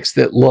objects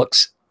that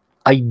looks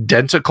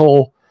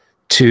identical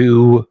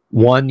to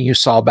one you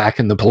saw back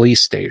in the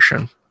police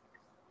station.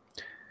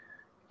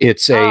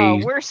 It's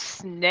we're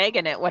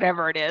snagging it,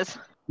 whatever it is.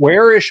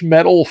 squarish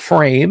metal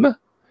frame.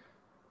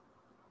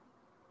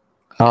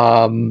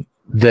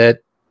 That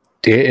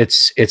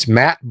it's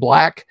matte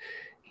black.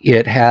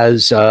 It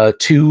has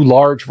 2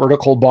 large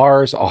vertical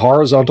bars, a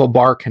horizontal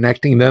bar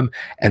connecting them,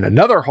 and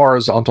another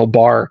horizontal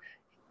bar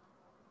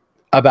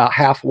about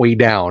halfway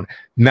down.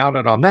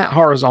 Mounted on that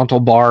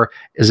horizontal bar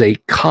is a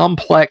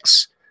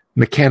complex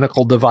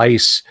mechanical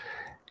device,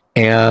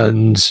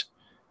 and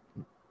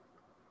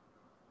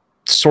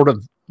sort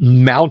of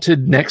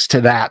mounted next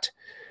to that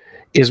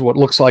is what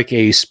looks like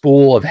a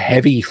spool of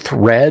heavy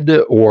thread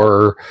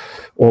or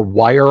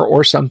wire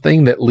or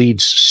something that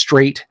leads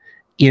straight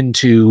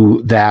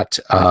into that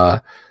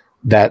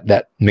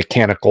that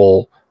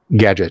mechanical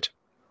gadget.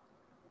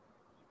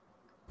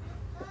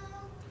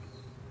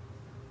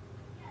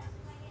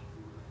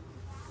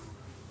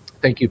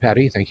 Thank you,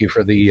 Patty. Thank you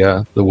for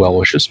the well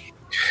wishes.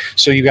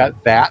 So you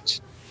got that.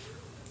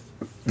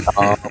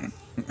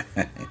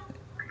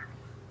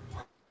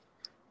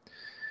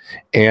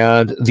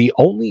 And the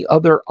only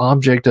other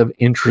object of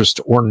interest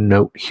or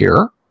note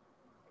here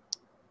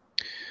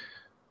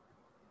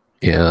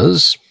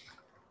is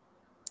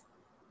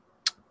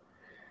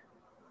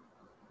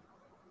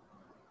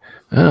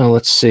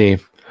let's see.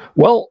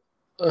 Well,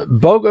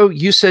 Bogo,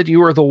 you said you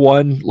were the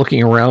one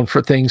looking around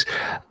for things.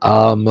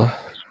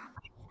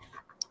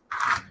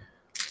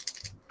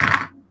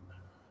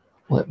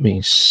 Let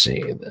me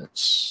see.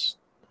 That's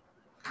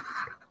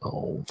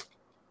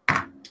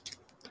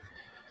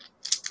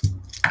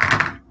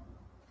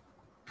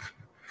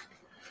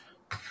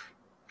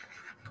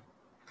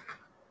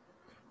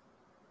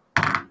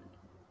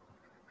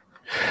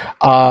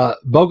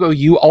Bogo,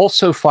 you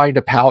also find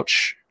a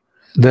pouch.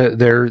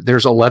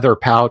 There's a leather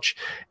pouch.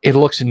 It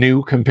looks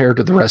new compared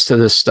to the rest of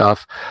this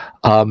stuff,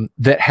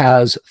 that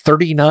has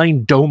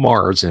 39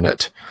 domars in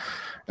it.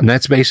 And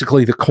that's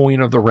basically the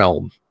coin of the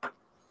realm.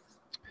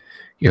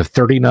 You have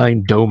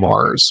 39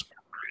 domars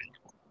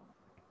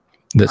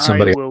that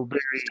somebody...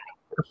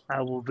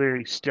 I will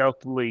very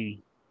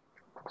stealthily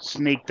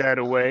sneak that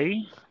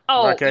away.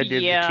 Oh, like I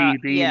did yeah, the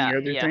TV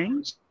and the other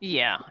things.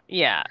 Yeah.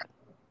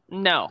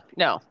 No.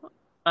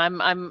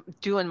 I'm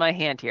doing my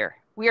hand here.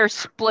 We are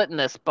splitting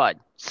this, bud.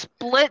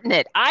 Splitting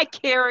it. I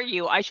carry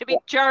you. I should be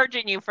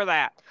charging you for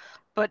that.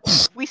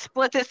 But we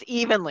split this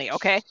evenly,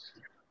 okay?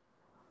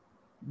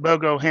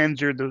 Bogo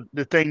hands her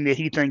the thing that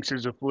he thinks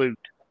is a flute.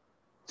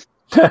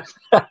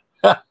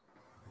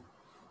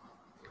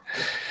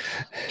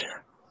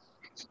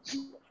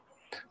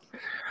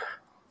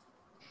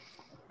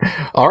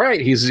 All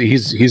right,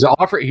 he's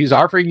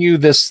offering you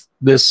this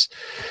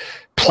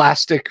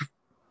plastic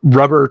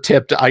rubber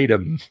tipped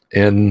item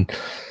and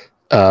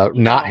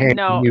not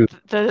handing you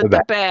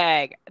the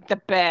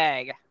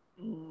bag,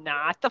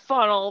 not the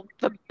funnel,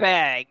 the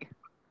bag.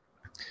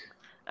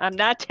 I'm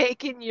not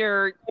taking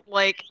your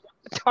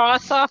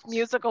toss off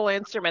musical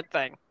instrument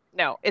thing.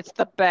 No, it's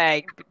the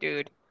bag,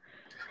 dude.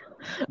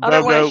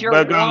 Otherwise,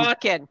 you're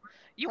walking.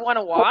 You want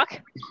to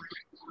walk?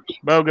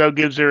 Bogo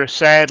gives her a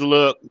sad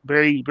look,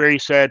 very, very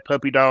sad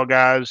puppy dog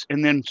eyes,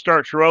 and then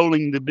starts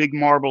rolling the big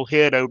marble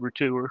head over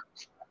to her.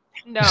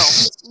 No,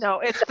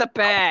 it's the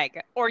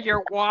bag, or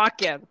you're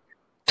walking.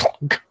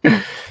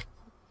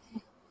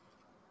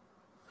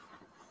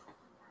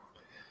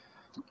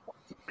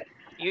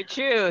 You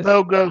choose.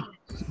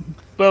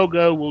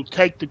 Bogo will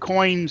take the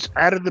coins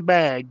out of the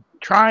bag,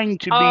 trying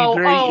to be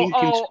very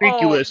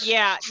inconspicuous.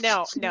 Yeah,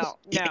 no.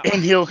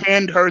 And he'll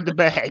hand her the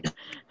bag.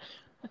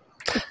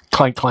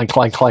 Clank, clank,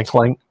 clank, clank,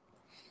 clank.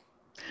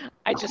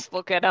 I just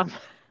look at him.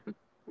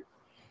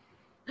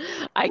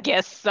 I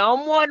guess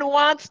someone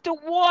wants to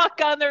walk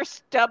on their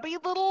stubby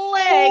little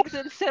legs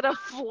instead of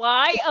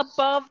fly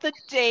above the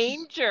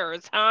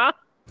dangers, huh?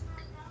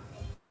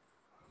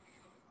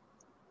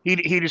 He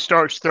just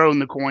starts throwing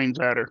the coins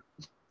at her.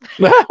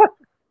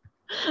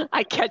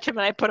 I catch him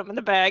and I put him in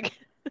the bag.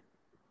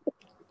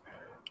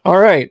 All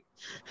right.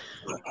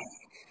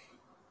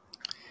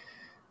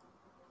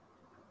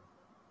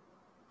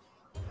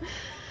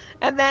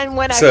 And then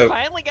when I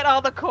finally get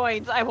all the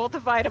coins, I will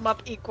divide them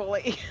up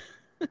equally.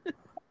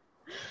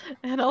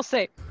 And I'll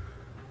say,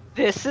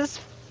 this is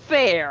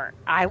fair.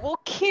 I will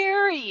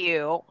carry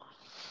you.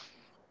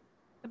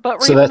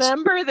 But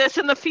remember this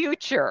in the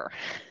future.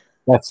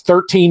 That's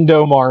 13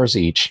 domars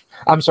each.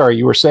 I'm sorry,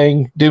 you were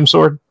saying,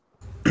 Doomsword?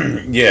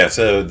 Yeah,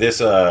 so this,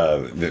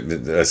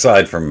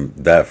 aside from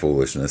that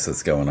foolishness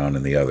that's going on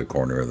in the other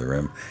corner of the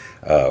room,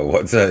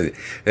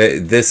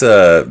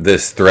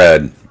 this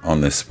thread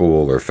on this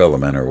spool or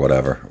filament or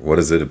whatever, what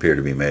does it appear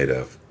to be made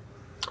of?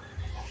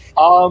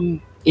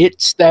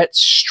 It's that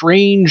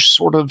strange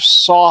sort of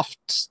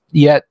soft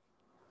yet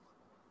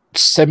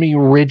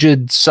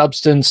semi-rigid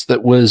substance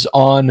that was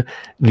on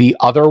the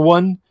other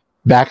one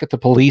back at the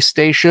police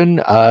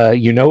station.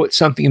 It's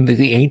something that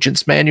the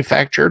ancients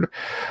manufactured.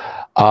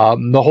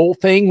 The whole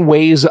thing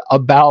weighs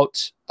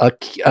about a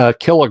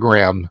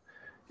kilogram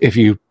if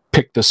you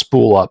pick the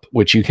spool up,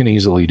 which you can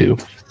easily do.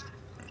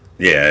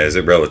 Yeah, is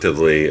it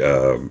relatively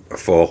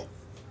full?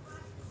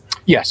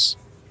 Yes.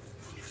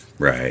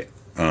 Right.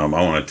 I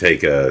want to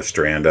take a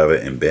strand of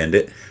it and bend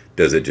it.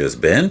 Does it just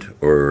bend,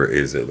 or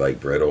is it like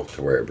brittle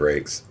to where it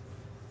breaks?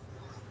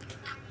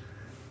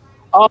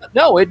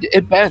 No,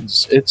 it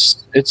bends.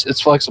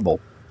 It's flexible.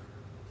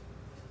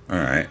 All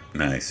right,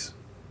 nice.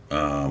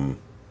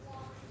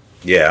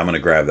 Yeah, I'm gonna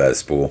grab that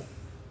spool.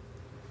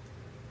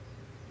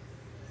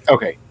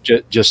 Okay,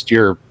 you're just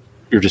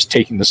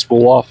taking the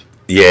spool off.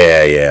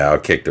 Yeah, I'll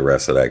kick the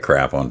rest of that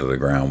crap onto the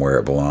ground where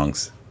it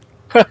belongs.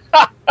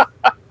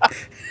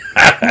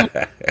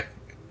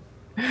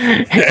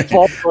 It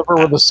falls over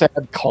with a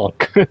sad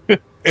clunk.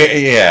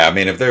 Yeah, I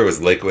mean, if there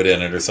was liquid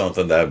in it or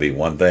something, that'd be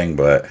one thing,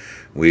 but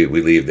we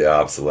leave the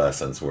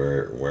obsolescence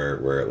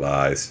where it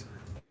lies.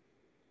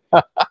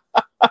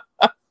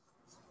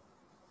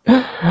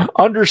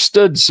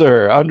 Understood,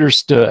 sir.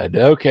 Understood.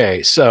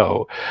 Okay,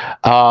 so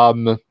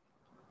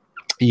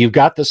you've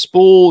got the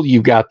spool,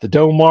 you've got the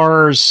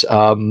domars.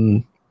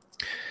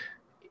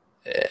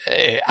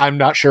 I'm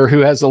not sure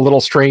who has a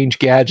little strange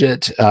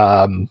gadget.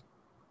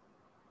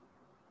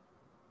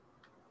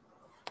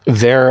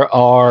 There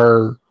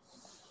are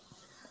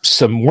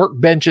some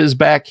workbenches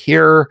back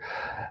here.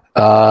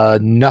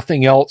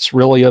 Nothing else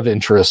really of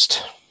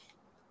interest.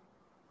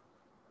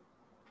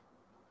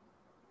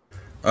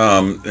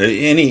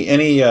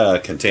 Any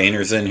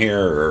containers in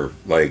here, or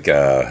like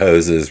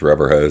hoses,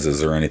 rubber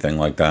hoses, or anything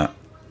like that?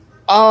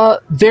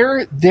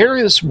 There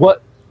is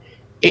what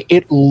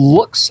it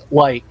looks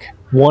like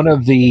one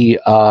of the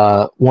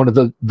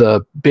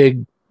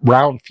big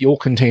round fuel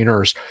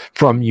containers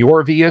from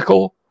your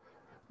vehicle,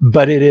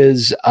 but it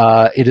is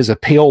a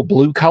pale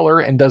blue color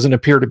and doesn't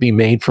appear to be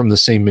made from the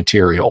same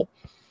material.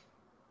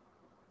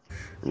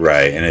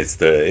 Right, and it's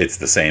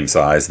the same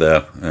size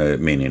though,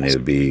 meaning it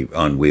would be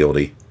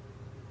unwieldy.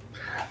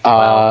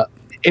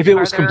 If it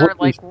was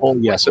completely full,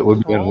 yes, it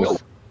would be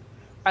unwieldy.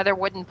 Are there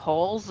wooden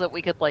poles that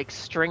we could like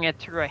string it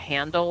through a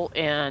handle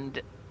and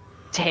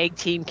tag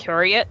team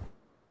carry it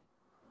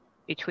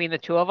between the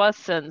two of us,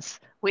 since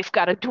we've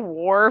got a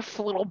dwarf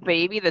little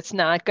baby that's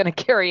not going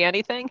to carry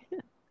anything?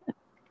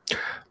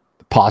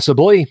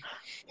 Possibly.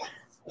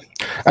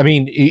 I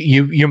mean,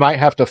 you might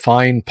have to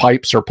find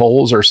pipes or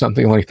poles or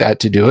something like that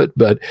to do it,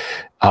 but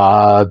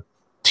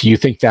do you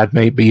think that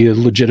may be a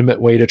legitimate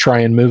way to try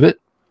and move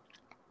it?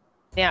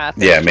 Yeah.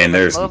 Yeah, I mean,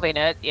 there's moving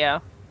it. Yeah.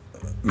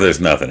 There's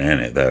nothing in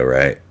it though,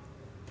 right?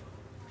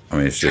 I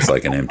mean, it's just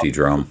like an empty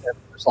drum.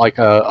 There's like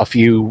a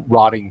few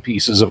rotting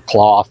pieces of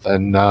cloth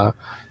and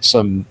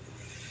some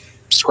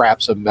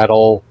scraps of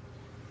metal.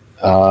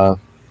 What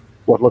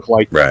look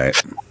like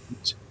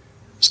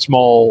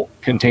small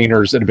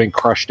containers that have been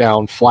crushed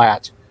down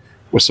flat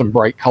with some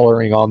bright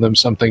coloring on them,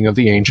 something of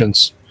the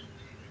ancients.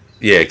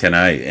 Yeah, can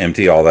I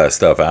empty all that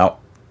stuff out?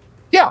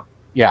 Yeah.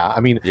 I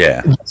mean,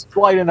 yeah, it's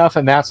light enough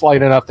and that's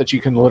light enough that you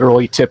can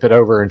literally tip it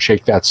over and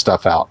shake that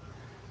stuff out.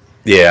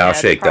 Yeah, I'll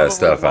shake that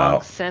stuff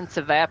out. Since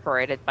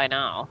evaporated by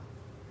now.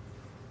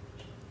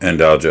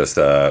 And I'll just,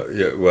 you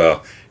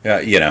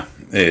know,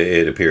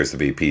 it appears to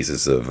be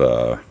pieces of,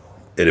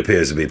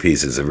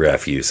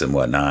 refuse and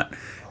whatnot.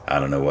 I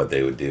don't know what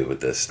they would do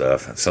with this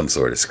stuff. Some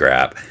sort of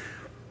scrap.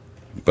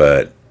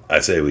 But I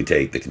say we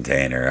take the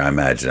container. I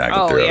imagine I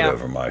can throw it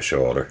over my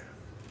shoulder.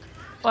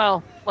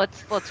 Well,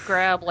 let's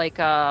grab like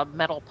a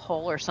metal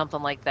pole or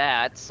something like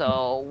that.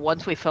 So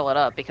once we fill it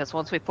up, because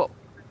once we put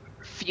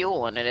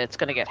fuel in it, it's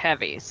going to get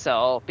heavy.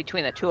 So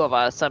between the two of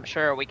us, I'm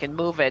sure we can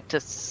move it to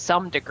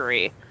some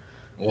degree.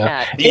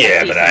 Yeah,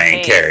 but I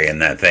ain't carrying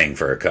that thing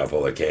for a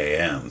couple of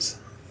kms.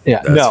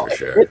 Yeah, that's for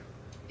sure.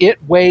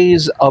 It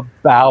weighs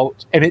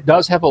about, and it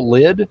does have a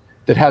lid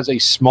that has a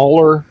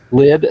smaller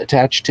lid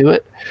attached to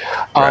it.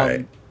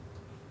 Right.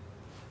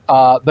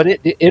 But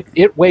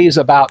it weighs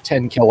about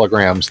 10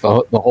 kilograms,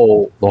 the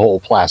whole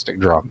plastic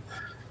drum.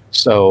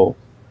 So,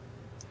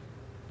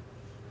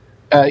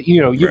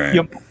 you know,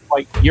 you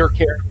like you're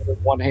carrying it in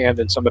one hand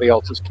and somebody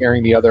else is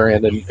carrying the other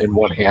end in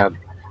one hand.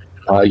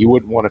 You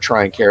wouldn't want to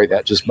try and carry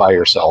that just by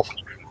yourself.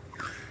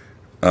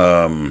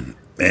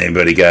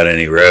 Anybody got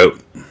any rope,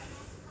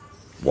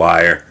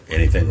 wire,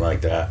 anything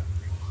like that?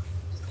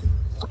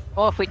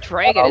 Well, if we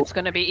drag it, it's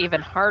going to be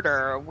even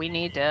harder. We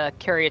need to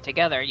carry it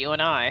together, you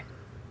and I.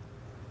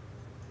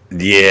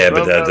 Yeah,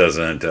 but that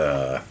doesn't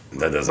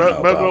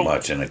help out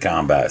much in a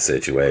combat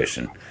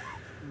situation.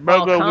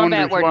 Well,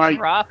 combat, we're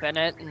dropping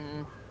it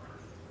and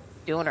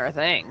doing our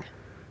thing.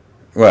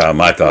 Well,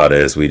 my thought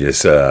is we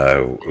just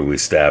we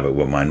stab it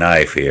with my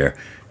knife here,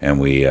 and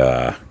we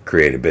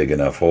create a big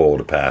enough hole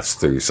to pass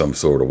through some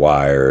sort of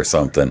wire or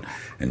something,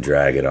 and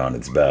drag it on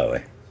its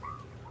belly.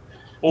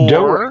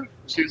 Or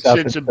since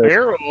it's a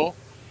barrel,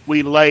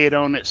 we lay it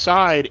on its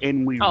side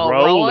and we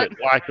roll it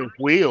like a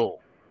wheel.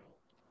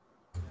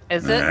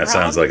 Is it? That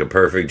sounds like a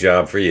perfect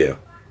job for you.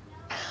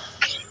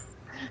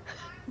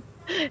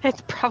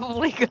 It's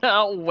probably gonna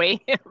outweigh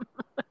him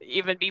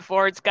even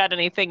before it's got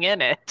anything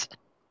in it.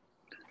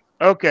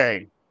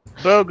 Okay,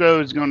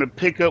 Bogo is going to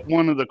pick up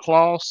one of the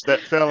cloths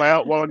that fell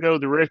out while ago,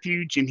 the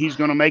refuge, and he's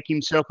going to make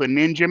himself a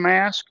ninja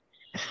mask.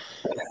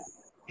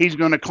 He's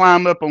going to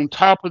climb up on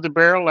top of the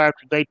barrel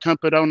after they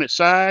dump it on its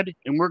side,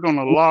 and we're going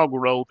to log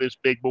roll this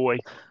big boy.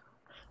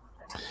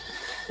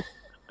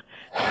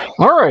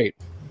 All right.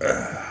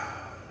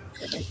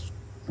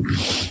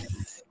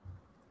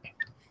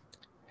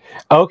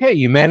 Okay,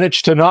 you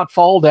managed to not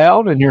fall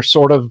down, and you're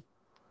sort of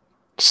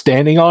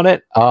standing on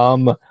it.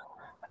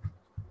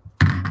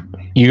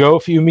 You go a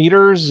few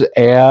meters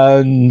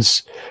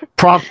and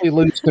promptly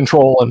lose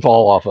control and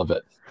fall off of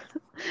it.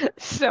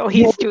 So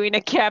he's doing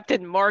a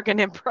Captain Morgan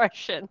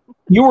impression.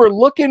 You were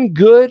looking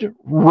good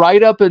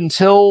right up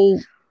until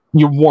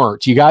you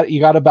weren't. You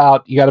got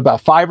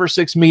about 5 or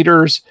 6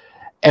 meters,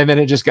 and then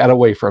it just got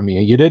away from you.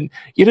 You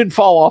didn't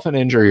fall off and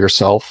injure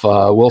yourself.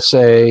 We'll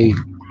say,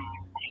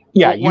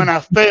 yeah. When I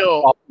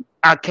fell,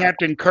 I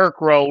Captain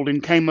Kirk rolled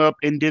and came up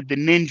and did the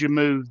ninja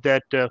move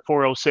that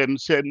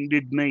 4077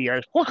 did to me.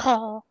 I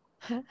was,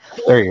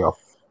 there you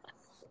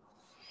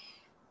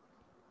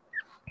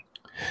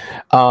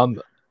go.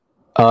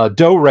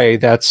 Do-Ray,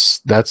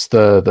 that's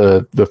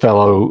the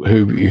fellow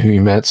who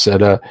you met,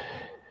 said,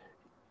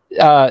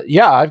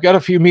 yeah, I've got a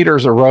few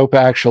meters of rope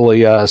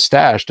actually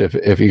stashed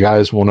if you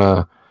guys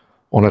want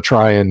to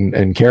try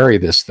and carry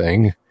this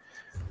thing.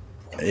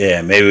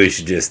 Yeah, maybe we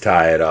should just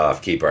tie it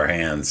off. Keep our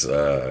hands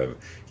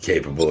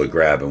capable of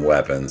grabbing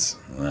weapons.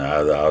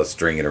 I'll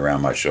string it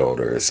around my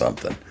shoulder or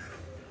something.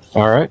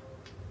 All right.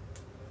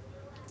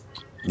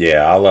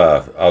 Yeah,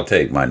 I'll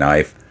take my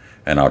knife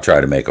and I'll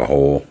try to make a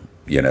hole,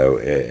 you know,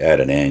 at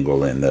an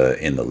angle in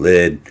the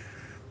lid,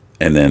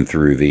 and then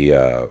through the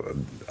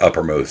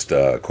uppermost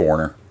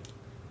corner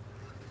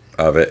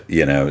of it,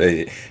 you know,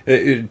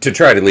 to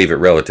try to leave it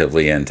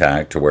relatively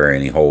intact to where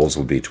any holes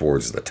would be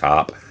towards the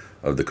top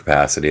of the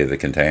capacity of the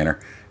container,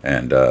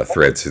 and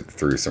thread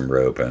through some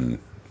rope and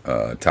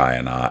tie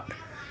a knot,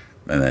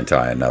 and then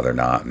tie another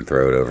knot and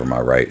throw it over my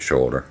right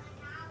shoulder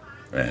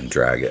and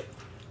drag it.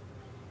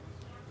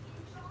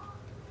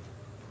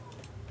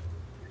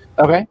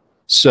 Okay.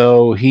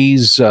 So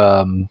he's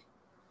he'll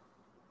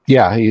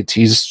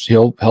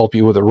help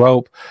you with a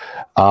rope.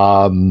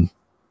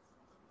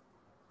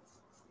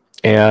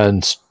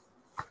 And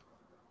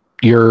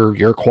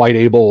you're quite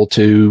able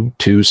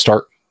to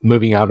start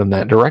moving out in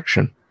that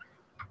direction.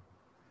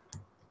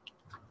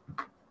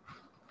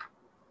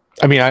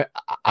 I mean,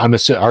 I'm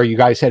assuming, are you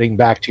guys heading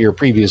back to your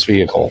previous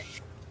vehicle?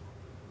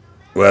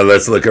 Well,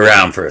 let's look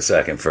around for a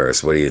second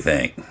first. What do you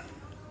think?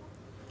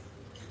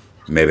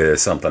 Maybe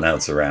there's something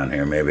else around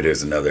here. Maybe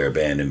there's another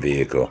abandoned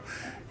vehicle,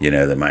 you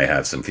know, that might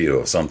have some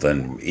fuel.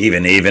 Something,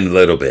 even a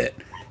little bit.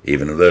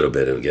 Even a little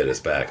bit, it'll get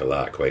us back a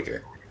lot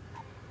quicker.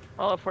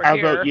 Well, if we're I'll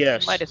here, vote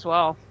yes. might as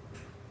well.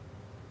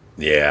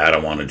 Yeah, I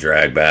don't want to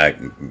drag back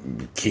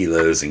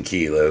kilos and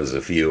kilos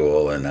of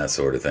fuel and that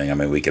sort of thing. I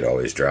mean, we could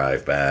always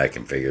drive back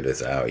and figure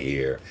this out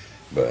here,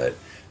 but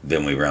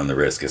then we run the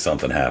risk of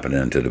something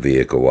happening to the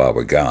vehicle while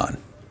we're gone.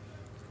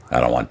 I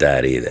don't want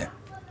that either.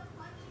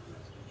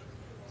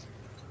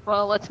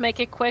 Well, let's make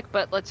it quick,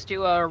 but let's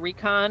do a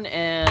recon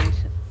and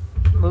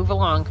move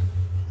along.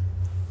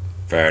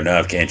 Fair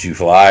enough. Can't you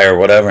fly or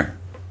whatever?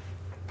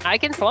 I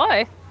can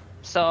fly,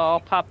 so I'll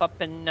pop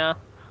up and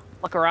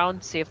look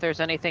around, see if there's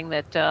anything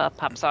that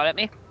pops out at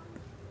me.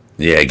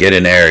 Yeah, get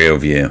an aerial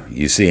view.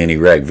 You see any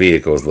wrecked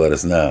vehicles, let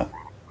us know.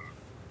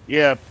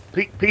 Yeah,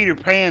 Peter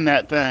Pan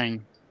that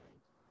thing.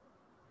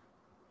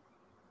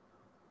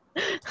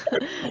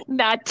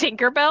 Not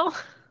Tinkerbell?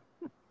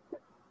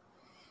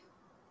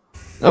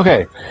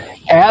 Okay.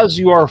 As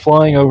you are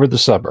flying over the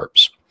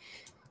suburbs,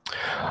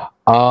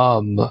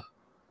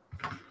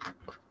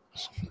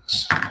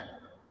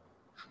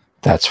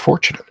 that's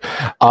fortunate.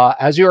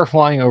 As you are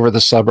flying over the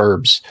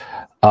suburbs,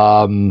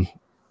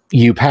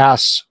 you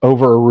pass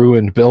over a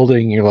ruined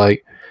building. You're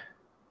like,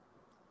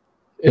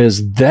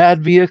 is that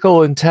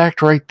vehicle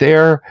intact right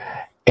there?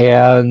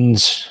 And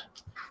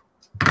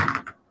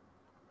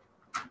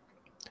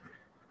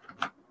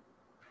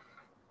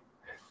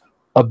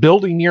a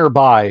building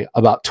nearby,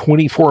 about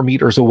 24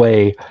 meters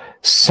away,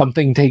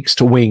 something takes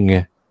to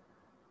wing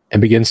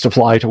and begins to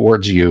fly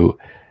towards you.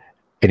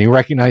 And you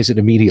recognize it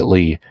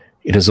immediately.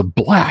 It is a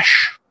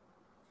Blash.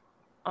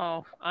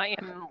 Oh, I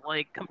am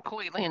like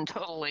completely and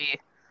totally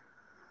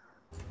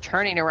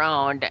turning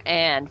around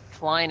and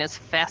flying as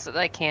fast as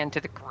I can to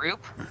the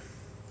group.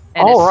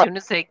 And as soon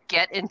as they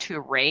get into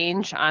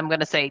range, I'm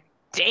gonna say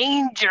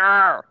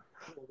danger.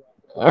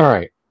 All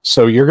right.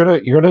 So you're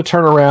gonna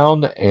turn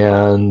around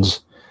and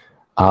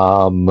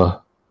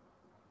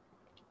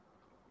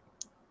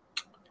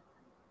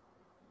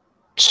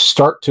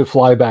start to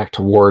fly back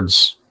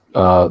towards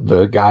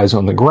the guys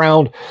on the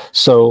ground.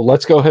 So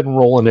let's go ahead and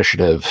roll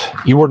initiative.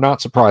 You were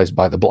not surprised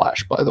by the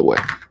Blash, by the way.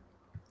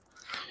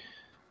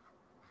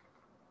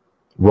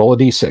 Roll a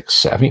d6,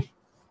 Savvy.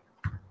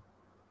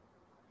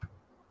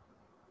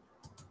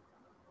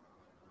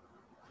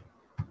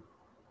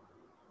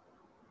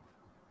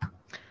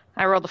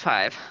 I rolled a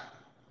 5.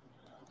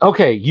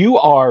 Okay, you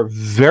are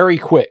very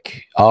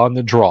quick on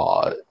the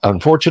draw.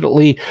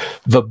 Unfortunately,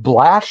 the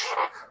Blash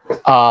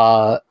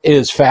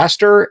is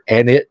faster,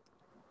 and it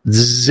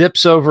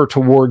zips over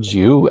towards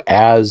you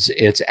as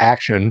its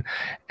action,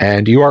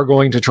 and you are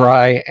going to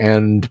try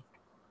and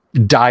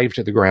dive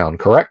to the ground,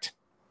 correct?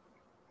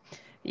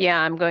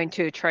 Yeah, I'm going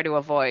to try to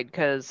avoid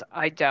because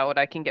I doubt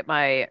I can get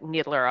my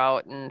needler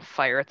out and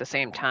fire at the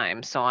same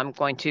time. So I'm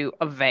going to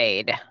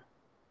evade.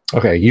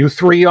 Okay, you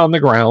three on the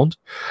ground.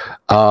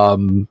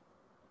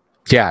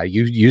 Yeah,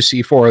 you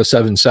see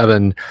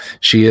 4077.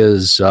 She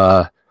is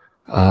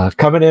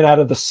coming in out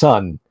of the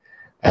sun,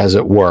 as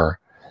it were,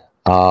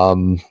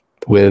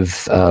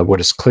 with what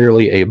is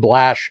clearly a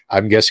Blash.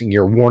 I'm guessing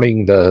you're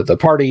warning the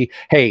party,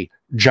 hey,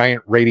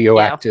 giant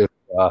radioactive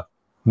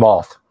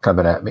moth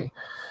coming at me.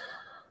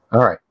 All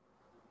right.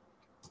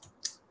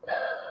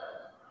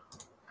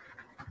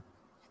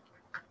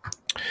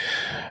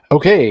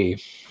 Okay.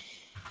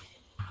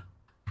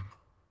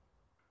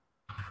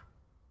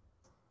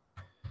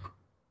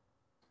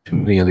 Too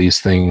many of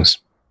these things.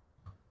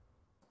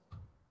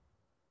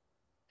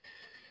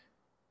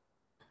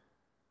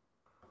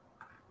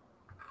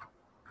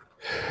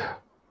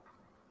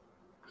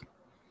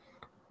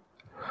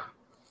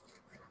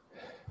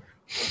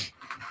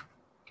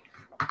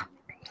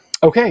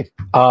 Okay.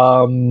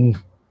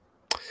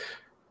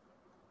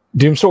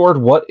 Doomsword,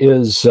 what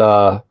is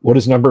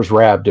Numbers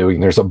Rab doing?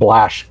 There's a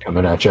blash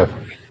coming at you.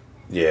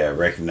 Yeah,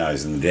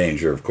 recognizing the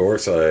danger, of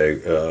course, I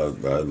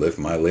lift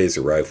my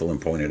laser rifle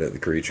and point it at the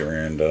creature,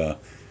 and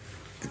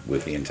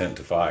with the intent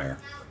to fire.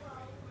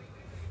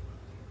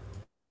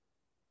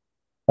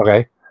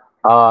 Okay.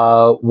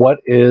 What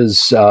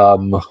is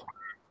oh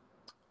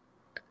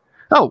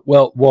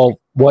well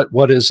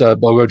what is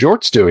Bogo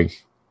Jorts doing?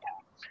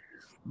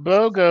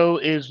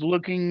 Bogo is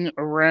looking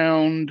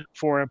around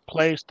for a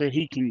place that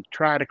he can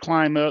try to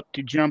climb up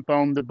to jump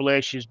on the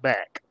Blesh's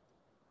back.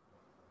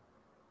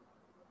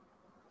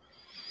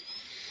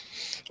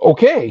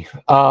 Okay.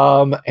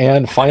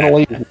 And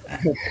finally,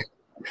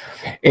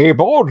 a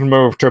bold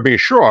move to be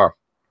sure.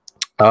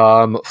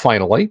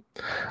 Finally,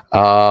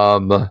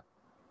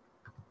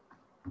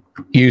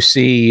 you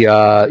see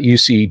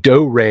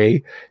Do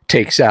Ray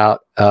takes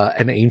out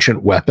an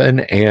ancient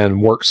weapon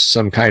and works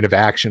some kind of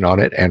action on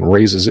it and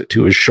raises it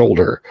to his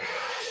shoulder.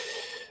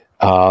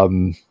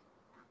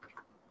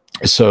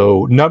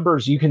 So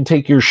Numbers, you can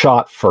take your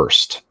shot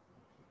first.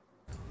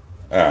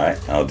 All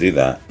right, I'll do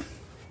that.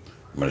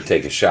 I'm going to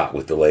take a shot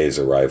with the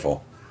laser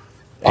rifle,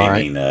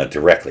 aiming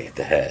directly at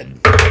the head.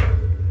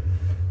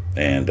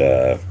 And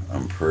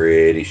I'm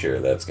pretty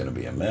sure that's going to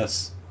be a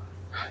miss.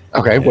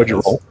 Okay, what'd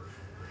you roll?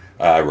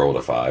 I rolled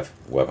a 5,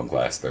 weapon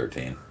class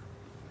 13.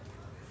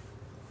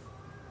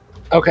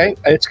 Okay,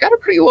 it's got a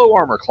pretty low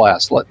armor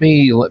class. Let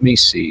me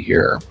see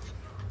here.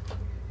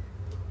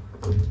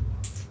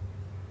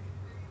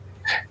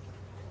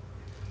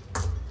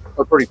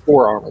 A pretty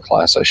poor armor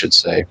class, I should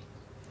say.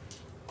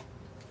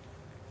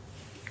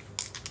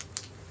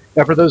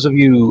 Now, for those of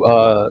you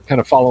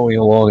kind of following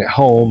along at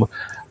home,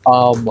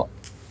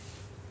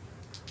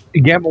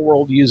 Gamma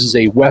World uses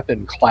a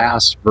weapon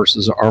class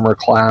versus an armor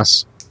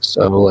class.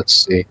 So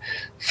let's see.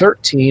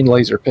 13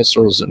 laser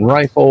pistols and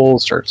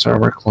rifles, starts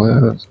armor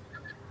class.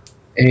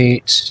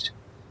 8.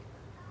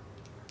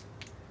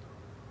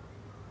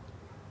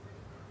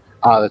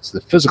 That's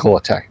the physical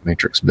attack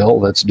matrix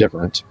build. That's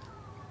different.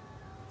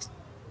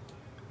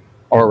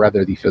 Or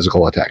rather, the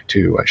physical attack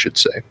 2, I should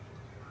say.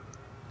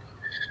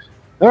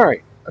 All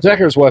right.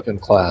 Attacker's weapon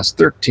class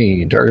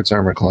 13, target's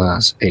armor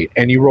class 8,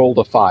 and you rolled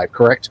a 5,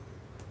 correct?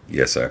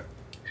 Yes, sir.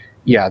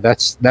 Yeah,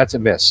 that's a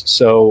miss.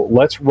 So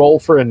let's roll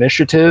for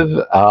initiative.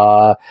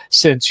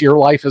 Since your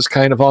life is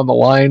kind of on the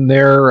line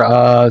there,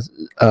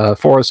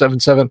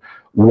 4077,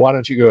 why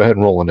don't you go ahead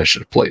and roll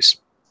initiative, please?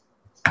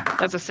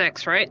 That's a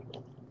 6, right?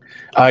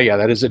 Yeah,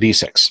 that is a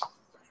D6.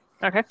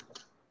 Okay.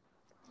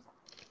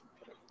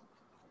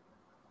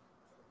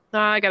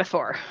 I got a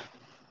 4.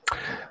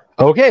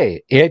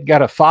 Okay, it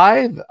got a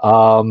 5.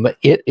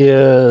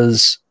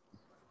 It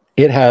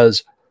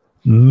has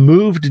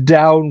moved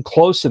down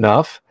close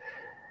enough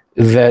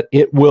that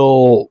it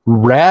will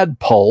rad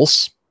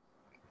pulse.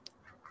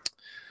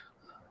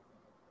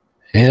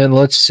 And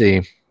let's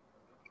see.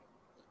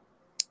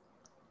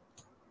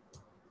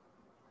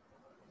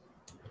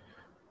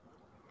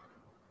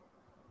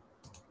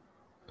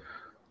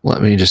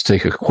 Let me just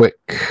take a quick...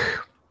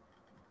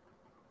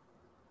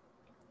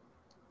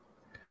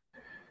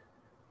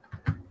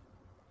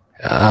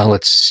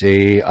 let's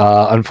see.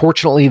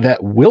 Unfortunately,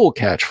 that will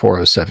catch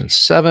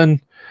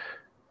 4077.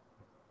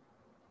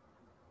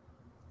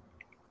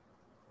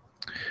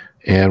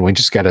 And we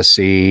just got to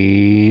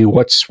see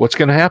what's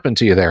going to happen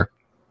to you there.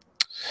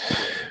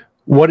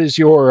 What is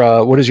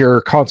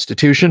your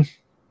constitution?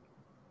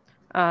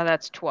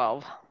 That's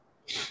 12.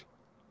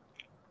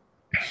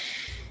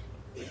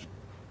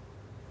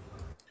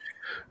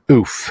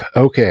 Oof.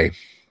 Okay.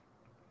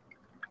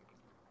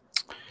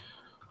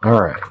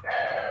 All right.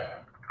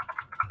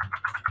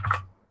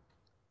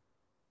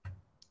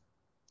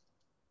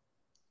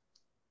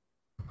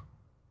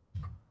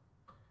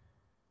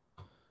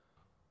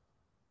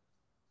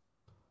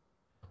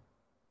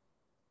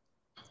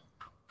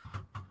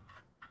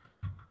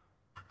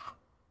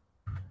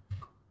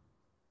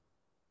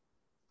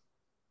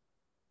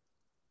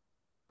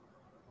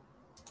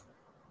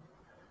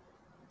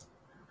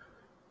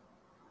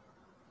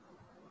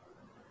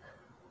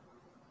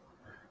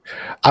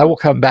 I will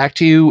come back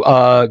to you.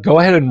 Go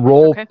ahead and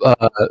roll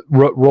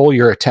roll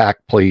your attack,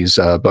 please,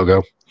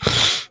 Bogo.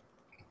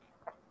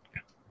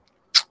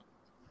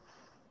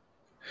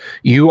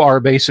 You are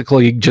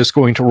basically just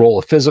going to roll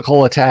a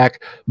physical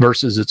attack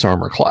versus its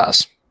armor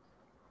class.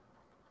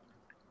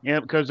 Yeah,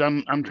 because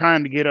I'm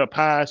trying to get up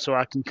high so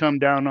I can come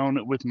down on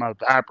it with my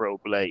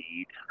vibro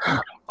blade.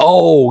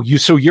 Oh,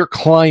 so you're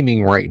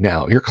climbing right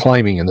now. You're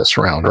climbing in this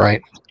round,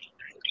 right?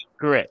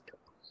 Correct.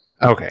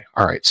 Okay.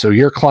 All right. So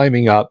you're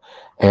climbing up,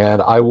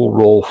 and I will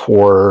roll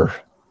for.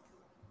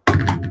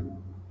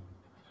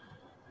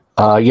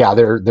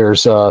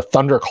 There's a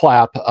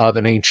thunderclap of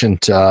an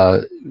ancient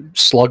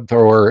slug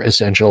thrower.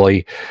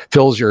 Essentially,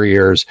 fills your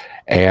ears,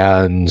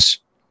 and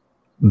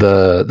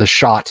the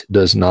shot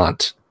does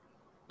not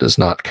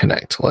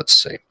connect. Let's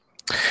see.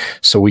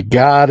 So we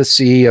got to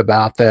see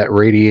about that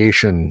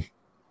radiation,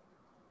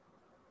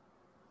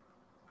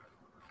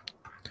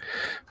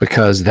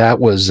 because that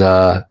was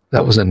a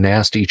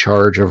nasty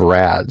charge of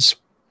rads.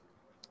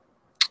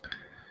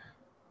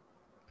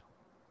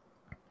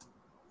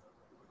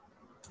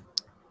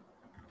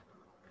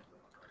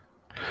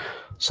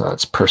 So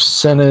that's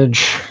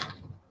percentage.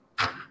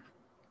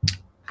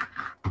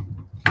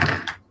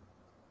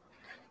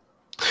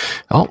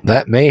 Oh,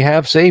 that may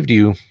have saved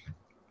you.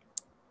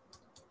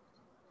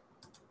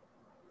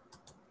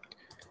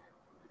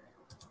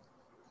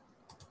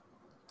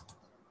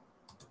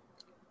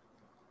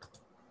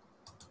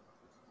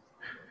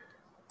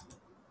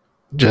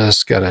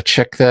 Just got to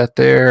check that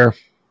there.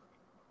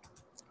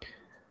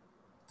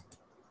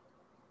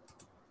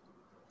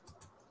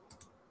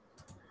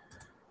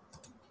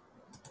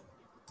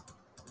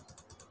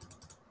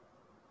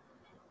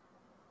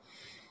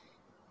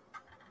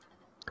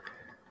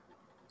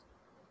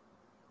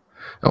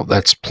 Oh,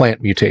 that's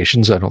plant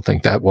mutations. I don't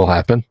think that will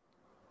happen.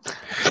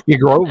 You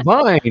grow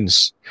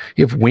vines.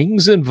 You have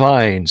wings and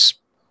vines.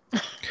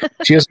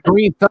 She has a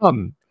green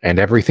thumb, and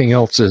everything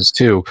else is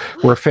too.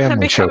 We're a family I'm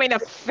becoming show. a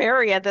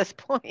fairy at this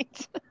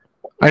point.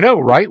 I know,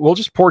 right? We'll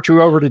just port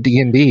you over to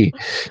D&D.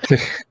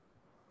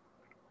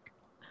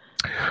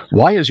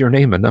 Why is your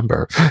name a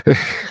number?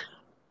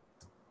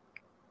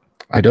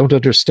 I don't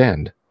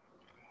understand.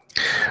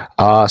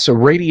 So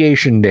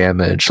radiation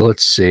damage.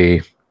 Let's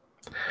see.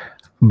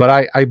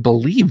 But I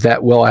believe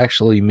that will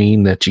actually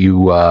mean that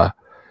you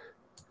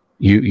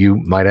you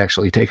might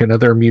actually take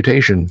another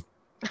mutation.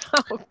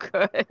 Oh,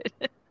 good.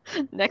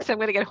 Next, I'm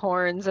going to get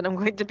horns, and I'm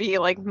going to be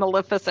like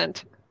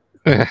Maleficent.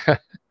 All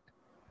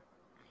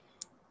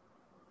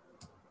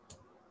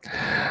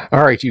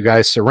right, you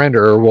guys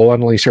surrender, or we'll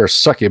unleash our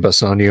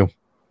succubus on you.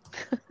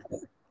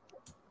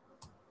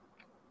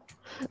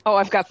 Oh,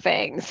 I've got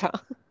fangs. Huh?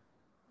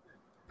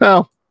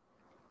 Well.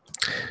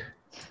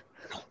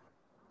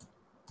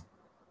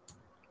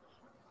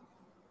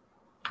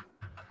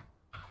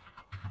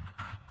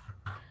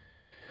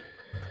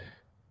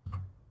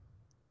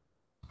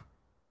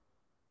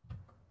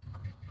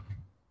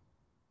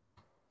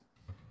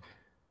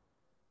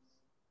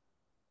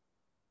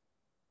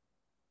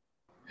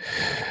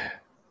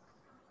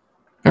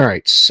 All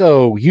right,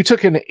 so you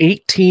took an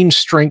 18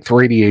 strength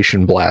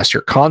radiation blast.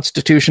 Your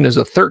constitution is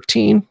a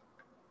 13?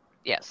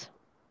 Yes.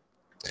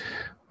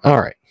 All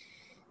right.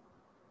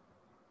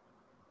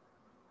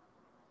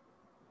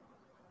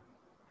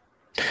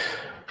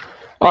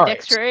 My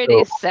dexterity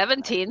is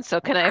 17, so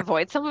can I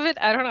avoid some of it?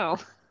 I don't know.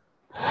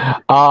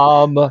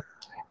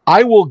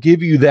 I will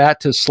give you that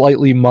to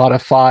slightly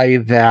modify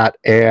that,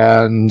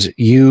 and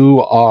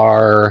you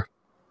are...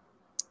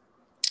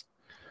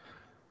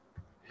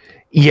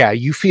 Yeah,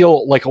 you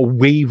feel like a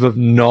wave of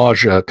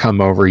nausea come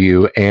over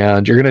you,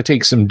 and you're going to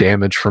take some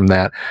damage from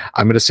that.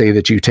 I'm going to say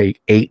that you take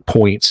 8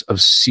 points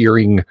of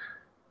searing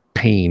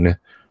pain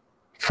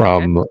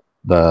from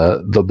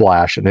the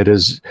blast, and it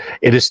is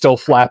still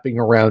flapping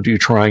around you,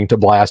 trying to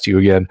blast you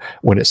again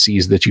when it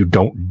sees that you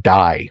don't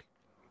die.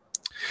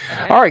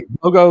 Okay. All right,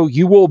 Logo,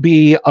 you will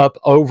be up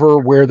over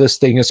where this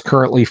thing is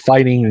currently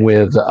fighting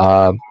with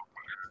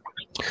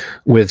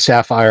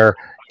Sapphire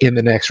in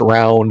the next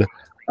round.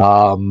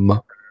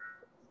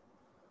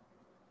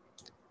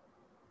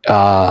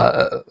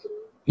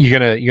 You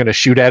gonna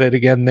shoot at it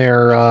again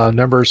there,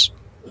 Numbers?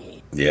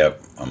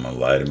 Yep, I'm gonna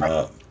light him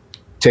up.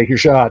 Take your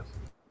shot.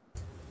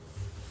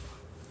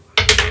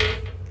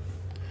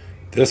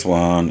 This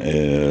one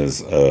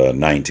is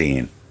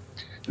 19.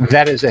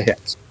 That is a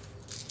hit.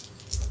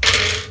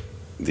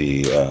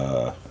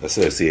 The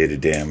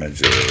associated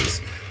damage is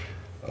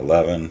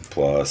 11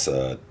 plus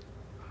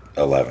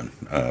 11,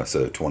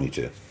 so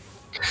 22.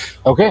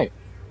 Okay.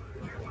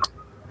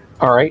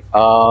 All right.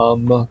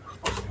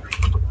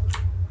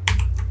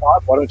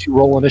 Why don't you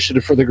roll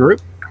initiative for the group?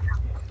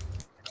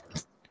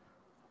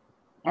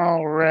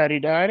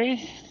 Alrighty,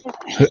 Daddy.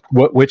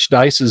 Which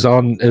dice is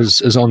on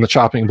the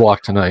chopping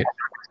block tonight?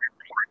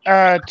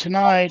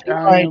 Tonight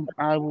I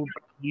will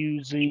be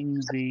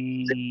using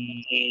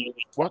the,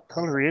 what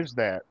color is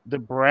that? The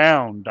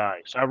brown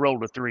dice. I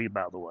rolled a 3,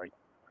 by the way.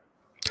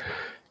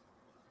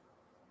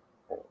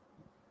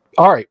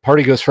 All right,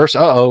 party goes first.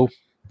 Uh-oh,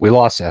 we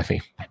lost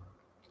Safi.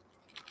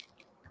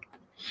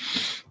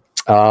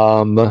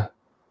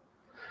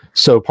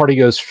 So party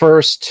goes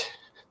first.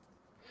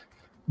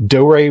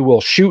 Dore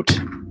will shoot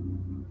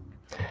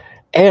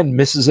and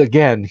misses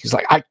again. He's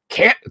like, I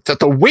can't,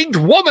 the winged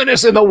woman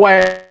is in the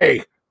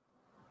way.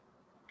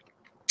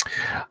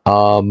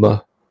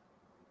 Do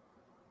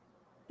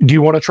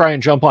you want to try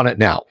and jump on it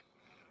now?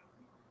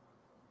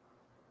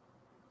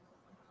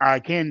 I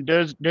can.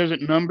 Does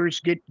it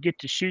Numbers get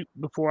to shoot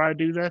before I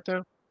do that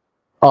though?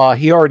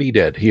 He already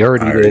did. He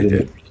already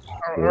did.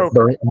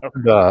 Okay.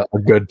 A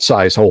good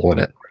size hole in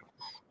it.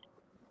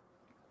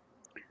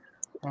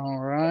 All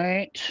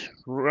right,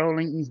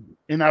 rolling,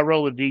 and I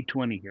roll a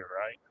d20 here,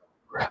 right?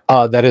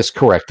 That is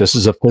correct. This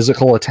is a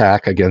physical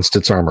attack against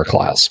its armor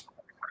class.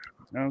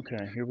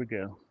 Okay, here we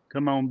go.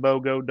 Come on,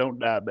 Bogo, don't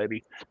die,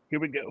 baby.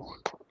 Here we go.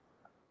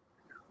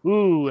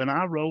 Ooh, and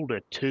I rolled a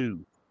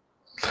 2.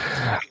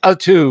 A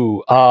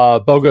 2.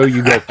 Bogo,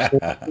 you go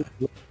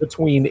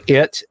between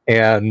it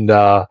and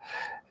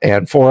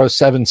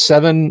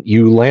 4077.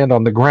 You land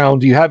on the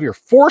ground. You have your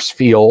force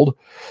field,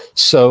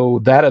 so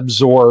that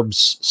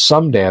absorbs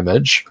some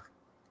damage.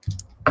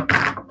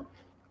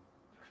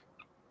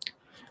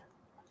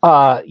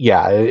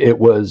 Yeah, it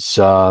was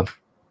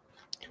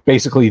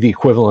basically the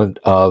equivalent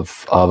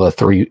of a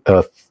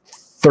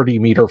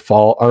 30-meter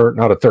fall, or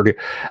not a 30,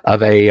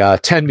 of a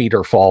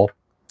 10-meter fall.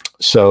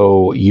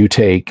 So you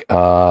take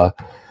 14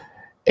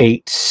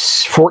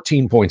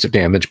 points of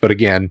damage, but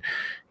again,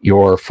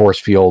 your force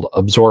field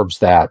absorbs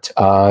that.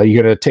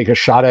 You gonna take a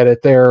shot at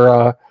it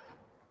there,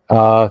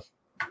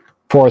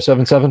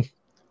 4077?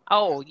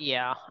 Oh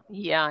yeah,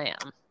 I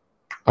am.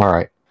 All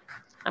right.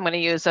 I'm gonna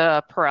use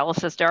a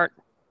paralysis dart.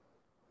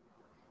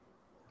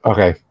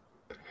 Okay.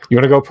 You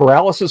want to go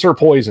paralysis or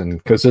poison?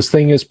 Because this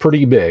thing is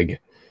pretty big.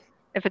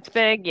 If it's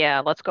big, yeah,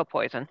 let's go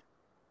poison.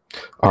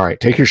 All right,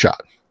 take your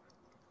shot.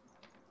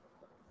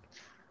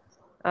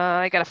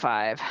 I got a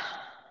 5.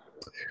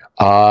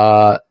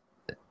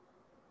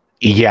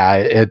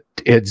 Yeah,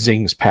 it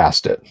zings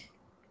past it.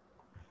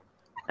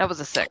 That was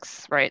a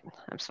 6, right?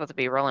 I'm supposed to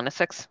be rolling a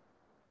 6.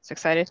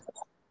 6-sided?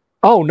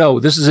 Oh, no,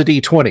 this is a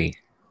D20.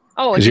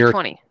 Oh, a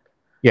D20.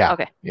 Yeah.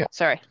 Okay. Yeah.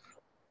 Sorry.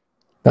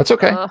 That's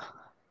okay.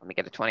 Let me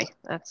get a 20.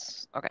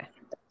 That's okay.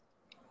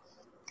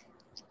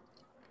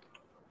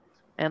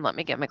 And let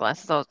me get my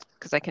glasses out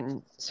because I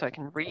can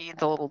read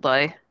the little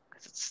die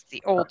because it's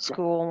the old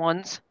school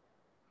ones.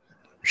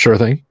 Sure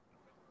thing.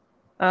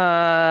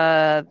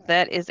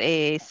 That is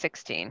a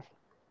 16.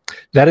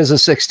 That is a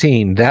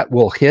 16. That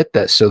will hit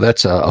that. So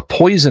that's a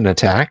poison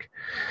attack.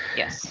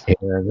 Yes.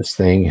 And this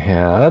thing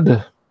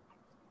had...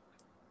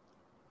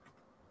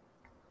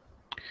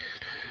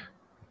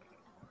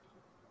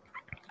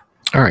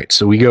 All right,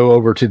 so we go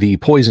over to the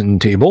poison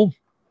table.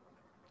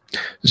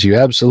 So you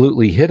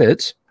absolutely hit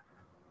it.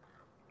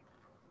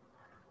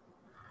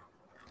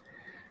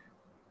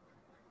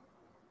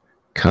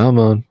 Come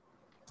on.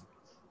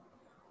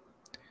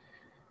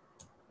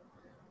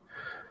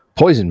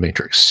 Poison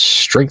matrix,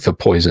 strength of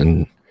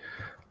poison.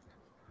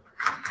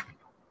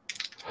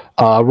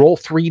 Roll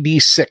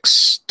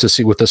 3d6 to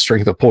see what the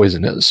strength of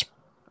poison is.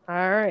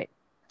 All right,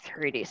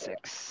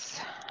 3d6.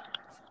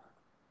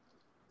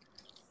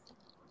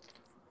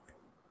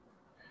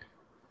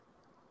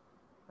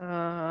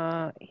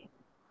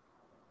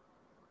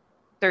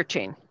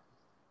 13.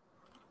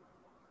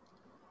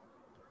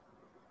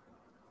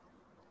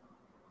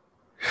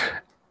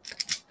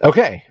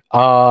 Okay.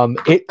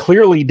 It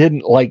clearly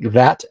didn't like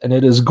that, and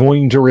it is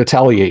going to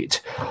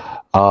retaliate.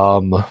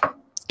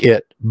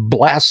 It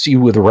blasts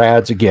you with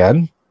rads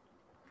again.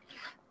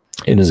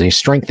 It is a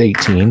strength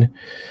 18.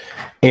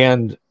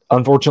 And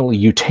unfortunately,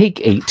 you take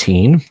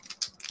 18.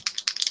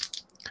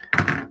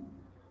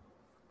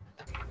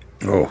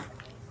 Oh.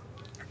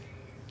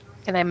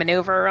 Can I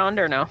maneuver around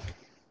or no?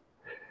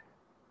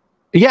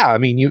 Yeah, I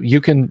mean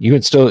you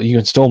can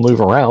still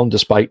move around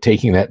despite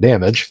taking that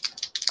damage.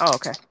 Oh,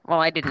 okay. Well,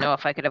 I didn't know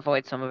if I could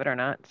avoid some of it or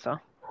not, so.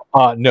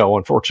 No,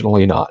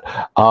 unfortunately not.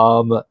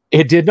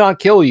 It did not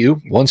kill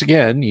you. Once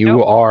again,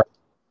 you are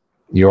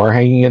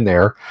hanging in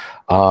there.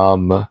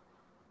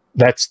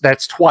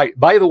 That's twice.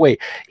 By the way,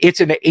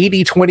 it's an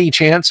 80-20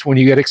 chance when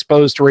you get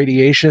exposed to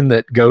radiation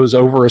that goes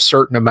over a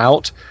certain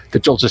amount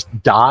that you'll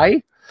just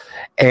die.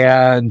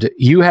 And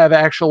you have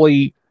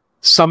actually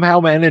somehow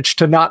managed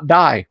to not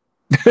die.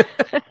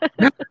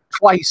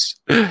 Twice.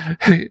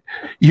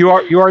 You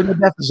are in the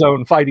death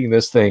zone fighting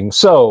this thing.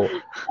 So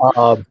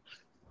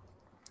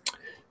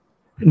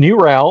new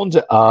round,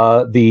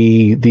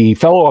 the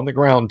fellow on the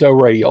ground,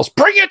 Doray, yells,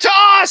 "Bring it to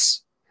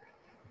us!"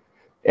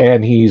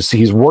 And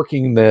he's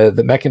working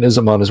the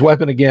mechanism on his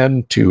weapon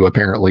again to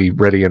apparently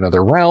ready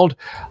another round.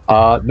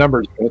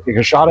 Numbers, you want to take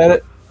a shot at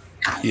it?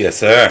 Yes,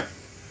 sir.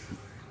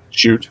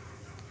 Shoot.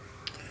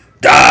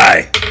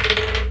 Die!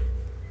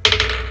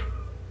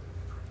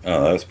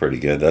 Oh, that's pretty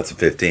good. That's a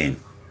 15.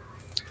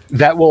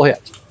 That will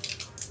hit.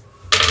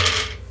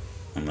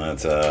 And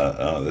that's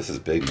oh, this is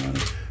big money.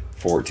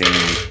 14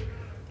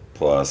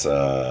 plus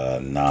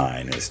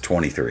 9 is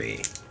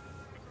 23.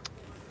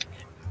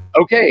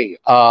 Okay.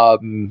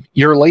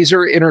 Your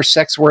laser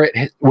intersects where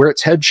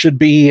its head should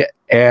be,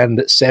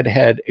 and said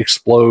head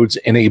explodes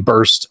in a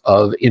burst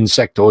of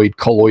insectoid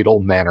colloidal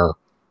manner,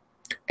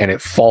 and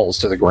it falls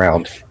to the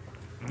ground.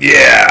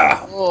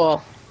 Yeah.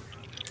 Oh.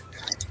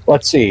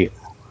 Let's see.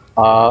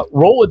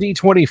 Roll a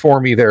d20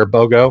 for me there,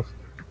 Bogo.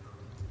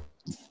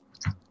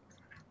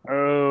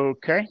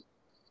 Okay.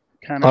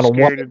 Kind of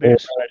scared of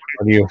this.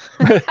 On you.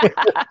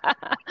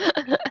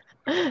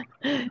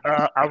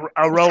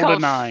 I rolled a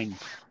 9.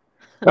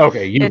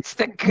 Okay, It's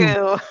the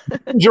goo.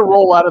 you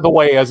roll out of the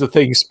way as the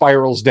thing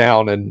spirals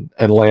down and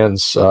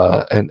lands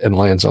and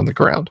lands on the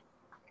ground.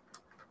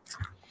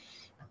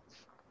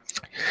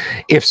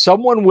 If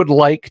someone would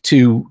like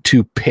to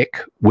pick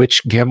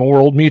which Gamma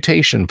World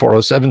mutation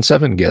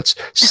 4077 gets,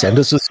 send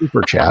us a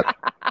super chat.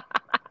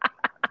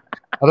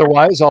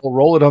 Otherwise, I'll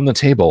roll it on the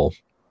table.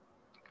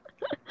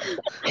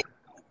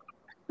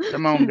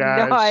 Come on,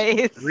 guys.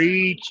 Nice.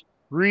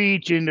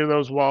 Reach into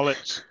those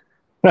wallets.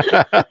 You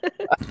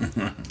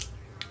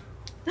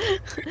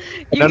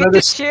get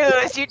to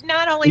choose. You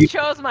not only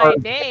chose my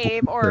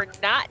name or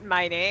not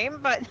my name,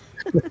 but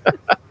you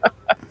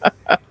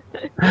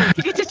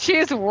get to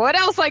choose what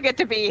else I get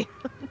to be.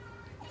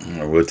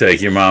 We'll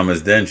take your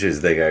mama's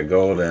dentures. They got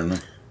gold in them.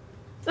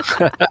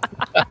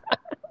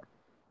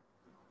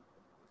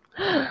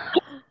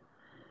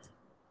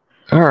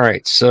 All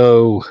right,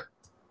 so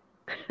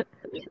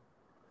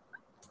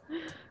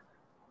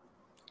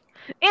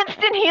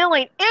instant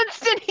healing,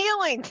 instant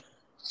healing.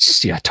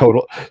 Yeah,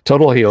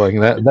 total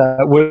healing.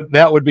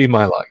 That would be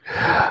my luck.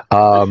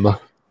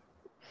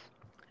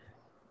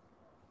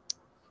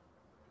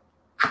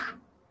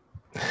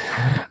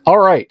 All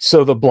right,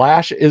 so the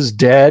Blash is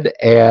dead,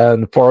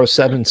 and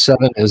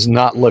 4077 is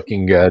not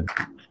looking good.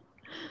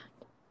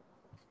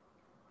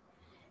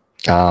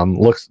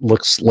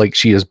 Looks like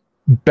she is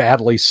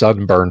badly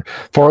sunburned.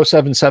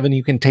 4077,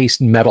 you can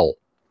taste metal.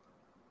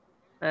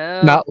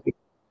 Oh.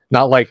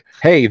 Not like,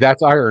 hey,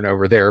 that's iron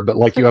over there, but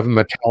like you have a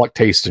metallic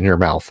taste in your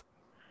mouth.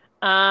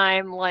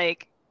 I'm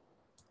like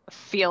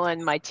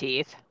feeling my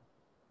teeth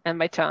and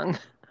my tongue.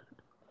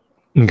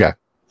 Okay.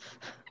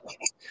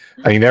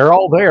 I mean, they're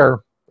all there.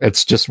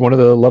 It's just one of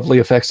the lovely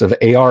effects of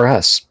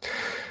ARS.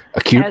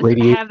 Acute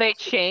radiation. Have they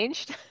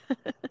changed?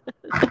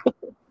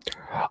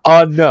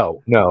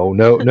 No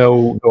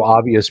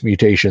obvious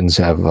mutations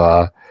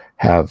have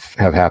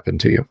happened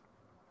to you.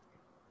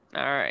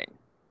 All right.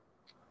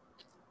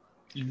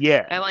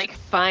 Yeah. I like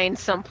find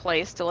some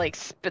place to like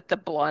spit the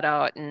blood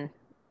out and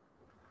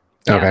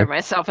gather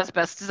myself as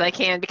best as I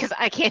can, because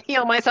I can't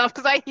heal myself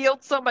because I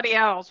healed somebody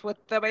else with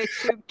my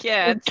 2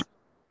 kids.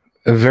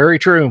 Very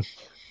true.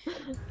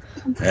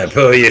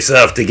 Pull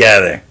yourself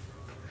together.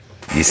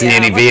 You see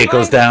any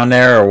vehicles down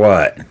there or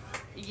what?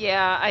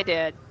 Yeah, I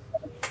did.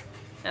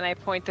 And I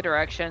point the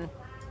direction.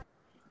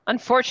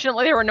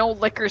 Unfortunately, there were no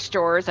liquor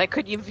stores. I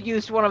could have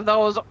used one of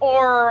those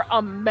or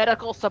a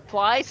medical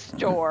supply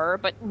store,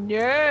 but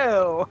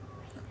no.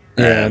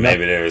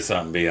 Maybe there was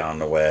something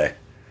beyond the way.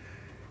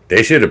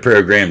 They should have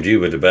programmed you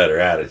with a better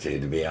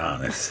attitude, to be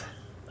honest.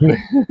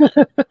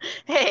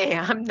 Hey,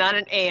 I'm not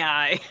an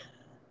AI.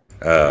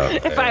 Oh,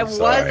 if I was,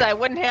 I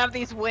wouldn't have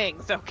these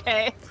wings,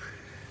 okay?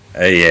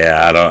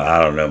 Yeah,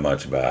 I don't know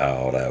much about how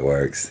all that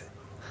works.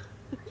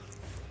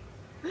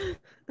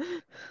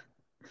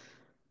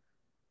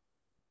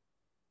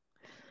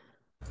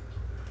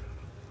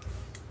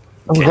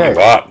 Can you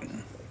walk?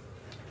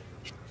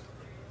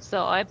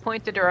 So I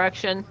point the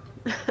direction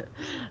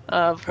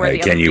of where the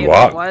can other you vehicle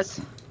walk? was.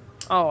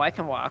 Oh, I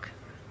can walk.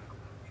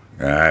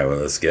 All right, well,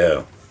 let's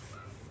go.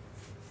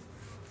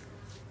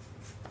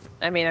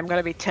 I mean, I'm going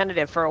to be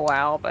tentative for a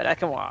while, but I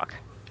can walk.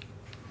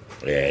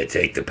 Yeah,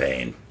 take the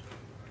pain.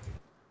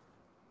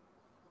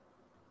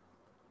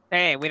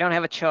 Hey, we don't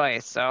have a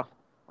choice, so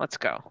let's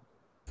go.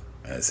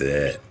 That's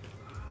it.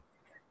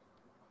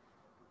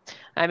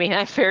 I mean,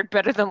 I fared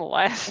better than the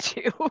last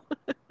 2.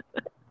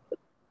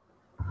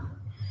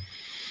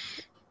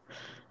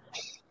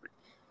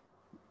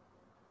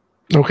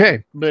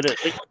 Okay. But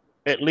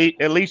at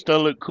least I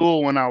looked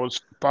cool when I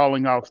was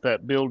falling off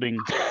that building.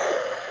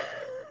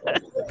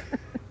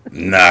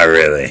 Not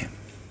really.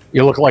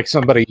 You look like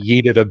somebody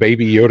yeeted a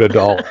baby Yoda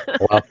doll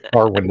out the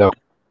car window.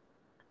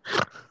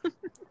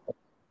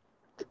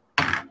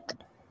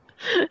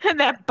 And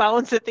that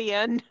bounce at the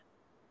end.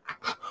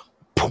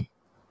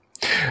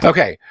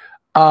 Okay.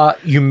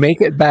 You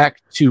make it back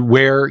to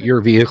where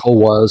your vehicle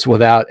was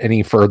without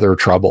any further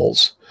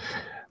troubles.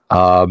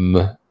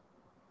 And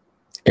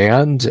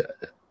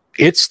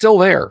it's still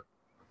there.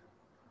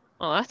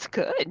 Well, that's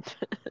good.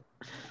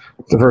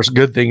 The first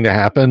good thing to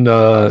happen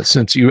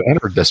since you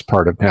entered this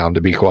part of town,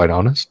 to be quite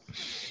honest.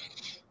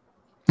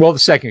 Well, the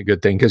second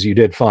good thing, because you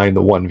did find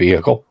the one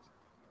vehicle.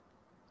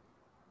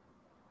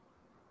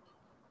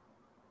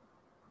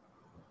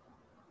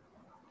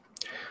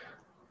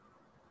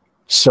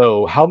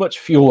 So how much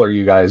fuel are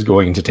you guys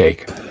going to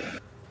take?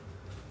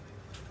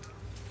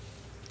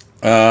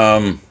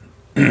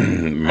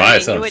 My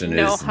assumption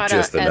is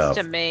just enough.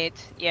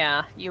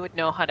 Yeah, you would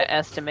know how to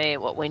estimate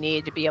what we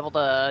need to be able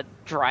to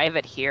drive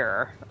it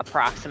here,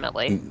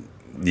 approximately.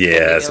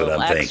 Yeah, that's what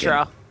I'm thinking.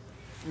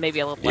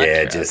 Maybe a little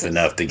extra. Yeah, just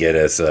enough to get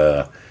us,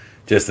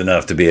 just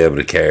enough to be able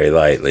to carry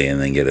lightly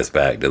and then get us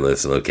back to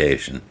this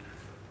location.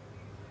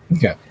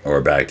 Okay.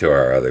 Or back to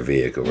our other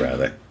vehicle,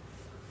 rather.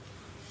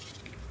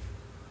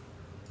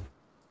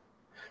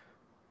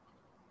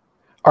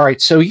 All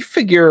right, so you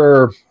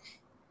figure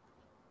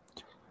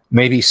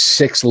maybe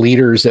 6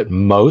 liters at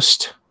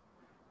most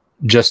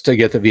just to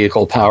get the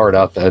vehicle powered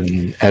up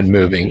and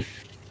moving.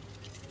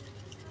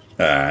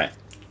 All right.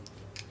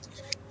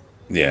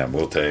 Yeah,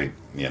 we'll take,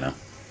 10,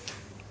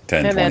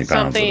 20 pounds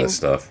of this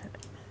stuff.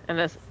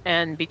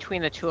 And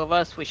between the 2 of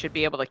us, we should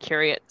be able to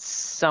carry it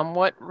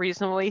somewhat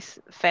reasonably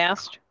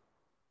fast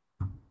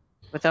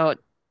without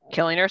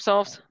killing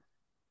ourselves.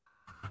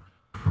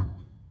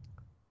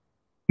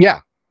 Yeah.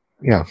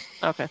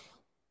 Okay.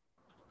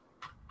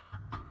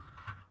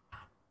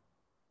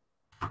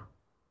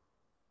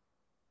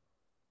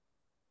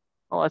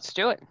 Well, let's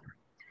do it.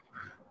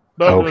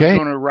 Bogo's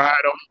going to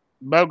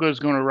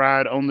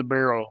ride on the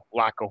barrel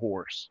like a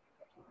horse.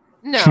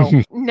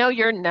 No, no,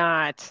 you're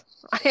not.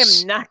 I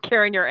am not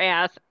carrying your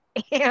ass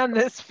and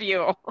this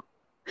fuel.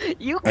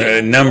 You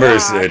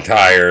numbers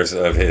tires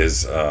of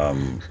his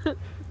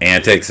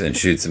antics and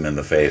shoots him in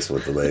the face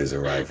with the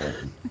laser rifle.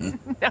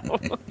 No,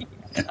 he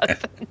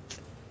doesn't.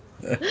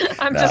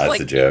 I'm Nah, just that's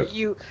like, a joke.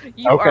 you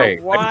Okay,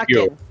 are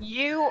walking.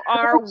 You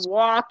are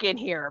walking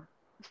here.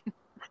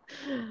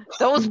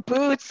 Those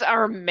boots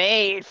are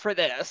made for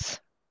this.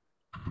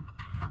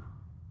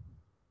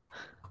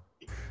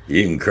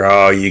 You can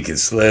crawl, you can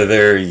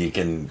slither, you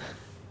can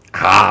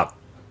hop,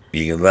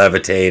 you can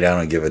levitate. I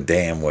don't give a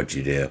damn what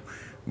you do.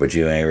 But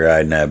you ain't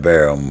riding that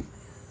barrel.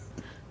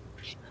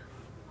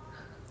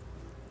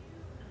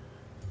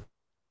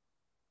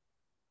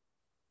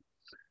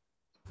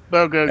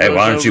 Bogo Hey,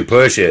 why don't goes you over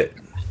push it?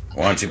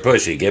 Why don't you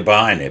push it? Get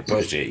behind it.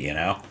 Push it, you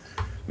know?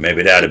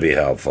 Maybe that'd be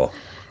helpful.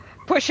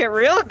 Push it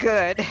real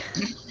good.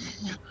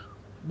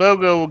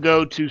 Bogo will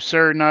go to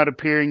Sir not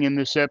appearing in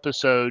this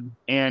episode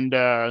and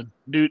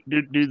do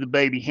the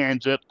baby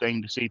hands up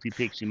thing to see if he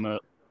picks him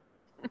up.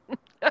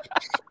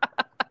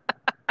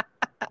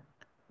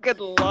 Good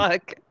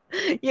luck.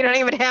 You don't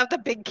even have the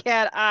big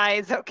cat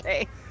eyes,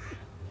 okay?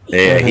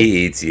 Yeah,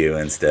 he eats you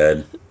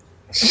instead.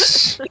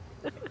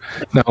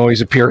 No,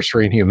 he's a pure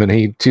strain human.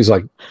 He's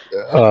like,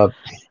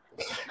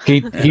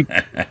 he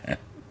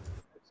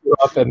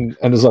up and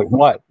is like,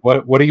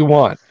 what do you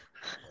want?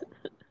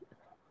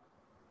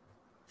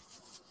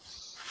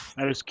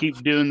 I just keep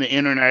doing the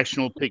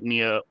international pick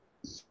me up.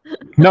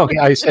 No,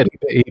 I said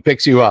he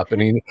picks you up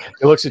and he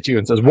looks at you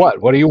and says, what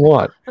do you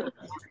want?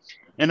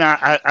 And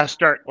I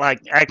start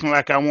like acting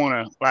like I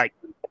want to like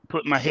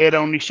put my head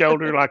on his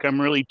shoulder, like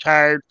I'm really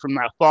tired from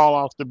that fall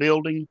off the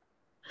building.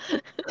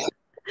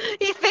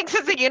 He thinks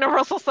it's a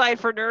universal sign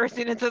for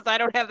nursing and says, I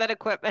don't have that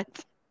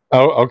equipment.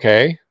 Oh,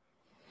 okay.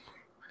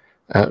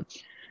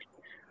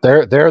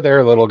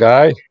 There, little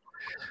guy.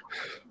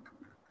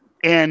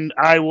 And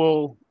I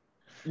will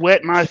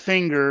wet my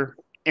finger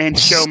and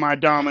show my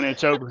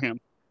dominance over him.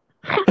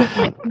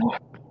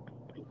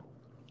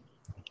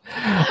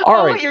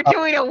 All right. You're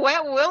doing a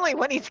wet willy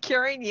when he's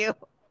carrying you.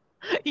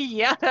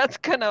 Yeah, that's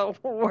gonna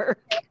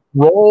work.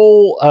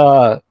 Roll.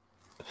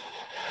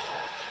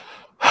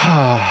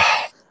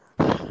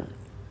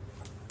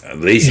 At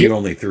least you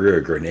only threw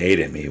a grenade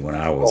at me when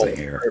I wasn't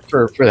here.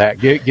 For that,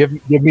 give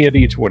me a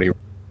d20.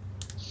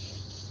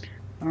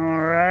 All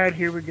right,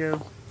 here we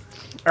go.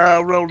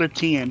 Rolled a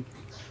 10.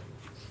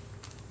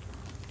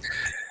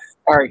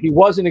 All right, he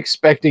wasn't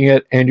expecting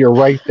it, and you're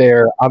right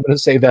there. I'm going to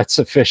say that's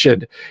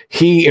sufficient.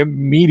 He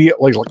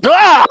immediately like,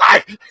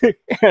 ah!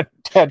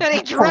 and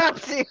he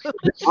drops you.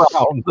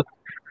 Ground.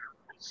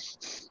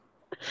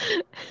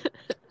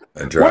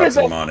 And drops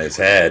him on his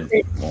head.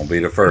 Won't be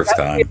the first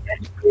time.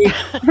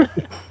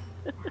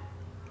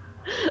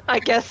 I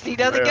guess he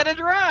doesn't get a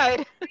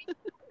ride.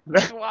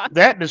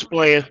 That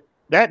display of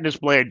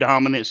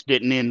dominance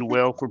didn't end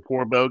well for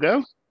poor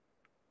Bogo.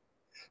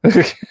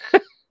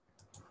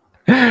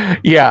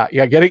 Yeah.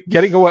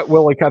 Getting a wet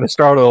willy kind of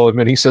startled him,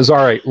 and he says,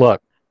 all right,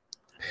 look,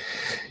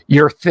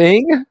 your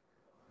thing,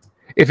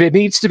 if it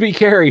needs to be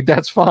carried,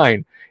 that's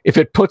fine. If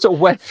it puts a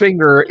wet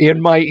finger in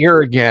my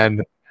ear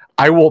again,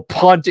 I will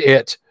punt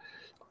it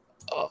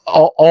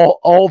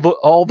all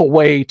the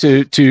way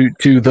to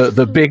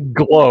the big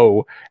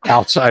glow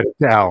outside of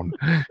town.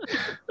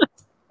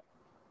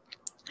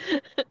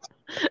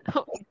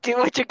 Do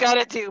what you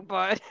gotta do,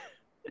 bud.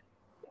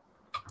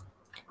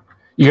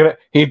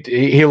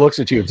 He looks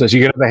at you and says,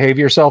 you gonna behave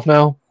yourself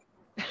now?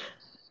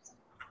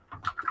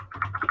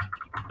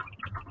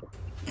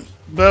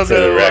 Bogo, for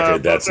the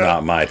record, that's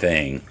not my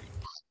thing.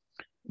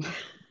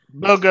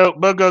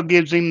 Bogo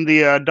gives him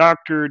the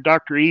Dr.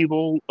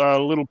 Evil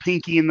little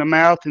pinky in the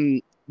mouth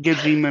and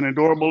gives him an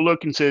adorable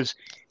look and says,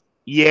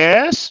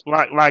 yes,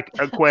 like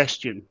a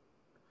question.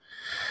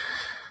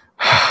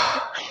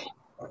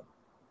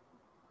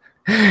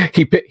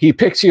 He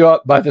picks you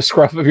up by the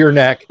scruff of your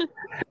neck,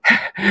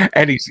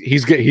 and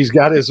he's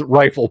got his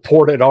rifle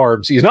ported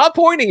arms. He's not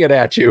pointing it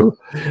at you,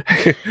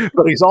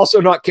 but he's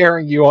also not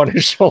carrying you on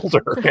his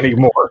shoulder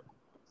anymore.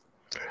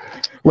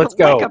 Let's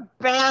go. Like a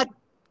bad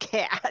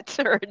cat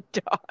or a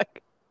dog.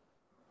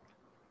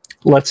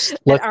 Let's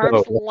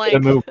go.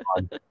 Let's move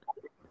on.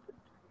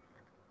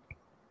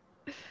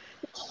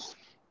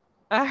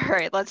 All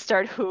right, let's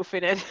start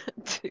hoofing it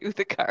to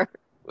the car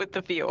with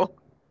the fuel.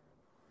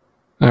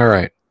 All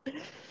right.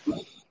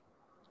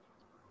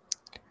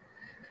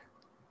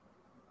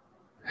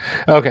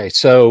 Okay,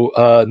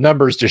 so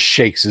Numbers just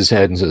shakes his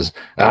head and says,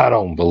 I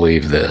don't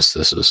believe this.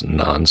 This is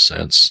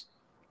nonsense.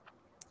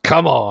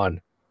 Come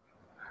on.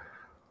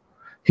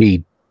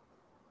 He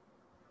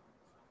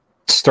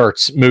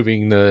starts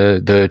moving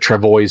the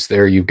travois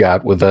there you've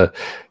got with the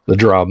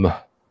drum.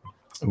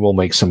 We'll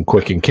make some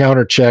quick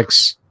encounter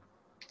checks.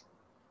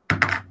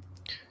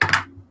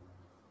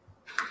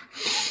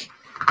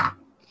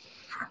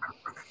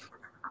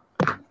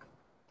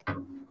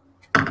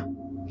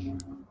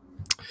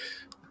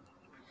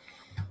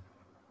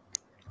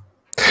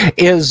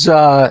 Is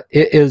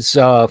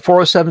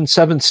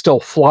 4077 still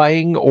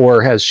flying,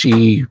 or has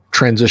she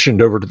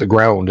transitioned over to the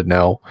ground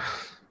now?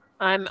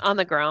 I'm on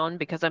the ground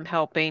because I'm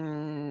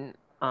helping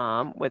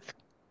with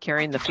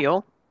carrying the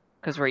fuel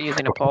because we're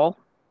using a pole.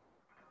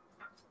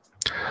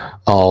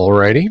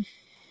 Alrighty.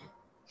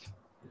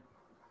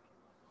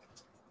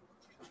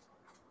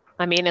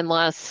 I mean,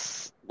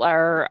 unless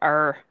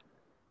our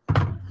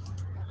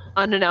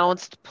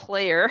unannounced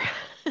player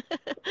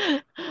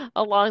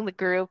along the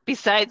group,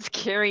 besides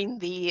carrying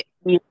the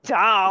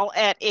doll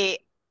at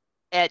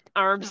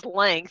arm's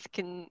length,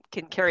 can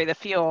carry the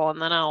fuel,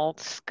 and then I'll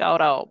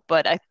scout out.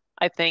 But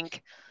I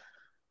think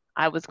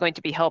I was going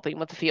to be helping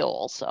with the fuel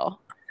also.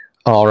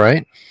 All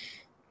right.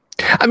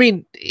 I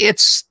mean,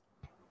 it's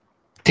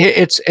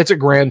a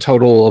grand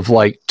total of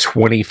like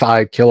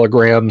 25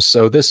 kilograms.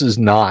 So this is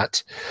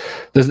not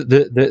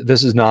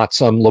this is not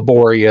some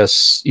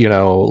laborious,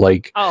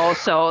 like. Oh,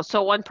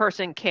 so one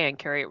person can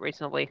carry it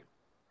reasonably.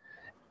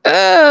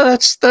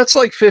 That's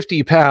like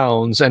 50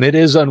 pounds, and it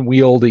is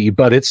unwieldy,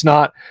 but it's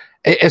not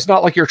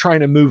like you're trying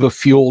to move a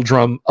full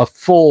drum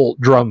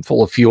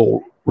full of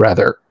fuel,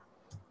 rather.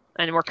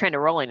 And we're kind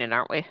of rolling it,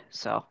 aren't we?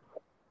 So.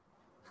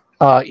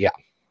 Yeah.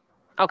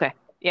 Okay.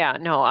 Yeah,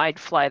 no, I'd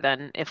fly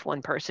then if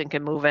one person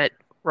can move it,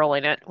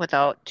 rolling it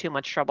without too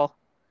much trouble.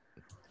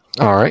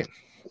 All right.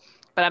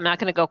 But I'm not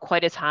going to go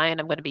quite as high, and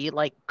I'm going to be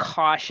like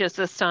cautious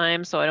this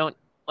time so I don't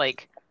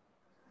like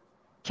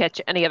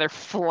catch any other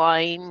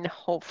flying,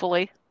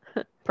 hopefully,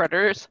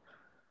 predators.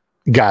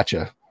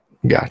 Gotcha.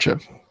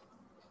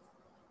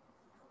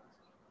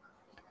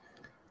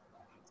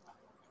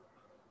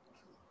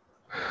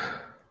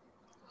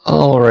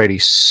 Alrighty,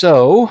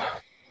 so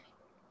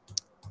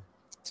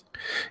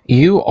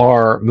you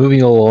are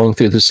moving along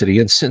through the city,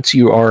 and since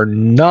you are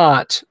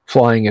not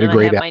flying at a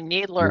great... I have my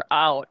needler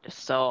out,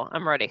 so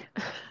I'm ready.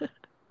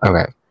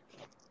 Okay.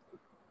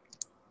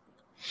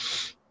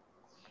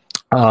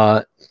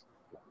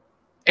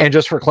 And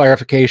just for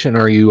clarification,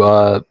 are you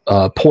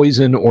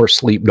poison or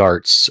sleep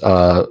darts?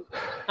 I'm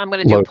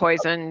going to do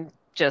poison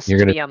just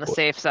to be on the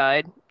safe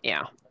side.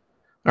 Yeah.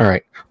 All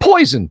right.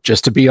 Poison,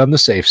 just to be on the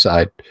safe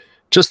side.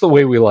 Just the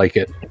way we like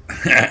it.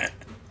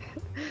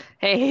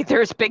 Hey,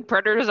 there's big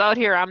predators out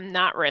here. I'm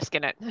not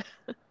risking it.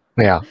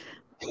 Yeah.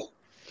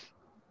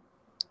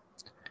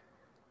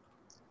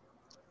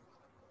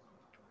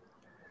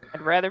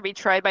 I'd rather be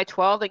tried by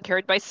 12 than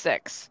carried by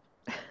 6.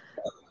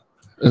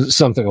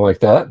 Something like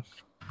that.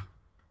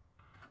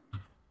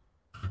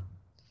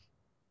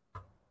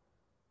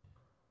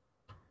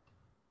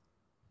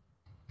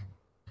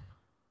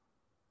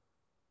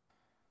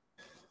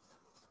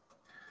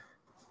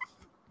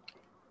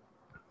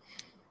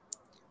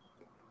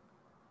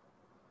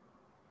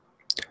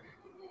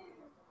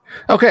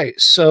 Okay,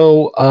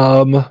 so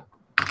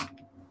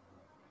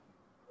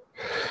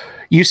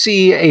you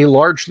see a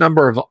large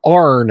number of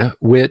Arn,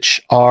 which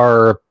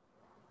are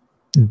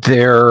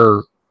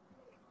they're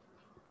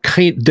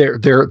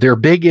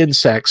big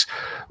insects,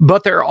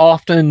 but they're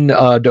often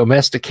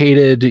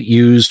domesticated,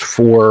 used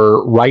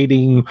for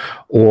riding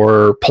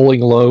or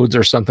pulling loads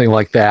or something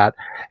like that,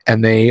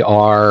 and they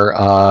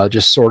are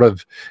just sort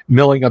of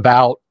milling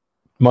about,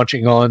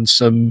 munching on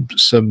some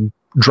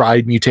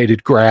dried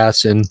mutated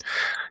grass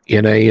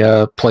in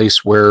a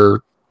place where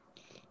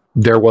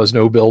there was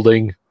no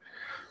building.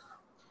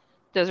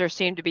 Does there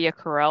seem to be a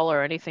corral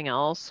or anything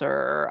else,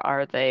 or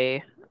are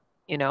they,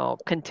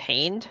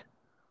 contained?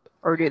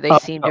 Or do they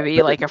seem to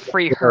be like a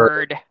free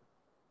herd?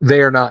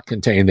 They are not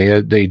contained.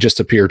 They just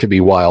appear to be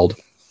wild.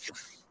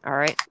 All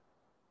right.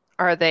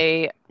 Are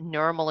they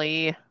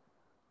normally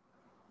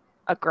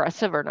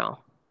aggressive or no?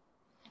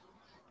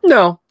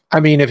 No. I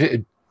mean, if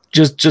it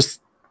just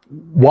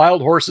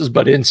wild horses,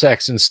 but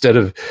insects instead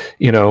of,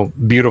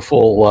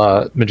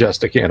 beautiful,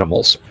 majestic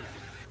animals.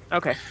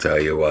 Okay. Tell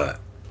you what.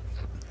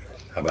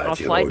 How about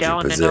you hold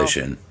your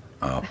position?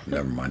 Oh,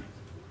 never mind.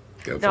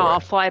 Go for it. No, I'll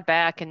fly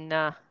back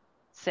and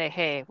say,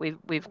 hey,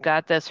 we've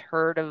got this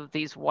herd of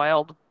these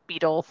wild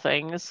beetle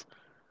things.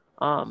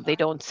 They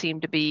don't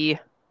seem to be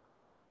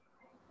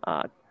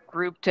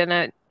grouped in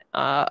it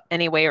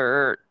anyway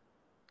or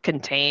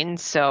contained,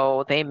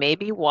 so they may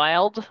be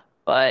wild,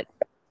 but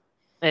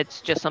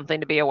it's just something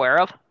to be aware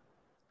of.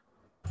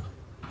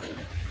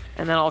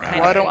 And then I'll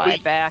kind of fly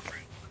back.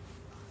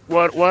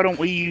 Why don't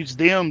we use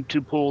them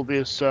to pull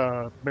this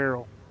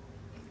barrel?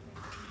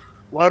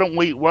 Why don't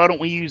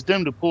we use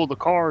them to pull the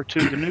car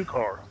to the new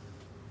car?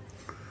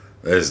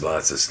 There's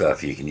lots of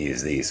stuff you can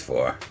use these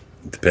for.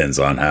 It depends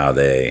on how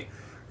they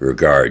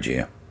regard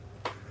you.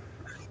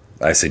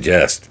 I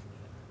suggest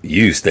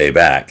you stay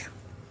back,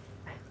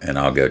 and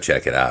I'll go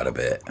check it out a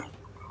bit.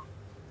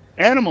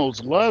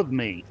 Animals love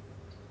me.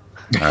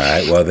 All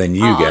right, well then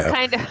you go,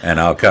 and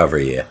I'll cover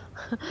you.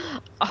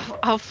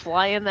 I'll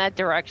fly in that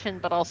direction,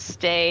 but I'll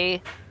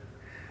stay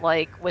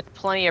with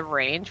plenty of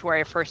range where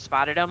I first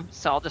spotted them.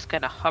 So I'll just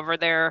kind of hover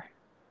there,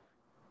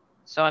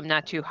 so I'm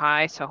not too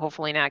high. So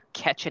hopefully not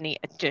catch any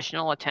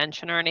additional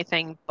attention or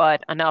anything,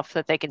 but enough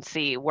that they can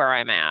see where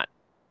I'm at,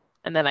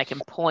 and then I can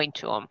point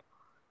to them.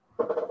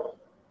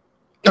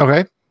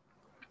 Okay.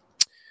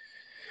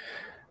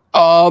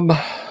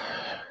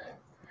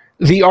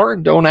 The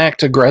Arn don't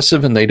act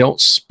aggressive and they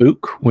don't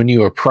spook when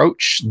you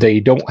approach. They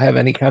don't have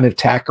any kind of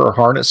tack or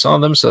harness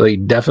on them, so they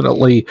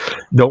definitely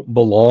don't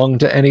belong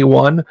to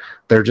anyone.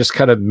 They're just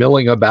kind of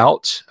milling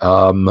about,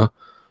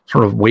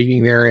 sort of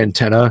waving their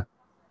antenna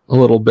a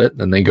little bit, and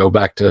then they go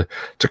back to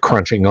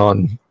crunching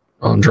on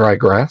dry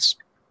grass.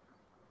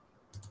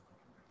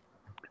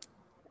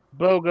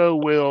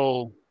 Bogo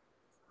will,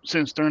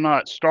 since they're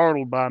not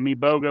startled by me,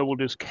 Bogo will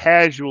just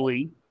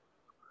casually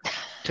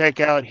take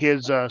out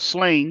his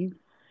sling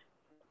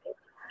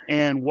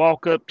and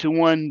walk up to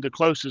the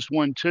closest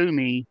one to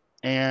me.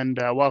 And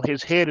while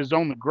his head is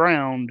on the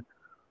ground,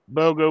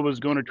 Bogo was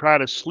going to try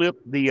to slip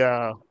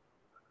the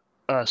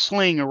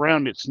sling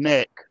around its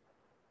neck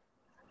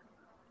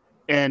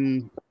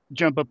and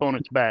jump up on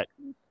its back.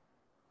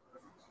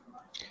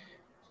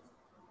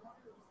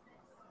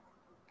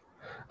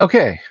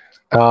 Okay.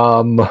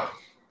 I'm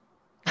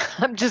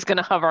just going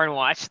to hover and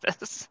watch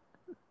this.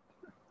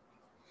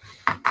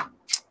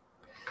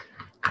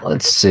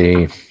 Let's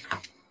see.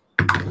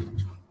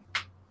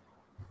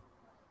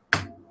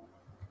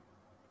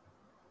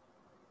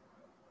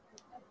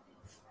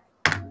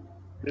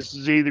 This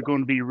is either going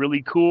to be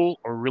really cool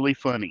or really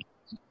funny.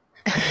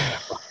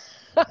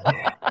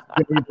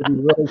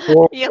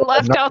 You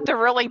left out the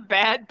really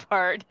bad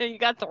part. You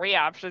got 3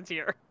 options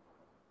here.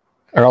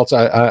 Or else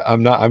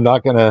I'm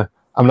not gonna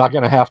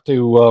have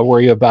to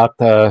worry about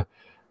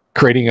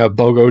creating a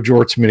Bogo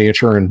Jorts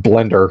miniature in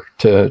Blender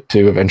to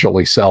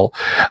eventually sell.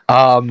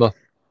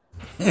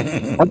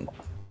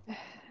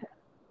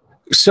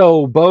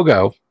 So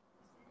Bogo,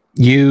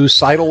 you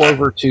sidle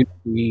over to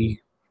the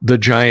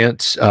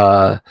giant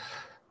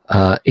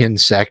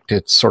insect.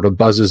 It sort of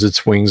buzzes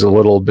its wings a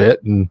little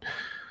bit and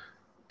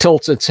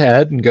tilts its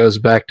head and goes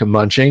back to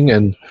munching,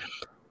 and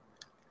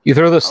you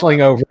throw the sling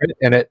over it,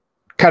 and it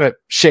kind of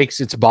shakes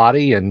its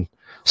body and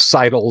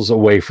sidles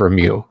away from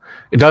you.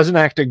 It doesn't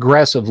act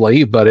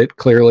aggressively, but it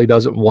clearly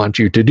doesn't want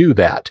you to do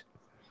that.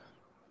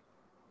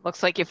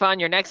 Looks like you found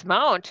your next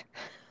mount.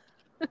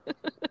 I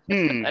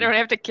don't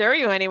have to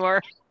carry you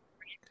anymore.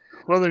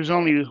 Well, there's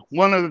only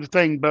one other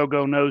thing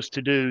Bogo knows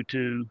to do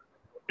to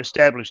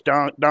establish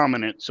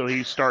dominance, so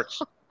he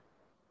starts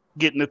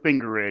getting the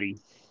finger ready.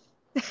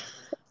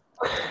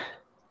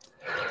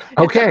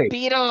 Okay. It's a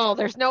beetle.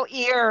 There's no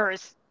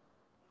ears.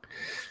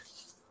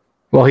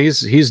 Well,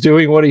 he's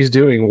doing what he's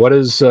doing. What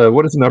is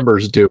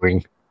Numbers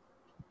doing?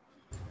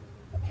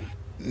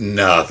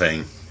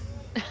 Nothing.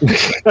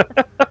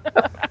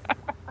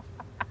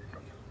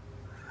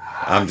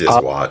 I'm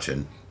just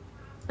watching.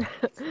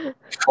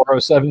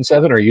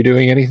 4077, are you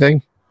doing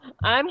anything?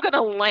 I'm going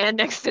to land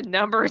next to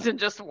Numbers and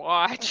just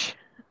watch.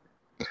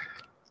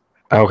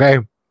 Okay.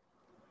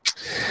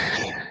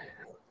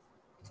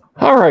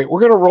 All right, we're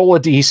going to roll a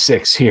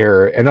d6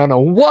 here. And on a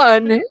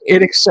 1,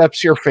 it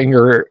accepts your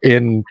finger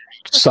in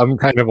some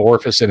kind of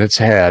orifice in its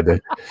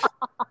head.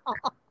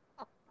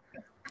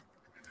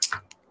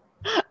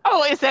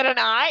 Oh, is that an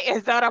eye?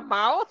 Is that a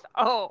mouth?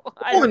 Oh,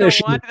 I don't know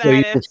what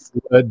that is.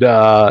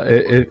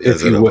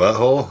 Is it a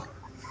butthole?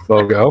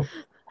 Bogo.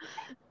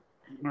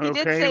 You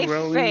did say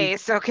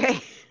face, okay.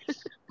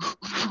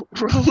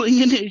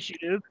 Rolling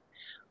initiative.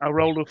 I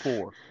rolled a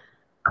 4.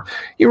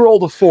 You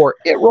rolled a 4.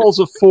 It rolls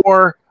a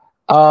 4.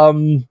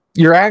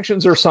 Your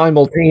actions are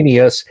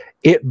simultaneous.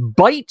 It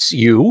bites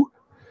you.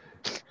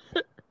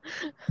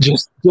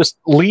 Just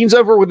leans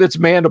over with its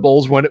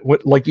mandibles when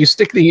like you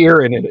stick the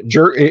ear in it.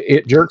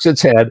 It jerks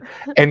its head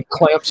and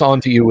clamps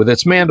onto you with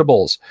its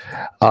mandibles.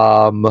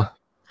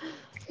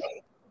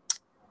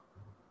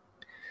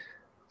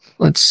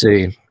 Let's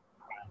see.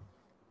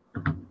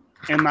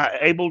 Am I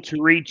able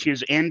to reach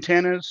his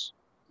antennas?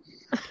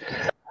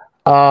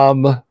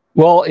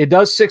 Well, it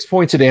does 6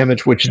 points of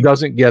damage, which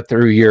doesn't get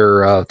through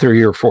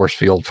your force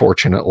field,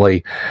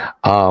 fortunately.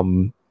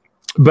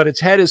 But its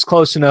head is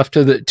close enough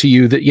to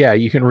you that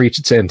you can reach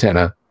its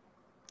antenna.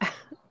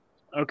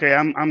 Okay,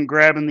 I'm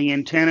grabbing the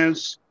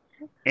antennas,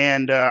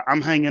 and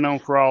I'm hanging on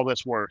for all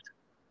that's worth.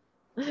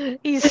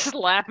 He's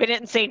slapping it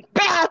and saying,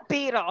 "Bad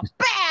beetle,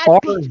 bad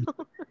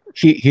beetle."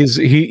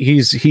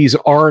 He's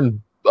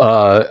Arn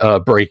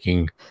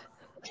breaking.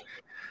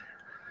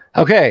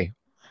 Okay.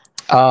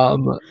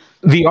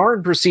 The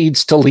Arn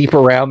proceeds to leap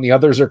around. The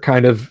others are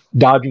kind of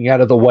dodging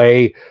out of the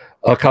way.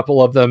 A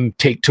couple of them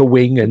take to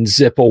wing and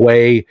zip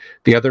away.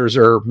 The others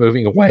are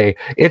moving away.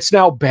 It's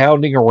now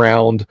bounding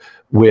around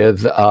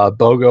with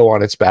Bogo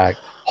on its back,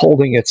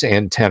 holding its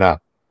antenna.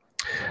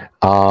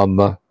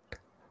 Bogo,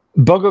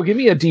 give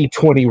me a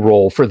D20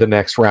 roll for the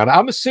next round.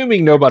 I'm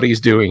assuming nobody's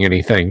doing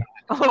anything.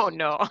 Oh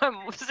no,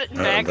 I'm sitting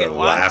back and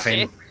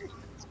laughing.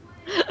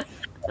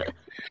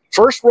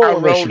 First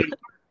roll initiative.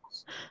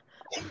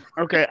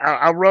 Okay,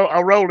 I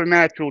rolled a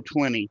natural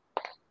 20,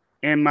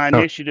 and my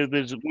initiative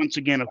is once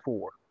again a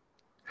 4.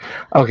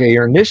 Okay,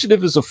 your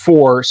initiative is a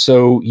 4,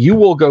 so you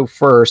will go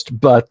first,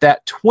 but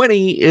that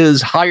 20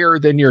 is higher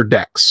than your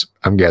dex,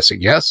 I'm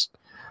guessing, yes?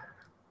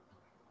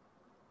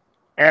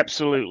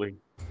 Absolutely.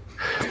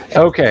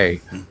 Okay.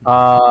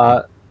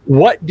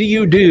 What do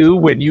you do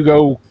when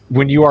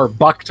you are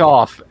bucked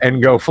off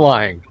and go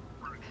flying?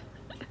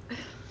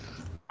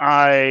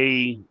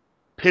 I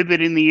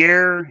pivot in the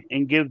air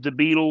and give the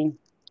beetle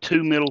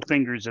 2 middle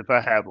fingers if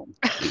I have them.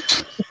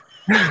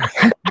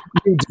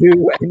 You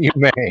do, and you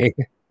may.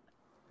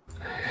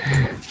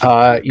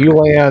 You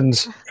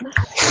land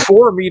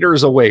 4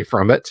 meters away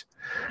from it.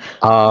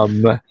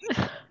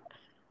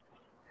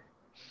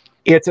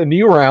 It's a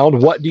new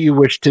round. What do you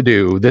wish to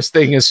do? This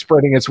thing is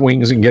spreading its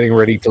wings and getting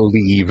ready to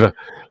leave.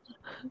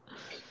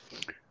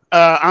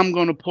 I'm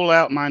going to pull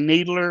out my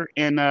needler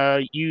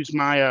and use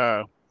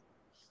my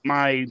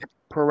my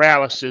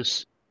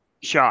paralysis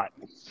shot.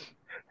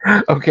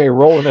 Okay,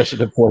 roll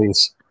initiative,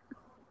 please.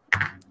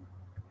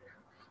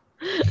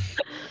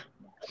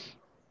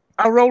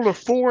 I rolled a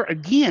 4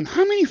 again.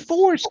 How many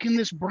 4s can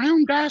this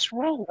brown dice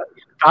roll?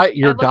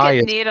 Your die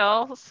is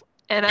needles,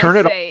 and turn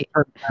I it say, off,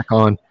 turn it back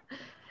on.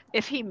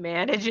 if he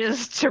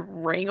manages to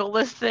wrangle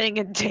this thing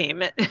and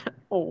tame it,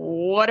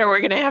 what are we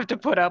going to have to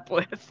put up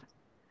with?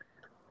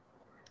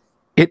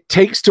 It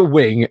takes to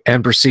wing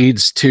and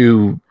proceeds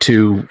to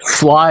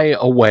fly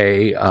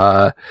away.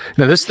 Now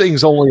this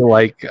thing's only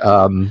like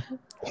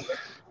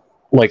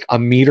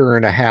 1.5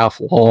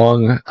 meters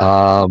long.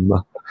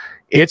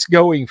 It's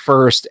going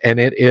first, and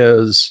it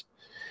is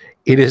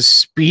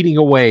speeding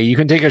away. You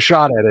can take a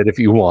shot at it if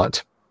you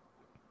want.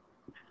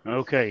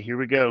 Okay, here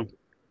we go.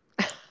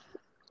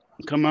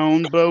 Come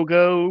on,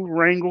 Bogo,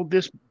 wrangle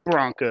this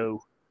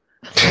Bronco.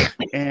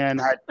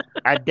 And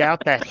I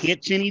doubt that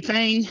hits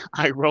anything.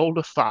 I rolled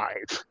a 5.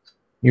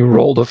 You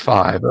rolled a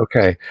 5.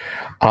 Okay.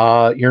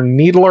 Your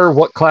needler,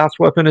 what class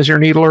weapon is your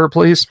needler,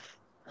 please?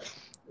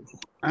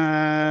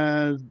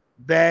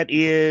 That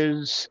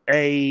is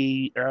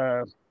a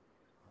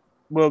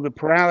the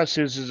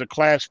paralysis is a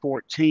class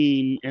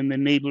 14, and the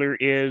needler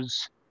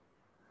is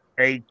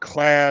a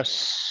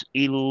class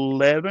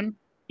 11.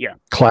 Yeah.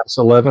 Class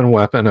 11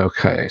 weapon.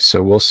 Okay.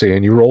 So we'll see.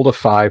 And you rolled a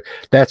 5.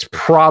 That's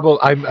probably,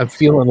 I'm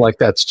feeling like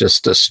that's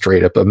just a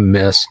straight up a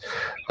miss.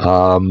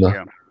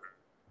 Yeah.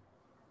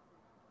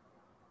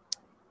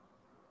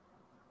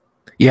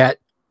 It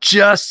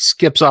just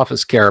skips off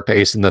his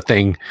carapace and the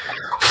thing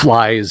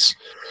flies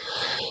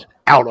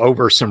out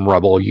over some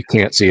rubble. You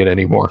can't see it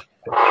anymore.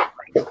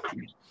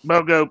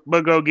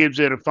 Bogo gives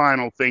it a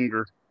final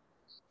finger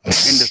in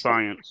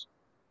defiance.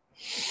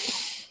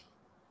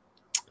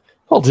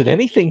 Well, did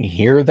anything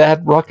hear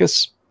that,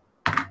 Ruckus?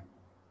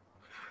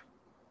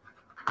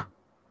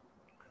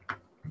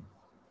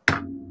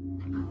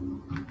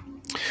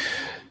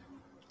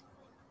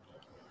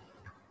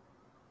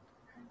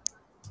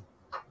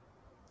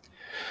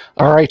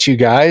 All right, you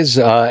guys.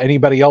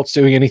 Anybody else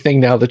doing anything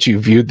now that you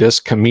viewed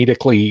this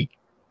comedically?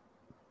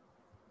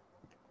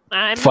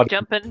 I'm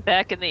jumping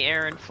back in the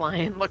air and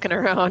flying, looking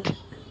around.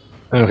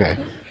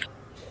 Okay.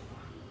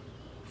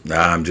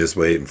 Nah, I'm just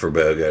waiting for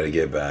Bogo to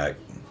get back.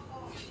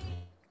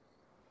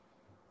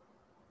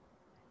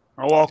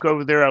 I walk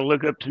over there, I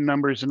look up to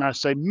numbers, and I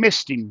say,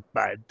 missed him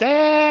by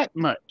that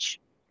much.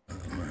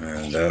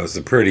 That was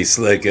a pretty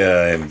slick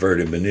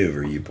inverted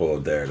maneuver you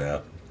pulled there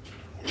now.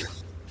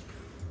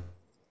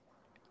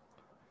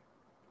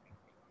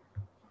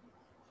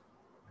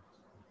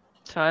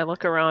 So I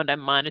look around, I'm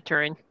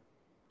monitoring,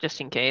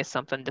 just in case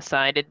something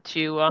decided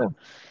to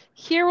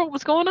hear what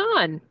was going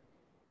on.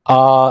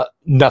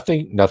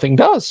 Nothing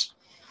does.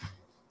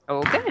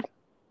 Okay.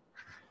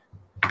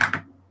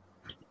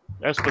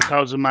 That's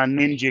because of my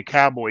ninja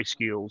cowboy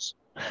skills.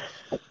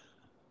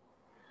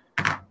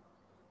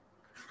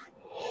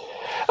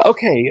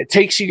 Okay, it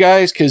takes you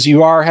guys, because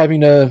you are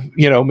having to,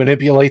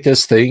 manipulate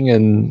this thing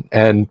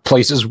and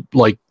places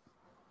like,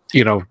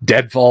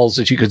 deadfalls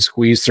that you could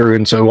squeeze through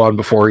and so on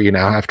before you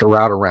now have to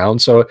route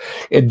around. So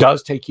it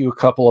does take you a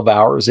couple of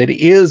hours. It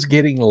is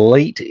getting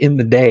late in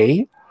the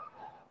day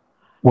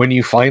when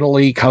you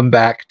finally come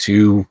back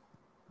to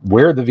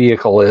where the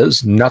vehicle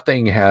is.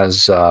 Nothing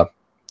has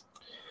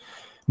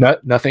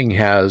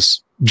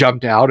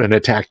jumped out and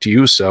attacked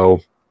you.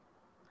 So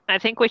I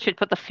think we should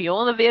put the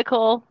fuel in the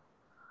vehicle,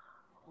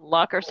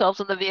 lock ourselves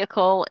in the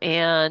vehicle,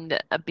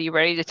 and be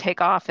ready to take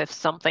off if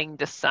something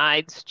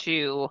decides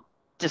to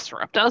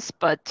disrupt us,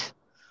 but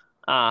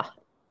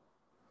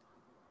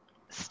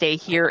stay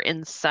here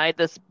inside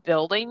this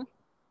building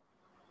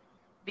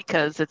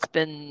because it's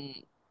been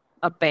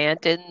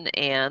abandoned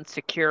and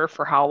secure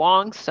for how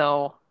long.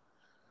 So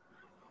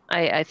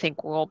I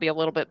think we'll be a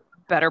little bit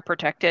better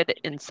protected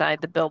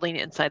inside the building,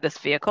 inside this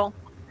vehicle.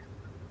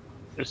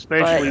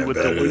 Especially with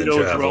the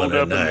windows rolled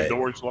up and the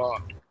doors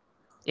locked.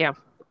 Yeah.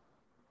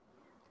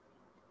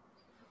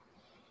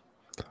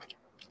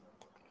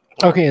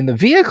 Okay, and the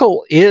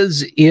vehicle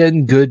is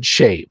in good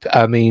shape.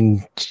 I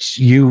mean,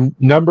 you're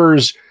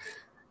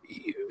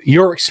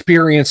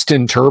experienced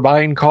in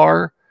turbine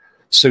car,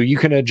 so you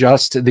can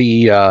adjust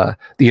the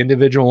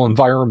individual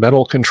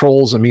environmental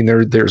controls. I mean,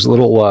 there's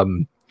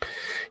little,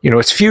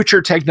 it's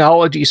future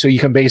technology, so you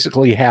can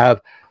basically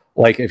have,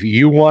 like, if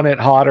you want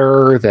it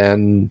hotter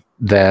than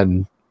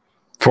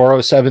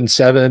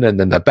 4077, and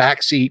then the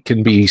back seat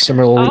can be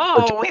similar.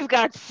 Oh, we've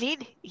got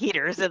seat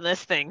heaters in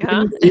this thing,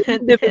 huh?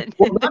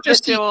 Well, not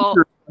just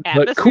heaters,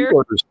 but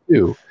coolers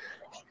too.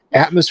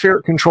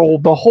 atmospheric control,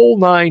 the whole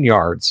 9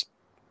 yards.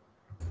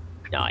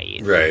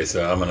 Nice. Right,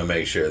 so I'm gonna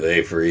make sure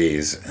they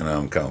freeze and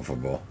I'm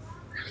comfortable.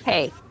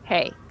 Hey,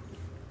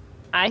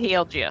 I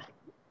healed you.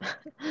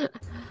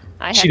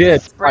 I have She to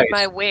did, spread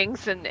twice. my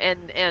wings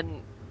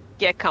and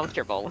get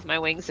comfortable with my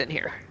wings in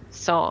here.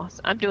 So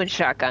I'm doing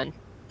shotgun.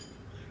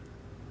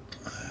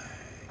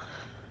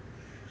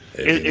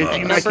 If you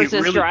make Numbers it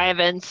is really,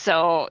 driving,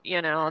 so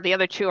you know the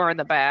other two are in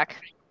the back.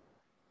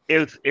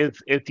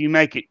 if you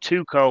make it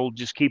too cold,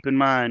 just keep in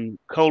mind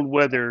cold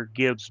weather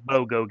gives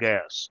BOGO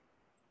gas.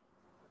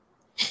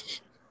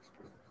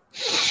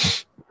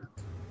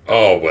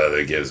 All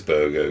weather gives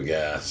BOGO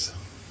gas.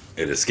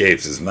 It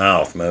escapes his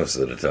mouth most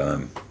of the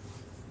time.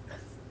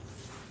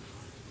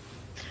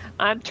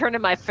 I'm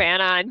turning my fan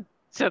on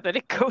so that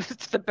it goes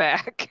to the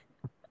back.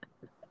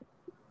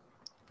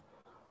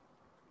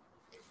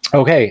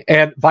 Okay,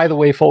 and by the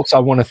way, folks, I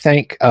want to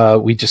thank,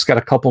 we just got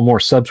a couple more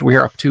subs. We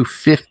are up to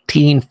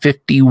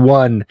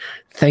 1551.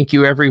 Thank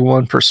you,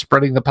 everyone, for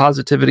spreading the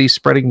positivity,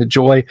 spreading the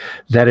joy.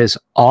 That is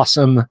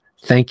awesome.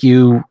 Thank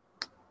you,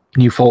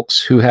 you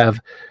folks who have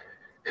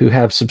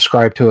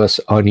subscribed to us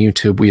on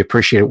YouTube. We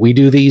appreciate it. We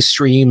do these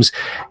streams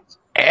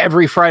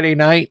every Friday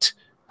night.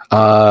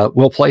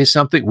 We'll play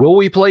something. Will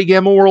we play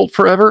Gamma World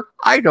forever?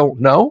 I don't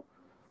know.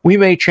 We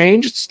may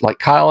change. It's like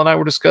Kyle and I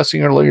were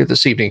discussing earlier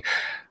this evening.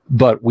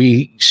 But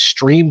we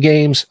stream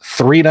games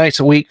 3 nights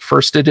a week.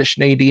 First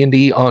edition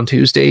AD&D on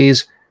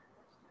Tuesdays.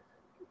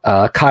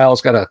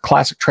 Kyle's got a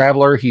Classic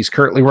Traveler. He's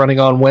currently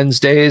running on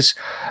Wednesdays.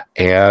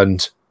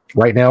 And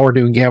right now we're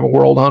doing Gamma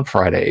World on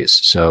Fridays.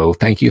 So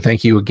thank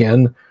you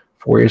again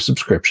for your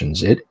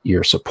subscriptions.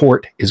 Your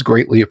support is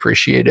greatly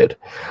appreciated.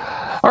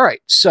 All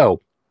right,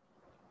 so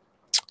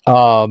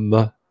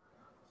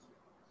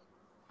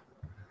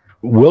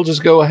we'll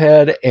just go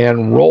ahead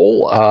and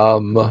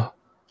roll.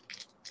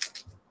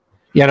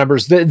 Yeah,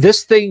 Numbers.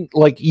 This thing,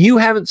 like, you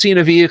haven't seen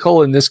a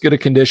vehicle in this good a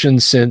condition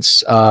since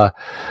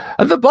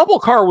the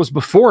bubble car was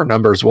before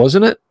Numbers,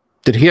 wasn't it?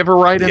 Did he ever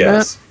ride in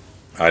that?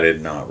 I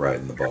did not ride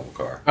in the bubble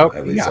car. Okay,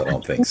 At least I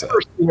don't think so.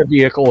 Never seen a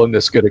vehicle in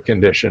this good a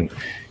condition.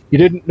 You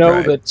didn't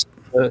know that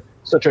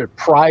such a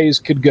prize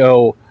could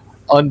go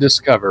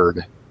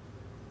undiscovered.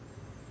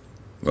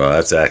 Well,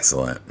 that's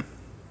excellent.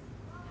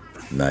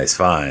 Nice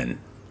find.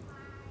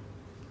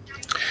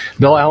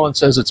 Bill Allen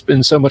says it's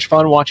been so much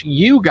fun watching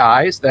you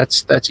guys.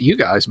 That's you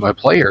guys, my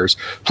players,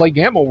 play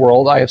Gamma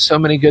World. I have so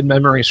many good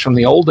memories from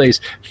the old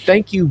days.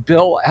 Thank you,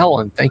 Bill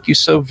Allen. Thank you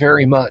so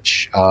very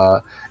much.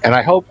 And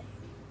I hope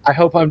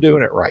I'm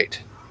doing it right.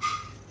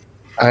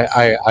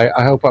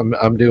 I hope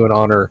I'm doing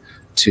honor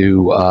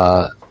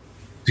to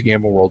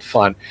Gamma World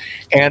fun.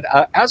 And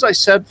as I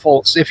said,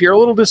 folks, if you're a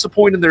little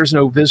disappointed there's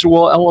no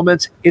visual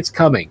elements, it's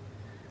coming.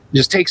 It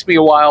just takes me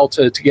a while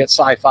to get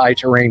sci-fi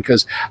terrain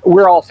because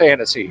we're all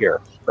fantasy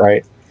here,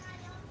 right?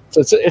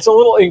 So it's a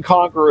little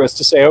incongruous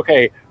to say,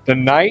 okay, the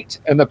knight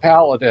and the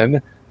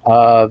paladin,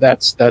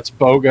 that's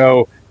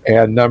BOGO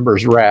and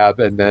Numbers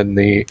Rab, and then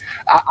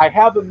I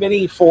have a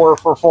mini for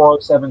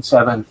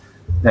 4077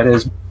 that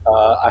is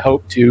I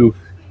hope to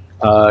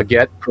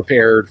get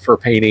prepared for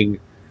painting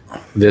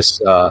this.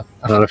 I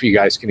don't know if you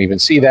guys can even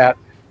see that.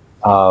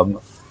 I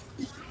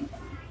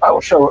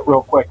will show it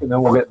real quick and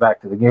then we'll get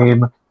back to the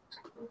game.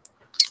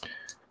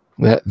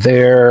 That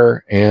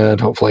there,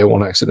 and hopefully I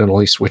won't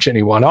accidentally switch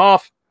anyone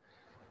off.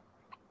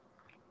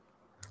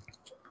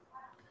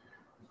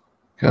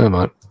 Come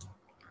on.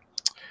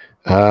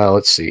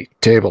 Let's see.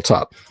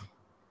 Tabletop.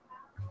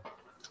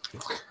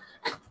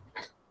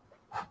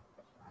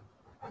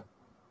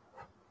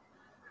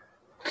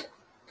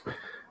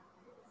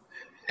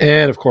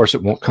 And of course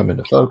it won't come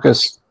into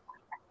focus.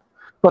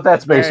 But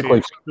that's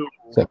basically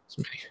that's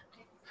me.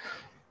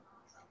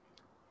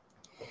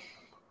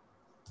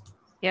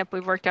 Yep,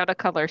 we've worked out a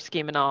color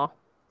scheme and all.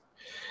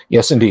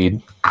 Yes,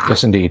 indeed.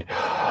 Yes, indeed.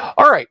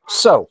 All right,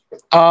 so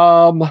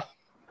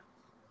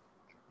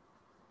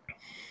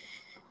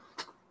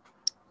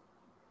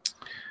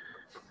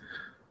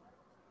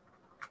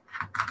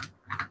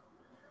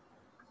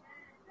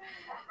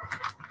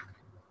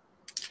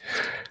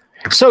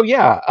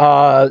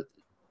yeah,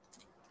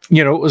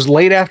 you know, it was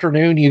late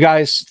afternoon. You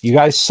guys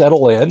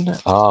settle in.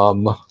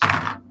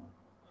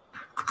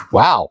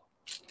 Wow.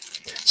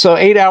 So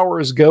 8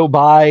 hours go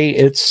by.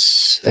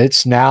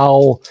 It's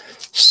now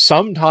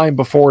sometime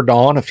before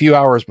dawn, a few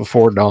hours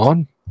before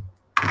dawn.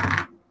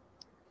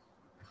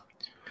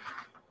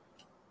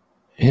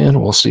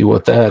 And we'll see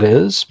what that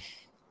is.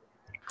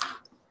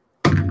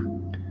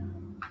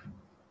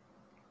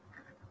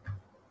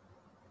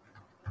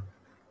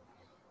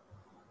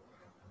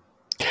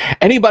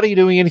 Anybody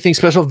doing anything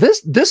special?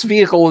 This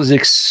vehicle is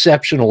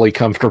exceptionally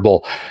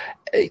comfortable.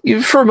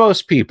 For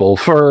most people,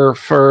 for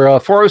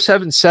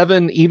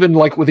 4077, even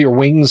like with your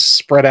wings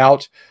spread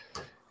out,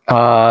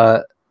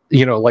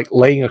 you know, like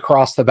laying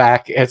across the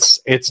back,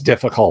 it's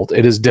difficult.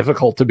 It is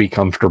difficult to be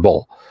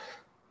comfortable.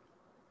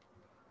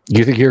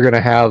 You think you're going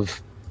to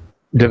have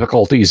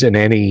difficulties in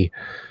any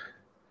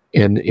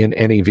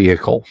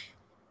vehicle?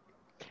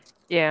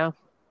 Yeah.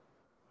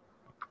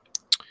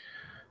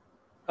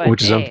 But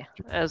which hey,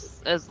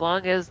 as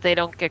long as they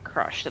don't get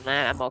crushed in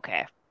that, I'm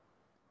okay.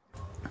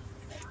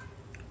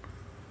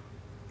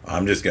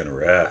 I'm just gonna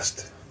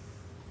rest.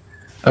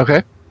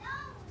 Okay.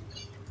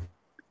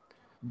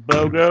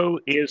 Bogo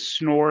is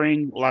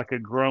snoring like a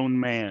grown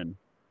man.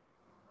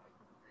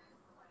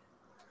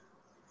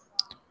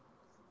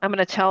 I'm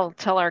gonna tell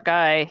our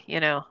guy,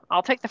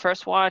 I'll take the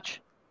first watch,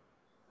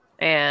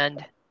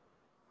 and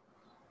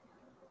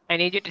I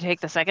need you to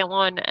take the second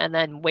one, and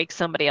then wake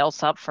somebody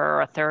else up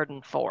for a third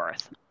and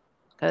fourth,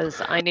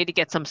 because I need to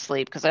get some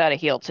sleep because I gotta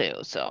heal too.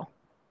 So.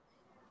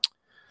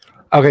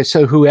 Okay,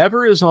 so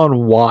whoever is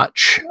on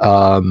watch,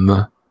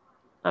 I'm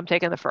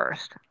taking the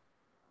first.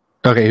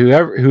 Okay,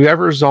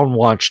 whoever's on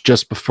watch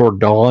just before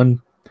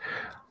dawn,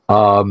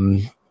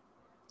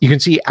 you can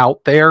see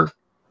out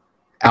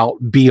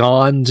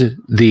beyond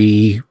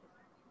the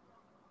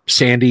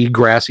sandy,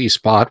 grassy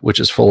spot, which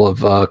is full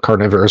of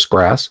carnivorous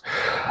grass,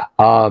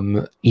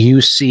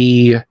 you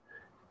see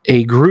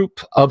a group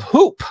of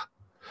Hoop.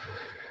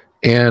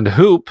 And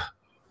Hoop,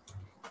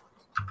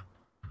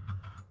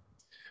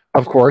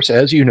 of course,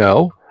 as you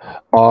know,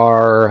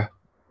 are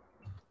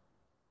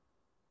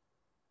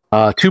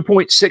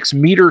 2.6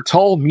 meter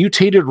tall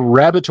mutated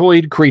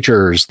rabbitoid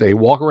creatures. They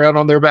walk around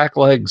on their back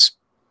legs.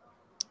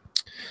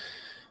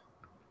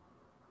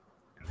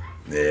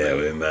 Yeah,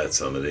 we met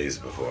some of these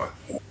before.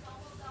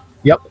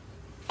 Yep.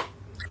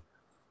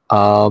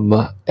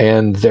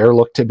 And there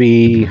look to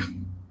be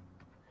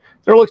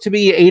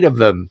 8 of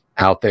them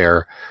out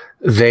there.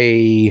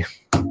 They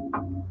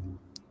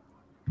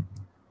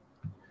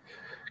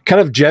kind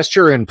of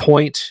gesture and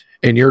point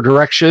in your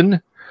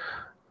direction.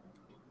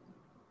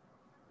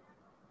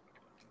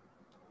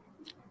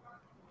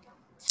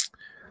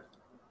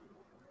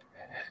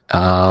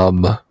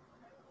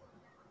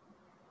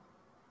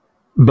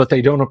 But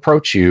they don't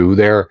approach you.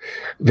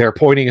 They're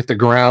pointing at the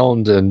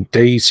ground, and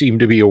they seem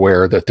to be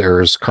aware that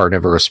there's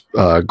carnivorous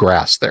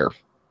grass there.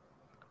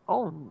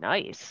 Oh,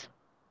 nice.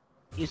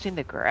 Using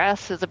the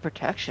grass as a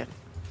protection.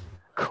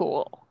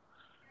 Cool.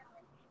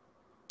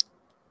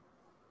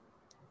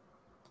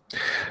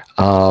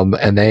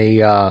 And they,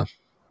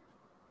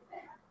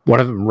 one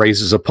of them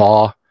raises a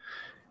paw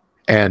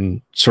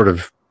and sort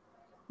of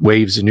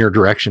waves in your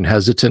direction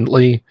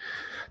hesitantly.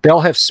 They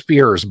all have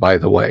spears, by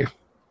the way.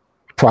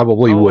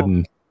 Probably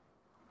wooden.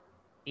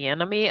 The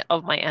enemy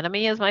of my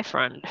enemy is my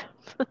friend.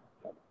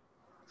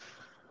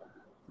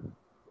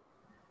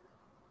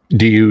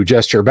 Do you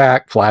gesture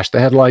back, flash the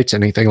headlights,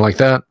 anything like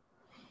that?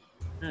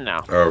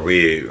 No. Are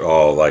we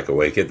all like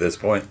awake at this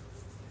point?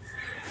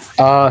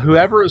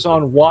 Whoever is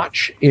on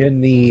watch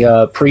in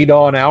the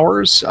pre-dawn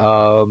hours.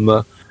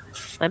 I'm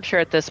sure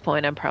at this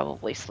point I'm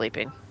probably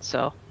sleeping.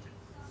 So.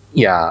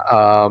 Yeah.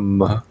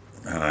 And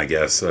I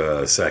guess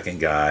second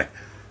guy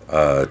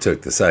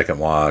took the second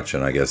watch,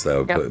 and I guess that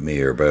would put me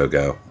or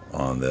Bogo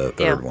on the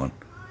third one.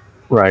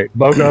 Right.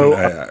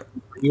 Bogo,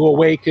 you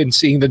awaken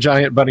seeing the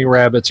giant bunny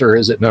rabbits, or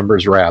is it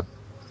numbers Rab?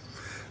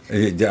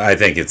 I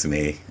think it's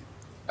me.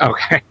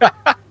 Okay.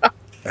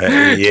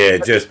 Yeah,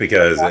 just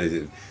because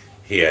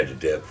he had to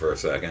dip for a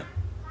second.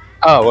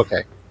 Oh,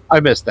 okay. I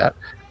missed that.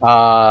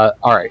 All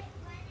right.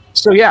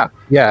 So yeah,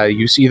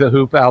 you see the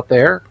Hoop out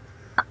there.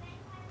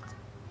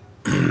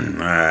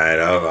 All right,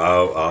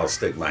 I'll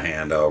stick my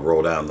hand. I'll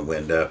roll down the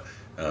window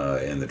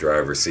in the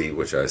driver's seat,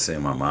 which I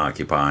assume I'm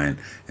occupying,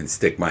 and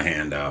stick my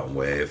hand out and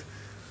wave.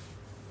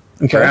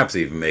 Okay. Perhaps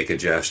even make a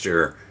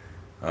gesture,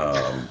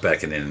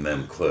 beckoning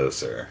them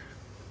closer.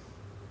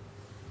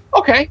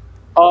 Okay.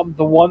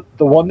 The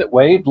one that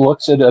waved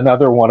looks at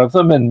another one of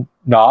them and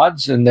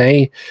nods, and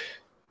they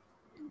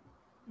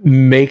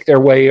make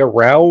their way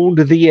around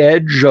the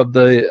edge of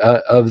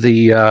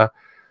the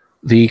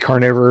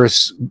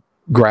carnivorous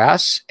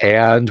grass.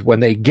 And when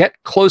they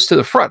get close to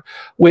the front,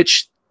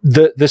 which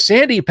the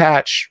sandy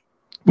patch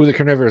with the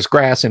carnivorous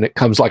grass in it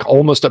comes like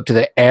almost up to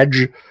the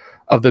edge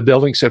of the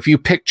building. So if you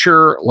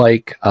picture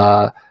like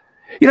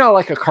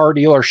like a car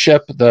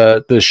dealership,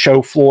 the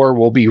show floor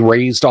will be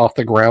raised off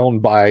the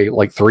ground by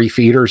like 3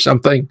 feet or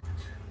something.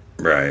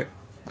 Right.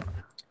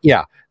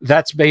 Yeah,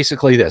 that's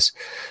basically this.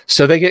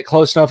 So they get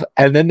close enough,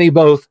 and then they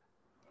both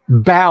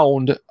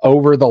bound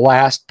over the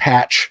last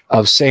patch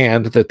of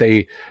sand that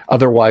they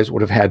otherwise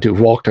would have had to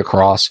have walked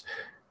across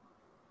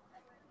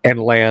and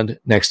land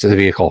next to the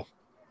vehicle.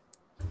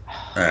 All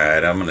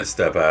right, I'm going to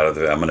step out of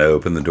I'm going to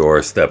open the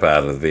door, step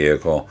out of the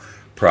vehicle,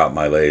 prop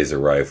my laser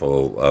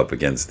rifle up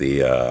against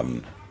the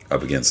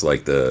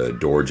like the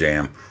door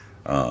jamb,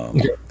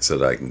 so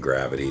that I can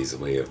grab it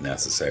easily if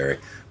necessary.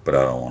 But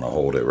I don't want to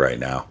hold it right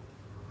now.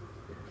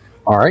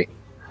 All right.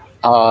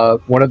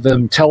 One of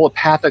them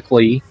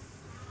telepathically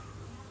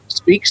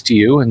speaks to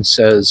you and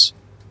says,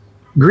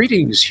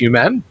 "Greetings,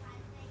 human."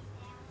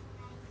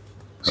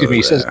 Excuse me.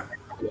 He says,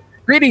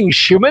 "Greetings,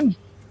 human.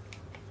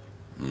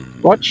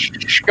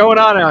 What's going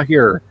on out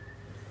here?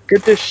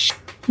 Good to see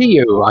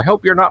you. I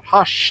hope you're not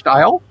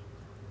hostile."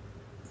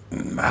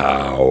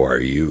 How are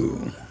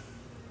you?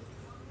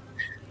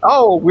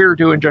 Oh, we're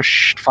doing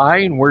just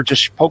fine. We're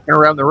just poking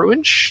around the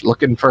ruins,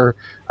 looking for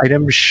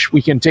items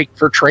we can take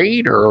for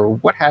trade or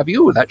what have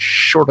you, that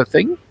sort of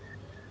thing.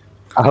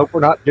 I hope we're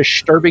not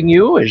disturbing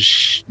you.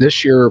 Is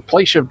this your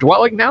place of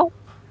dwelling now?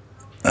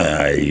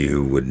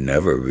 You would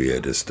never be a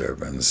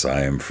disturbance.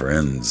 I am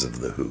friends of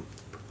the hoop.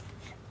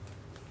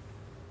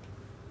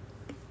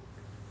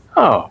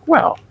 Oh,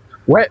 well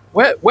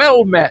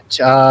met.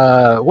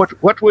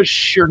 What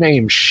was your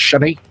name,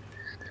 Sonny?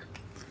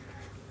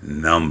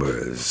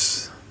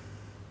 Numbers.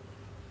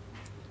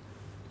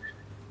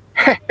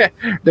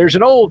 There's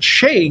an old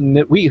saying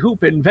that we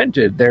hoop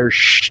invented. There's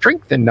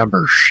strength in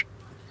numbers.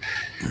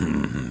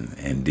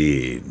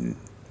 Indeed.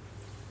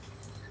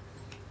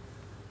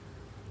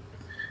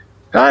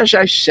 As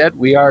I said,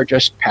 we are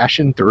just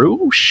passing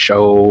through,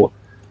 so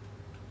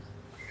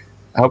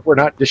I hope we're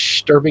not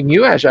disturbing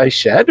you, as I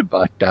said,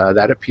 but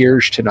that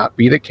appears to not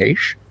be the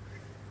case.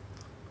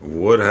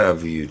 What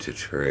have you to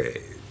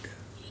trade?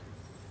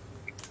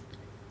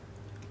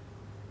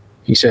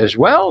 He says,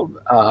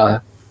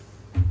 well,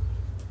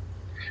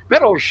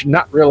 metal's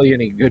not really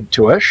any good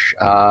to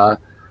us.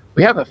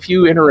 We have a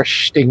few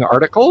interesting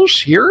articles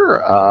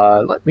here.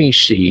 Let me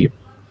see.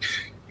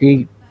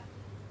 He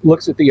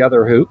looks at the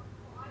other hoop,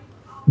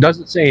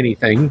 doesn't say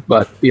anything,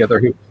 but the other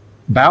hoop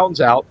bounds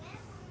out,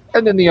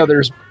 and then the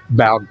other's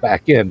bound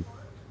back in.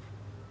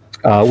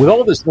 With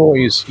all this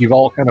noise, you've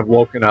all kind of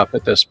woken up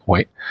at this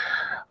point.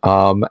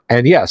 And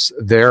yes,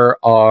 there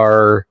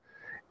are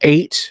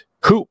 8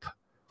 hoop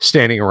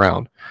standing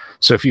around.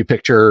 So if you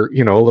picture,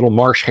 a little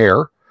marsh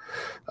hare,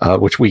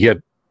 which we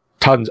get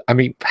tons. I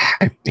mean,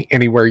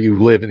 anywhere you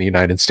live in the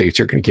United States,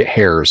 you're going to get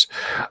hares.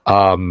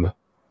 But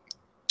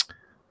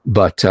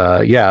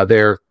yeah,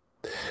 they're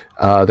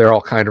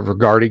all kind of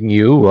regarding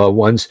you.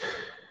 One's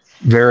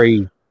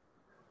very,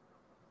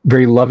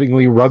 very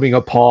lovingly rubbing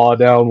a paw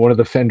down one of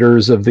the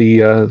fenders of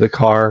the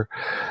car.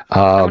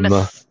 I'm going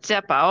to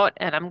step out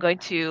and I'm going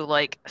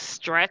to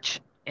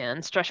stretch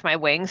my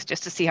wings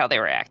just to see how they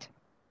react.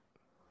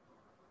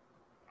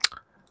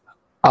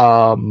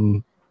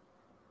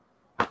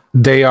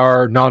 They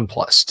are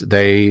nonplussed.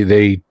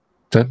 They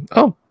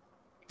oh,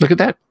 look at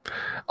that,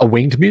 a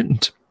winged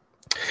mutant.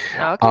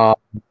 Okay.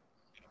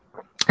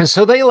 And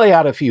so they lay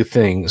out a few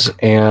things,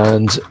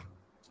 and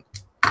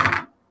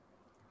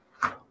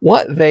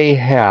what they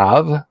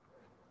have,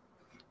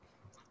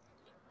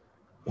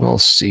 we'll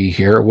see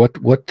here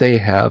what they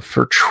have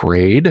for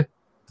trade.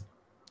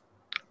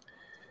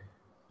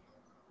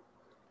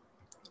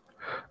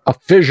 A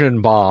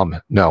fission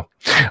bomb. No.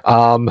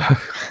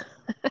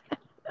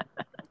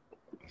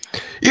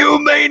 You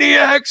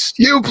maniacs!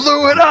 You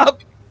blew it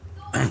up!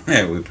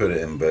 We put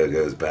it in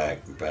Bogo's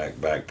back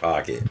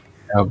pocket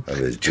of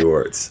his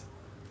jorts.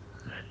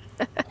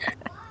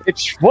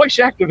 It's voice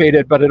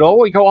activated, but it'll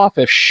only go off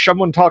if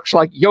someone talks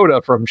like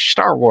Yoda from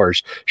Star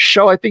Wars.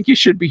 So I think you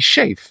should be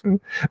safe.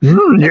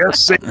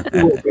 Yes, it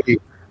will be.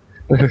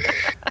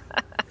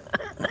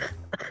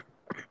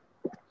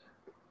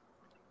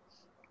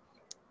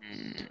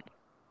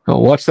 Oh,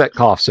 what's that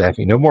cough,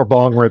 Safi? No more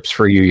bong rips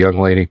for you, young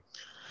lady.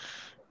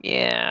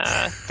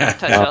 Yeah, don't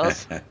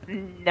touch those.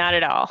 Not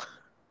at all.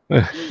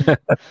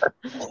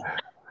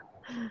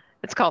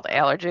 It's called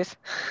allergies.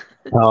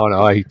 Oh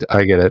no, I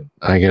get it.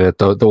 I get it.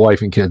 The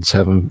wife and kids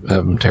have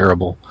them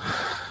terrible.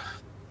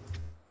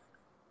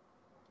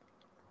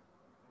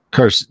 Of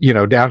course,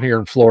 down here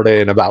in Florida,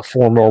 in about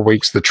 4 more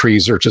weeks, the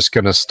trees are just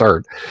going to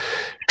start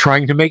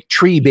trying to make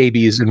tree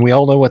babies, and we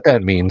all know what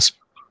that means.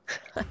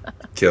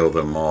 Kill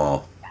them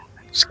all.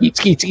 Skeet,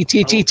 skeet, skeet,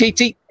 skeet, skeet, skeet,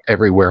 skeet,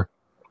 everywhere.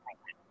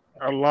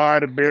 A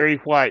lot of Barry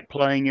White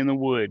playing in the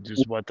woods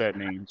is what that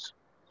means.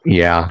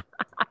 Yeah.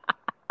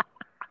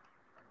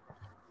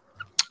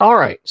 All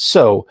right.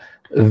 So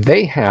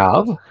they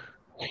have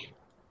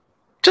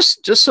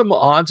just some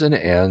odds and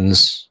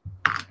ends.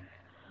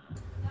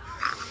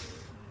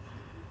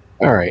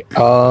 All right.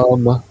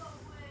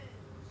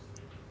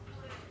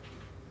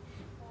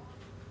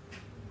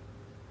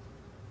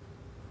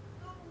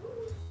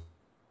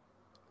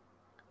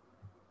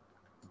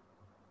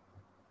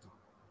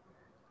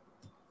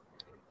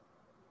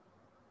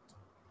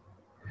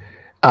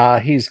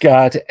 He's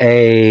got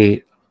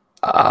a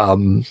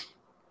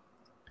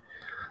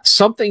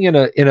something in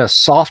a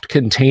soft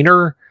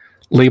container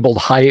labeled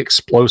high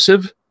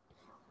explosive.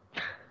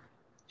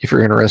 If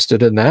you're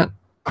interested in that,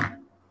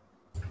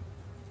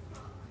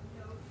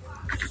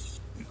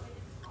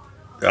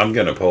 I'm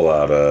gonna pull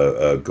out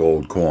a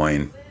gold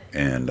coin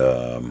and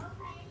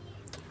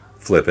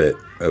flip it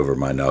over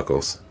my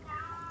knuckles,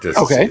 just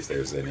to see if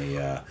there's any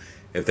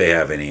if they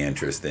have any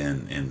interest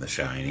in the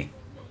shiny.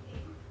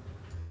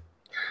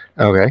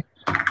 Okay.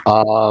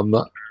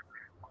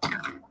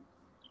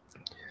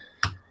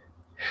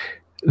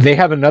 They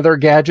have another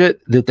gadget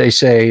that they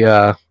say,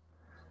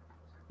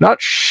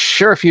 not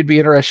sure if you'd be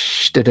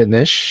interested in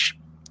this.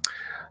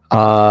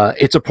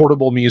 It's a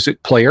portable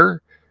music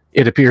player.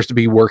 It appears to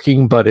be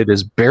working, but it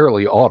is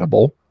barely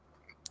audible.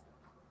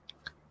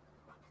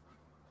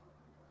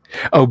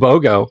 Oh,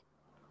 BOGO,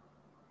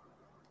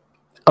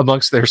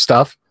 amongst their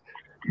stuff,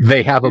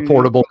 They have a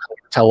portable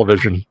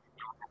television.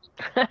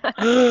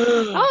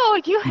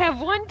 Oh, you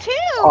have one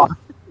too.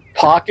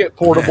 Pocket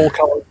portable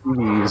color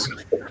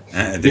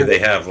TVs. Do they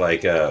have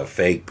like a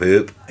fake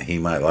poop? He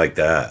might like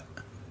that.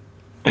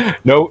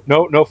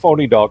 No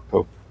phony dog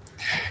poo.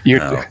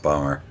 Oh,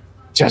 bummer.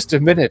 Just a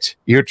minute.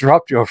 You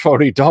dropped your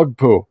phony dog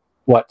poo.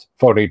 What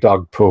phony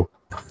dog poo?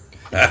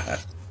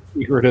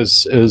 Secret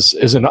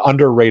is an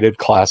underrated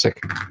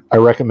classic. I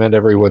recommend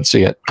everyone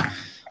see it.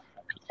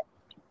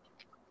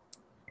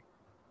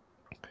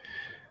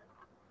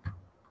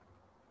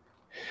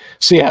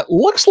 So yeah, it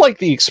looks like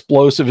the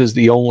explosive is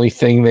the only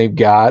thing they've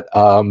got.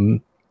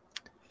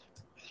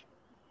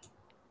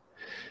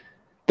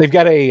 They've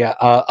got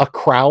a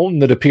crown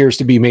that appears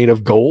to be made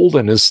of gold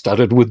and is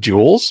studded with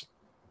jewels.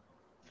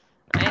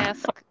 I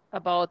ask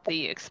about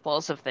the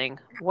explosive thing.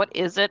 What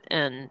is it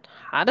and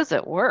how does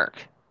it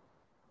work?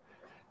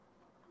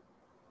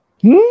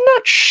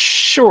 Not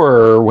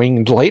sure,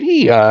 winged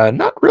lady.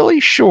 Not really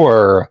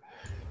sure.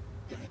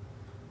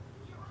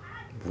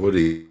 What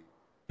do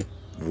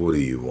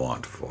you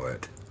want for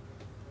it?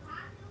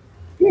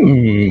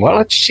 Well,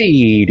 let's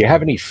see. Do you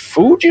have any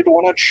food you'd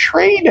want to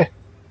trade?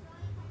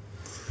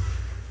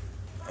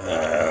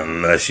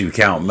 Unless you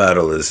count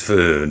metal as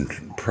food,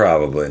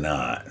 probably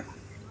not.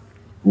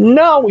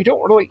 No, we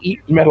don't really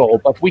eat metal,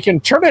 but we can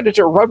turn it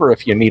into rubber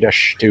if you need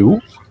us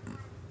to.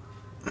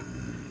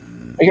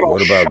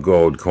 What about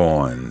gold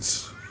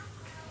coins?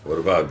 What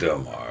about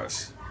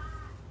Domars?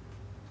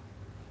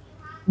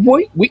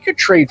 We could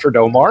trade for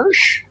Domars.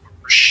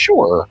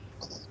 Sure.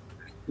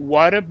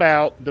 What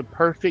about the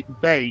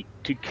perfect bait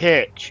to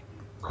catch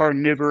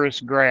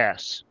carnivorous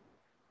grass?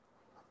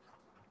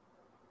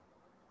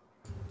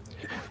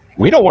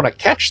 We don't want to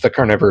catch the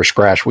carnivorous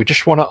grass. We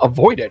just want to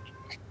avoid it.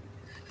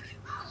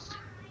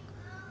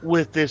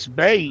 With this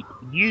bait,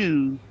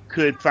 you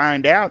could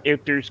find out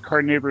if there's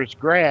carnivorous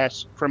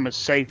grass from a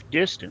safe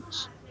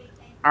distance.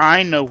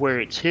 I know where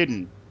it's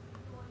hidden.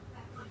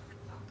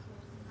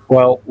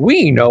 Well,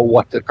 we know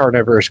what the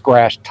carnivorous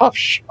grass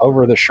tufts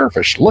over the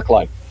surface look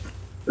like.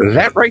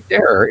 That right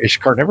there is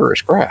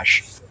carnivorous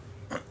grass.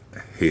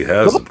 He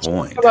has a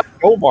point.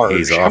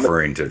 He's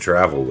offering to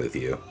travel with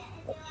you.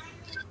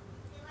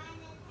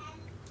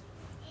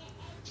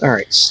 All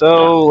right,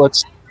 so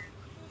let's...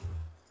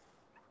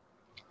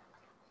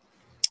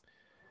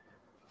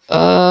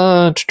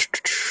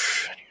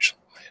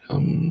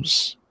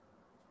 items.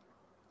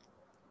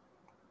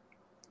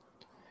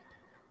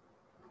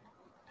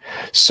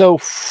 So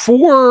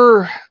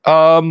for,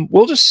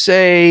 we'll just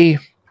say,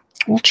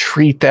 we'll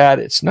treat that.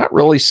 It's not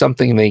really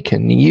something they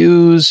can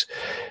use.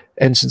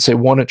 And since they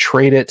want to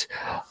trade it,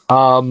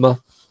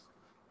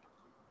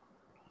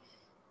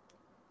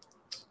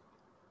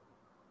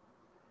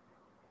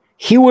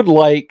 he would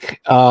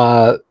like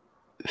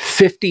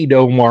 50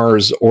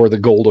 Domars or the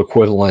gold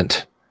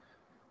equivalent.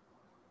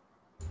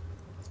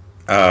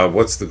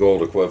 What's the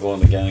gold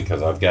equivalent again?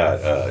 Because I've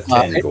got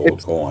 10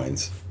 gold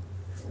coins.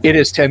 It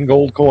is 10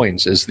 gold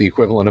coins. Is the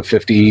equivalent of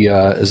 50?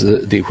 Is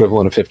the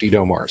equivalent of 50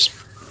 Domars?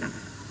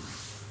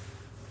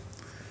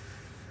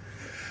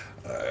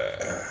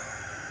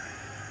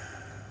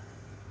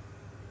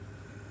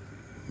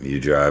 You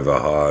drive a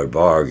hard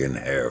bargain,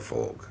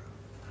 Hairfolk.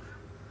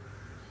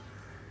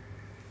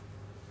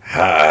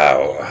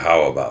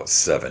 How about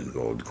 7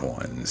 gold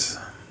coins?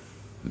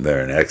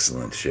 They're in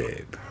excellent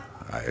shape,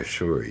 I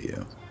assure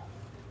you.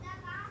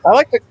 I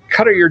like the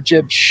cut of your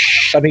jib,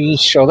 Shunny,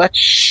 so that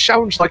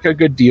sounds like a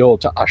good deal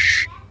to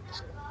us.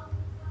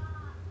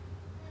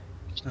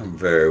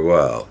 Very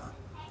well.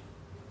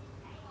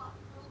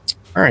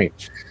 All right.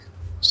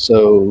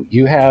 So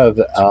you have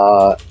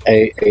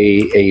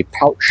a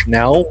pouch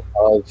now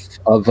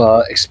of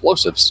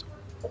explosives.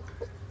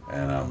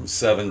 And I'm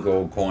 7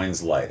 gold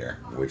coins lighter,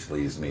 which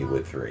leaves me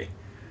with 3.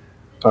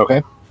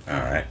 Okay. All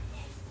right.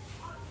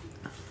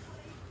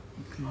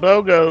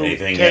 Bogo.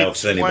 Anything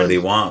else anybody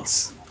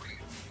wants?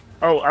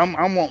 Oh,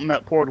 I'm wanting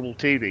that portable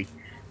TV.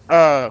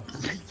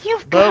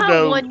 You've Bogo,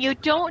 got one. You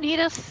don't need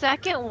a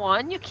second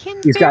one. You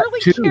can He's barely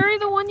got 2. carry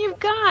the one you've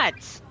got.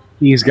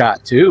 He's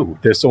got 2.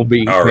 This will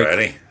be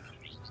already.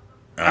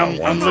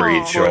 One for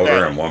each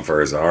shoulder and one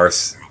for his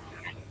arse.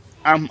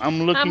 I'm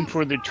looking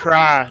for the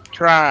trifold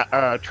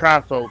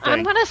thing.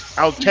 I'm gonna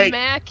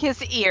smack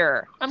his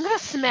ear. I'm gonna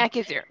smack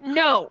his ear.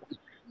 No.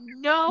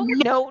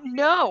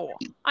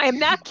 I am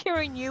not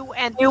carrying you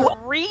and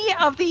 3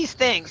 of these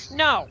things.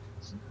 No.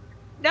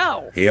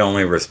 He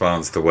only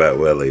responds to wet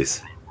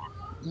willies.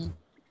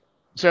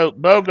 So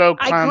Bogo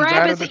climbs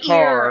out of the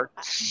car.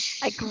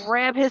 I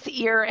grab his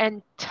ear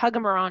and tug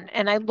him around,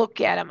 and I look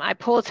at him. I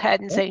pull his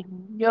head and say,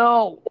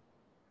 "No."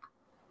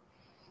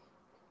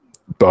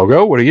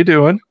 Bogo, what are you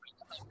doing?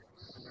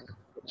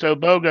 So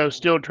Bogo's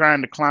still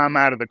trying to climb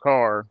out of the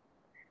car.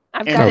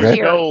 I've got his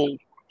ear.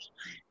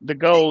 The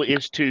goal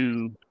is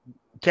to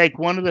take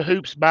one of the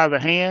hoops by the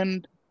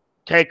hand,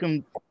 take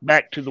them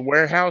back to the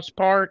warehouse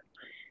part,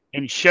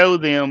 and show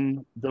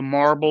them the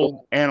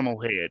marble animal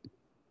head.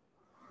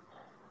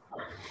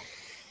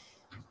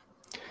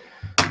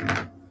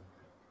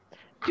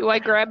 Do I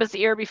grab his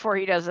ear before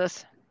he does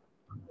this?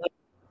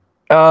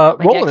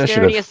 Roll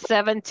dexterity initiative. is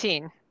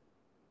 17.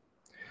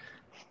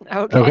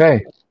 Okay.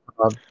 Okay.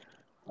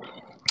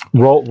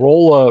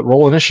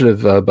 Roll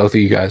initiative, both of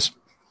you guys.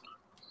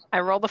 I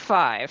rolled a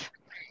 5.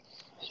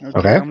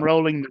 Okay. I'm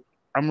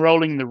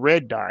rolling the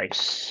red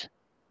dice.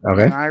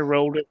 Okay. And I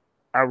rolled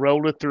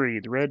a 3.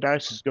 The red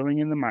dice is going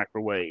in the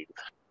microwave.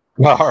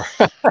 All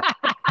right.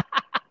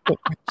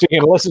 So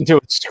you can listen to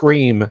it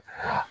scream.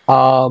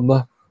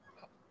 All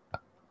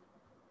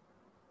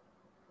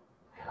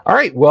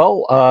right.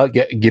 Well,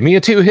 give me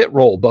a 2-hit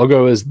roll.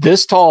 Bogo is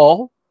this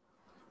tall.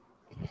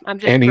 I'm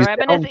just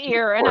grabbing his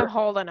ear and I'm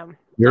holding him.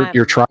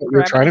 You're trying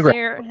to grab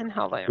ear and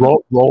holding him.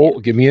 Roll.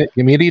 Give me a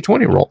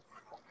d20 roll.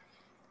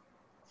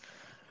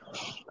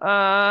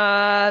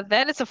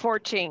 That is a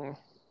 14.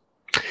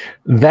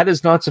 That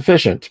is not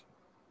sufficient.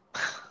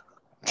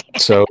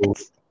 So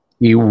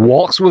he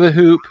walks with a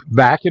hoop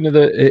back into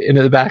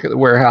the back of the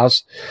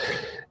warehouse,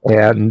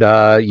 and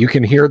you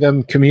can hear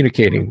them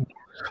communicating.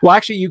 Well,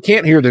 actually, you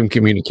can't hear them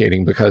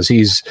communicating because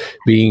he's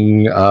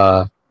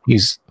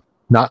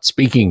not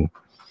speaking.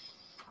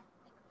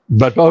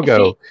 But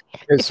Bogo,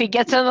 if he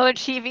gets another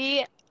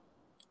TV,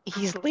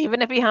 he's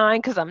leaving it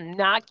behind because I'm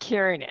not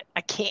carrying it.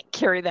 I can't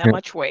carry that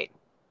much weight.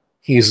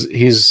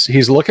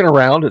 He's looking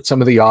around at some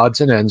of the odds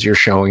and ends you're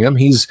showing him.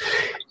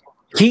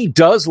 He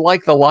does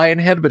like the lion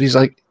head, but he's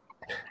like,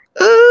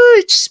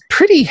 it's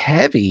pretty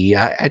heavy.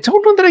 I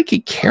don't know that I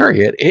could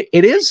carry it.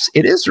 It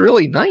is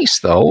really nice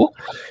though.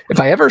 If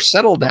I ever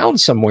settle down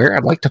somewhere,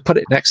 I'd like to put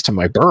it next to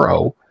my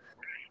burrow.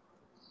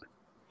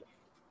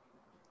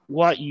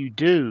 What you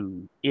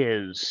do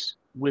is,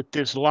 with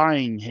this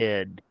lion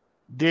head,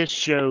 this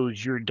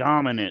shows your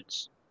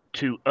dominance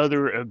to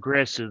other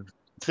aggressive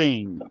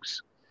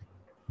things.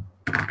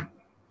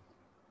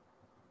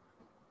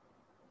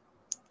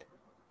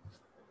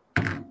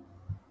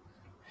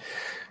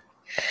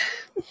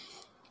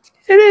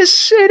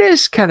 It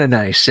is kind of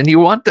nice, and you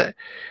want the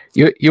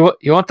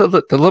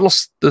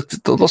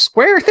little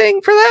square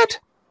thing for that?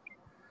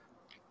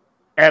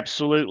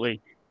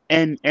 Absolutely.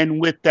 And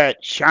with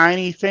that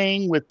shiny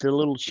thing with the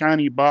little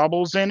shiny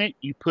baubles in it,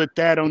 you put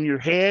that on your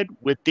head.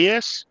 With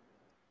this,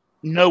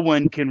 no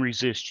one can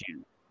resist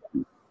you.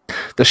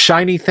 The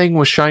shiny thing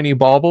with shiny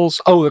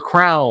baubles? Oh, the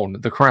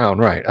crown,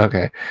 right.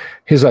 Okay.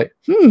 He's like,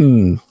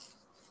 you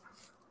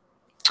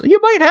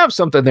might have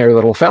something there,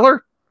 little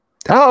feller.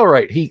 All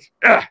right. He's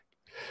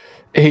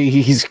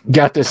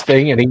got this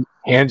thing, and he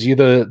hands you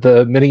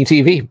the mini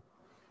TV.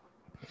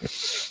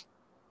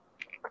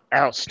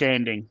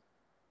 Outstanding.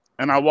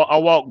 And I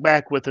walk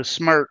back with a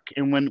smirk,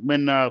 and when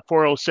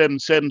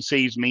 4077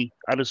 sees me,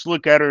 I just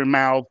look at her and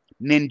mouth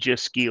ninja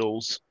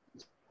skills.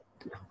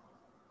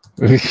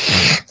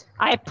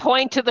 I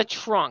point to the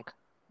trunk.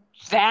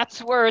 That's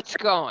where it's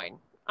going.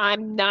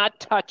 I'm not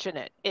touching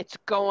it. It's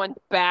going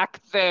back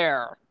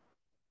there.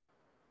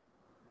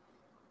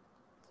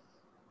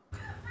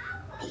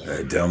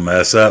 Don't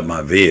mess up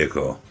my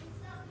vehicle.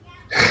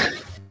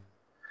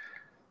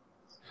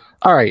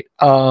 All right.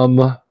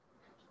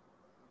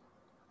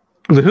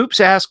 The hoops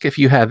ask if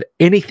you have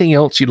anything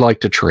else you'd like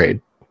to trade.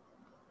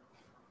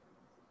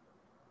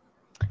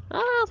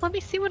 Let me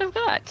see what I've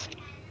got.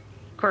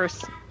 Of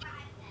course.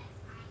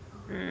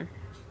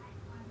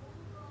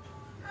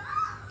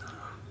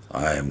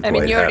 I am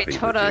quite happy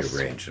with the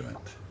arrangement.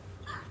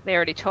 They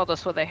already told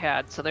us what they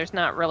had, so there's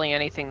not really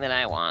anything that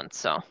I want,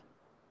 so.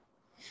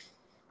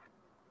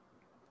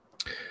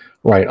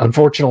 Right.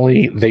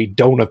 Unfortunately, they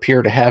don't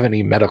appear to have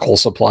any medical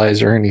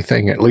supplies or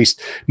anything, at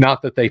least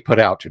not that they put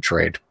out to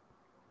trade.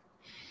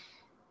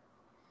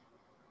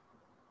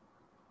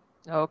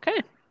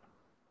 Okay.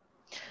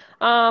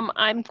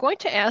 I'm going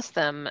to ask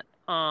them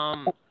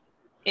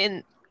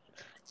in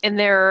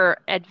their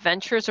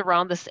adventures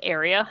around this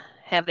area,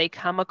 have they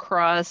come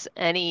across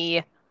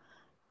any,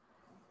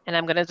 and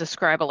I'm going to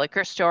describe a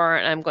liquor store,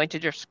 and I'm going to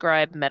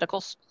describe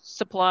medical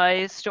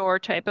supplies store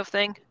type of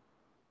thing?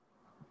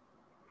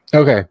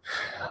 Okay.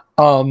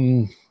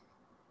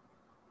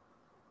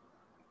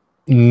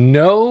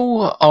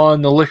 No,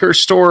 on the liquor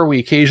store, we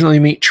occasionally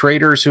meet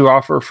traders who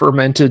offer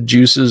fermented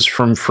juices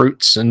from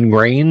fruits and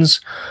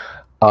grains.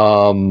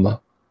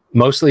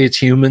 Mostly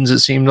it's humans that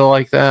seem to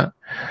like that.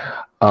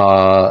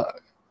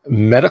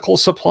 Medical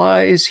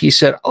supplies, he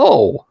said,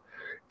 oh,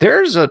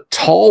 there's a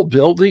tall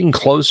building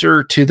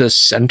closer to the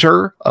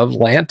center of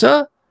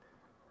Lanta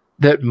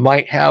that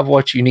might have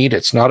what you need.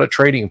 It's not a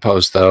trading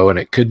post, though, and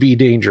it could be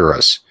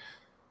dangerous.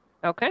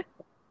 Okay.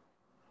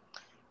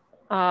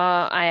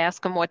 I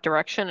ask him what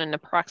direction and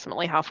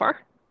approximately how far.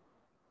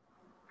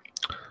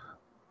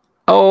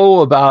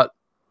 Oh, about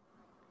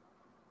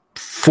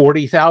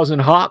 40,000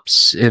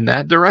 hops in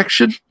that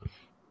direction.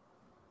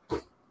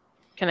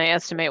 Can I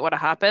estimate what a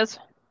hop is?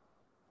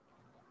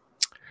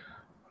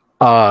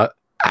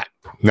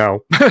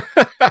 No.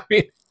 I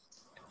mean,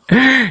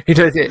 he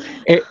does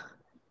it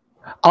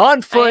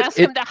on foot. I ask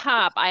him to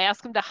hop. I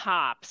ask him to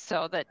hop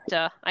so that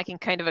I can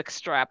kind of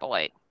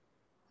extrapolate.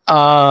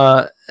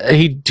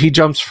 He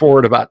jumps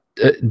forward about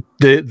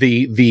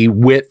the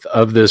width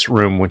of this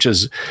room, which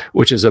is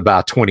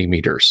about 20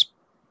 meters.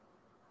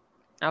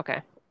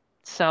 Okay.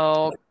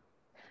 So,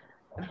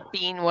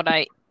 being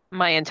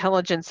my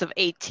intelligence of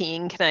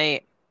 18, can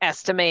I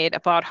estimate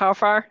about how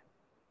far?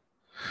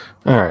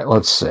 All right,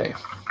 let's see.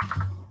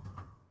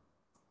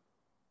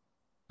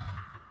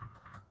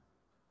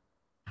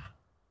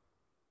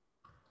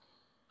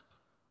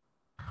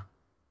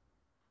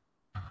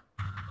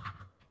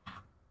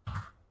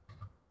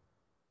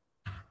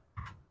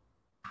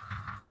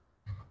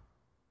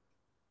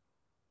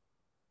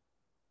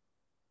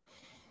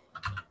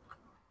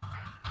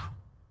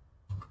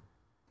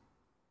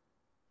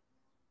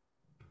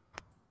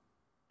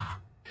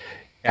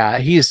 Yeah,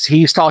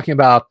 he's talking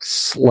about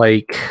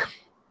like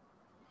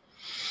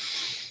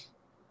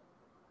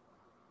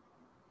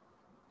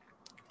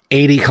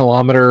 80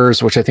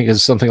 kilometers, which I think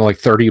is something like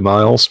 30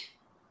 miles.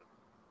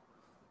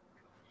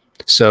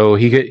 So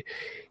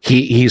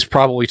he's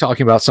probably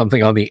talking about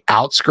something on the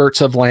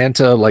outskirts of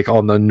Atlanta, like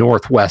on the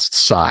northwest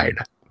side.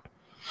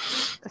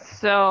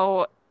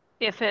 So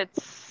if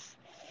it's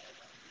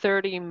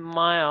 30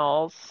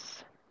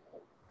 miles,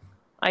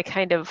 I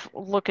kind of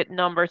look at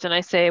numbers and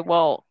I say,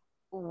 well,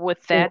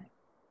 with that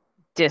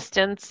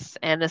distance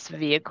and this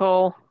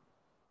vehicle,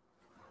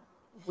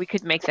 we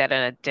could make that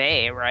in a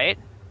day, right?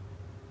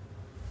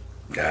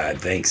 I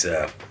think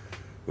so.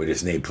 We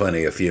just need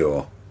plenty of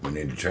fuel. We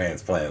need to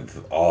transplant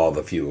all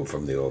the fuel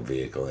from the old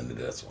vehicle into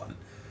this one.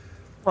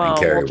 Well, and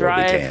carry we'll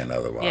drive, what we can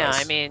otherwise. Yeah,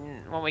 I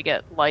mean, when we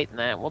get light in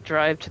that, we'll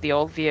drive to the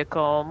old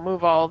vehicle,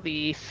 move all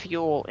the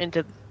fuel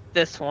into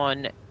this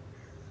one,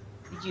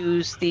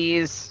 use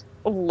these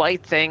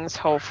light things,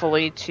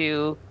 hopefully,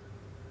 to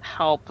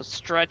help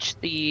stretch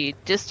the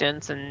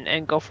distance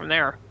and go from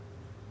there.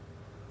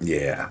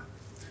 Yeah.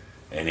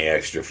 Any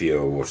extra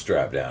fuel we'll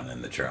strap down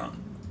in the trunk.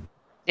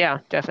 Yeah,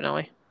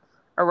 definitely.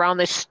 Around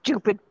the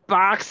stupid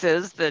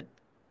boxes that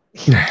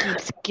he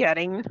keeps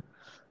getting.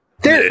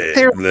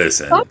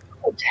 Listen.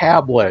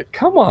 Tablet,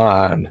 come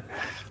on.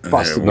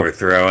 We're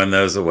throwing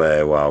those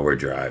away while we're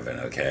driving,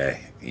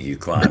 okay? You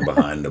climb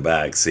behind the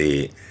back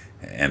seat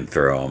and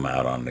throw them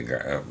out on the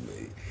ground.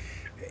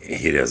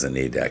 He doesn't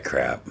need that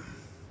crap.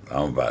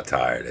 I'm about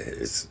tired of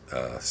his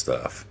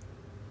stuff.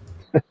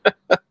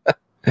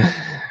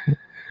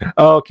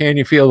 Oh, can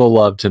you feel the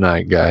love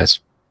tonight, guys?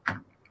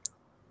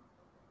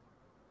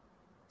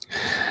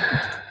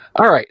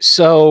 All right,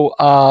 so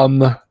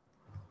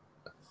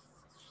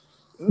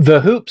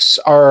the Hoops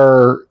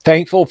are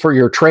thankful for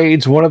your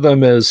trades. One of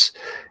them is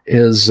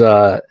he's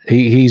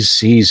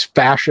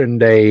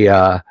fashioned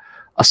a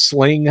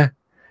sling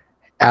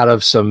out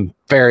of some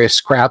various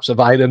scraps of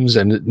items,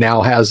 and it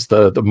now has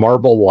the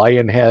marble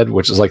lion head,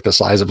 which is like the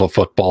size of a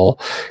football.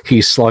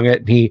 He slung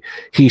it, and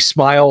he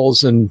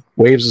smiles and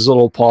waves his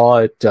little paw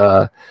at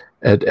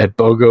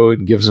Bogo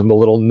and gives him a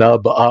little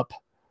nub up,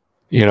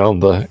 you know,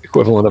 the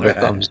equivalent of a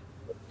thumbs.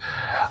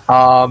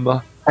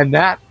 And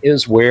that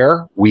is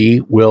where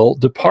we will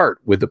depart,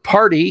 with the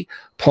party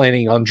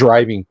planning on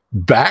driving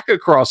back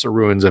across the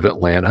ruins of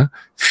Atlanta,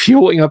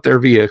 fueling up their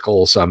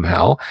vehicle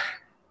somehow,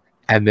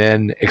 and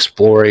then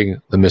exploring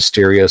the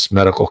mysterious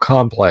medical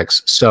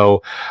complex.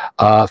 So,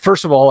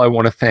 first of all, I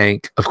want to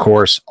thank, of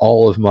course,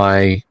 all of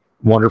my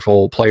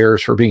wonderful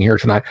players for being here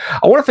tonight.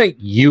 I want to thank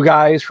you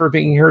guys for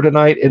being here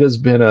tonight. It has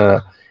been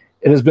a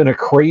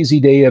crazy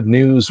day of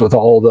news with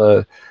all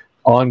the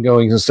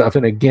ongoings and stuff.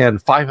 And again,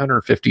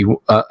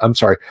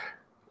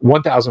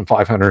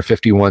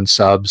 1,551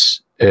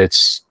 subs.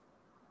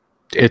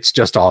 It's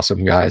just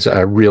awesome, guys.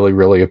 I really,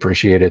 really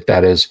appreciate it.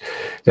 That is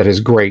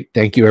great.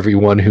 Thank you,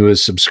 everyone who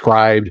has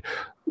subscribed.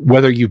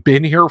 Whether you've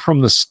been here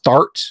from the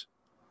start.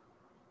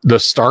 I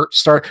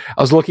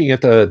was looking at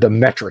the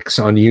metrics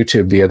on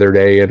YouTube the other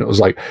day, and it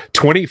was like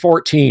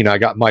 2014. I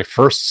got my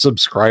first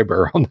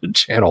subscriber on the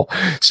channel.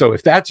 So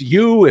if that's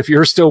you, if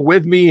you're still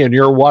with me and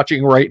you're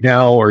watching right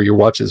now, or you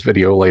watch this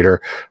video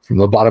later, from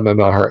the bottom of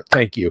my heart,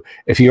 thank you.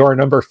 If you are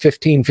number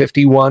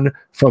 1551,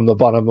 from the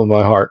bottom of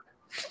my heart,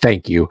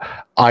 thank you.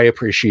 I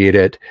appreciate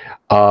it.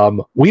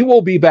 We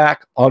will be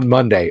back on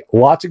Monday.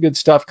 Lots of good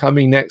stuff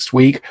coming next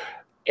week.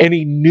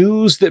 Any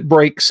news that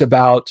breaks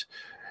about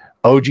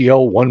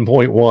OGL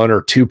 1.1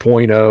 or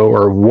 2.0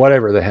 or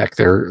whatever the heck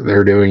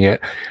they're doing it,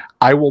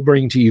 I will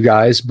bring to you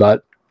guys.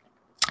 But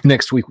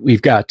next week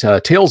we've got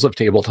Tales of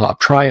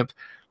Tabletop Triumph,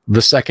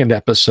 the second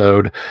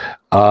episode.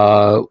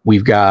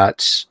 We've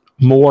got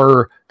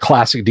more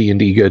classic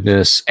D&D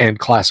goodness and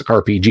classic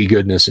RPG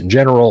goodness in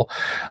general.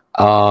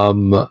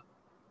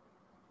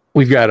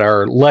 We've got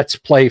our Let's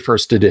Play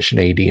First Edition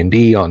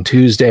AD&D on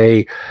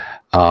Tuesday.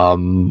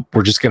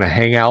 We're just going to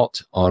hang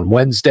out on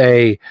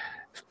Wednesday,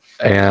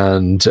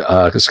 and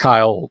because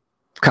Kyle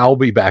will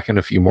be back in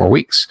a few more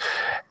weeks,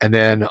 and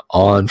then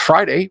on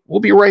Friday we'll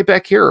be right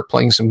back here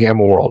playing some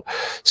Gamma World.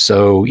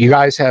 So you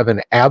guys have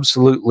an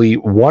absolutely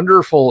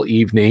wonderful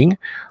evening.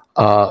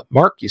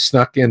 Mark, you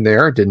snuck in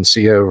there. Didn't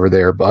see you over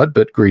there, bud,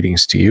 but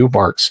greetings to you.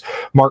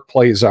 Mark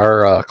plays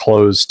our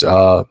closed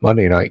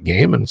Monday night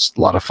game, and it's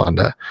a lot of fun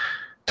to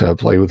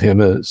play with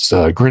him as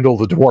Grindel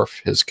the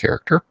Dwarf, his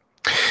character.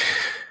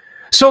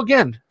 So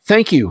again,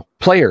 thank you,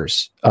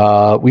 players.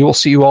 We will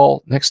see you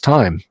all next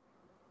time.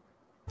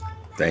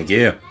 Thank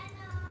you.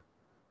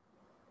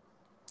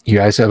 You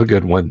guys have a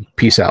good one.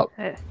 Peace out.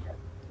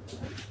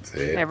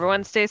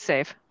 Everyone stay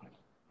safe.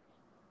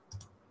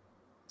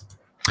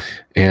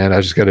 And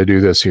I just got to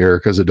do this here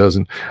because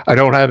I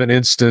don't have an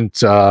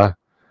instant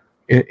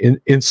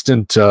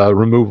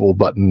removal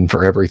button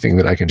for everything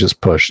that I can just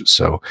push.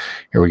 So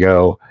here we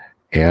go.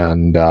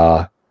 And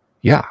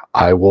yeah,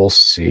 I will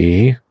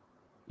see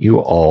you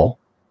all.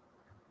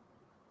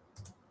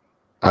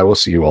 I will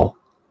see you all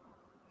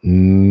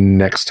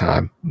next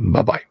time.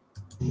 Bye-bye.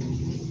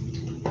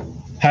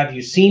 Have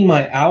you seen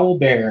my owl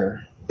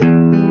bear?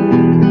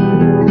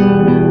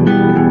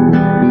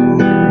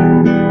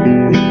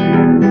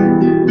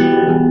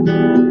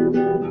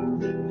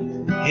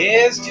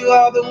 Here's to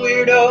all the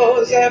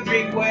weirdos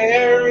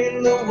everywhere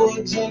in the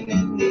woods and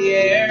in the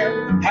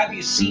air. Have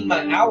you seen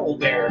my owl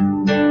bear?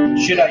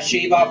 Should I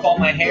shave off all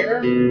my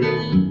hair?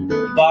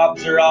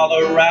 Bobs are all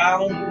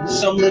around.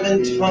 Some live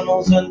in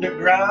tunnels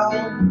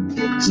underground.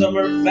 Some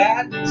are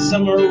fat,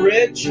 some are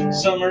rich,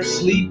 some are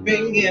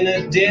sleeping in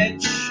a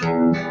ditch.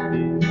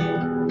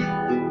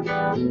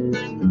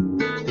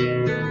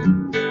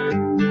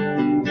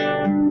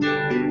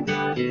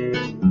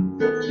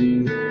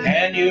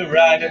 Can you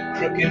ride a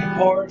crooked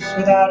horse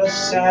without a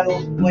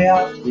saddle way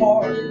off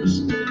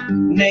course?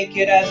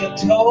 Naked as a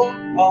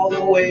toad all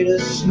the way to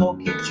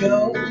Smoky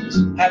Joe's.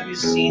 Have you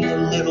seen the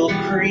little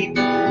creep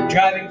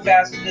driving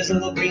fast in his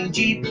little green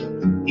Jeep?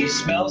 He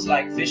smells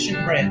like fish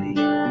and brandy,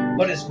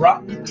 but his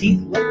rotten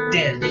teeth look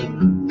dandy.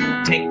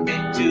 Take me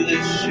to the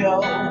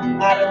show,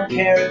 I don't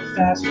care if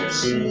fast or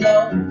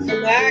slow.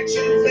 From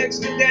action flicks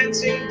to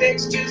dancing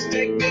dicks, just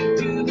take me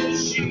to the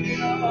show.